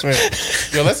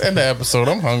Christmas. Yo, let's end the episode.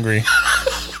 I'm hungry.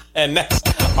 And that's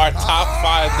our top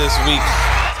 5 this week.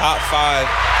 Top 5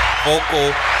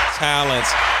 vocal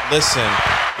talents. Listen,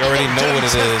 you already know what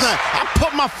it is. I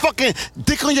put my fucking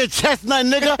dick on your chestnut,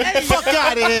 nigga. Fuck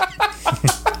out of here.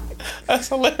 That's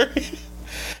hilarious.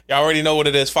 Y'all already know what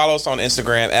it is. Follow us on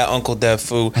Instagram at Uncle Dev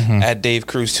Fu, at Dave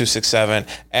Cruz 267,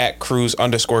 at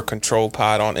Cruz_Control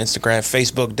Pod on Instagram,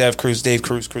 Facebook Dave Cruz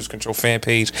Cruise Control fan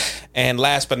page, and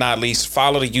last but not least,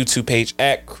 follow the YouTube page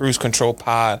at Cruise Control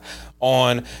Pod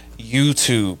on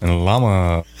YouTube. And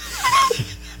Llama.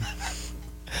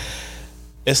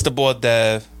 It's the boy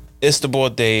Dev. It's the boy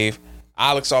Dave.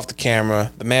 Alex off the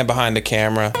camera. The man behind the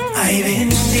camera.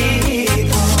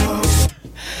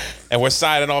 And we're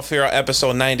signing off here on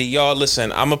episode 90. Y'all,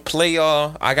 listen, I'm going to play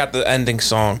y'all. I got the ending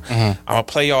song. I'm going to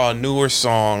play y'all a newer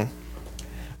song.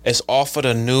 It's off of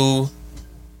the new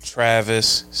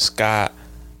Travis Scott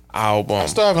album. I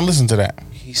still haven't listened to that.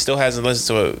 He still hasn't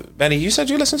listened to it. Benny, you said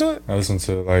you listened to it? I listened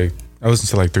to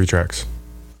like 3 tracks.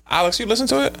 Alex, you listened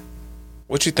to it?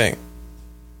 What you think?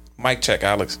 Mic check,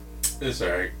 Alex. It's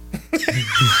alright.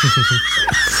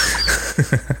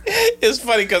 It's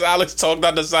funny because Alex talked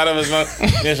out the side of his mouth.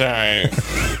 It's alright.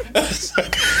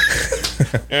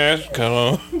 Yes, come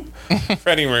on.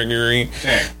 Freddie Mercury.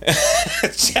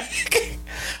 Check.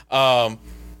 But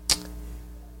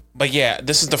yeah,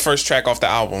 this is the first track off the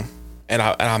album, and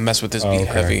I mess with this beat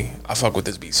heavy. I fuck with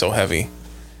this beat so heavy.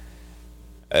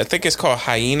 I think it's called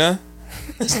Hyena.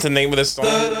 That's the name of the song.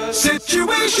 The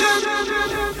situation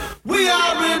we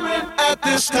are in at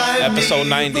this time. Episode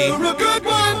 90.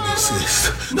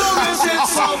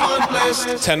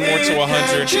 10 more to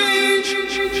 100.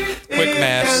 Quick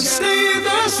maths.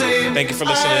 Thank you for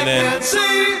listening in.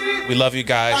 We love you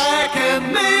guys. I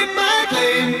can make my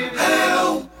claim.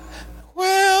 Hell.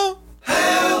 Well.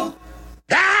 Hell.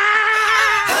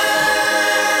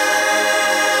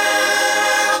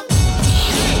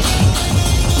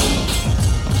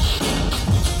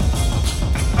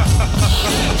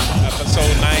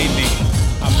 Episode 90.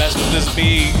 I messed with this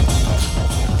beat.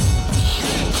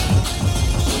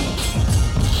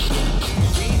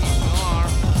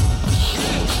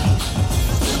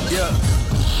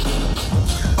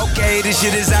 Okay, this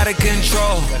shit is out of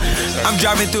control. I'm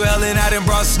driving through hell and I done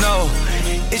brought snow.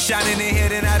 It's shining in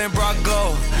here and I done brought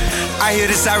glow. I hear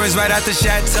the sirens right out the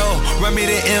chateau. Run me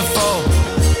the info.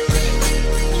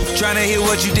 Tryna hear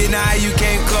what you did, now how you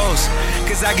came close.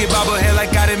 Cause I get bobblehead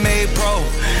like I done made pro.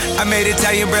 I made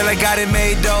Italian bread like I done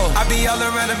made dough. I be all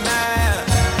around the map.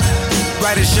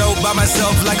 Write a show by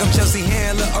myself like I'm Chelsea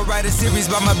Handler. Or write a series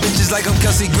by my bitches like I'm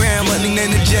Kelsey Grammer.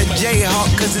 Nickname the Jet Jayhawk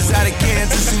cause it's out of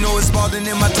Kansas. You know it's Spalding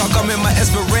in my talk, I'm in my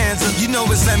Esperanza. You know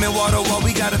it's lemon water while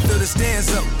we gotta fill the stands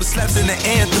up with slaps in the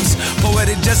anthems.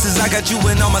 Poetic justice, I got you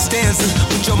in all my stanzas.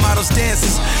 With your model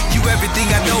stances, you everything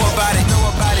I know about it. Know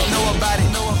about it, know about it,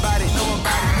 know about it, know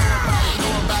about it, know about it,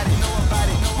 know about it, know about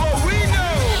it. What we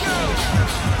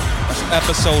know.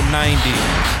 Episode 90.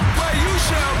 Where you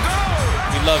shall go.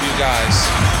 We love you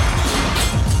guys.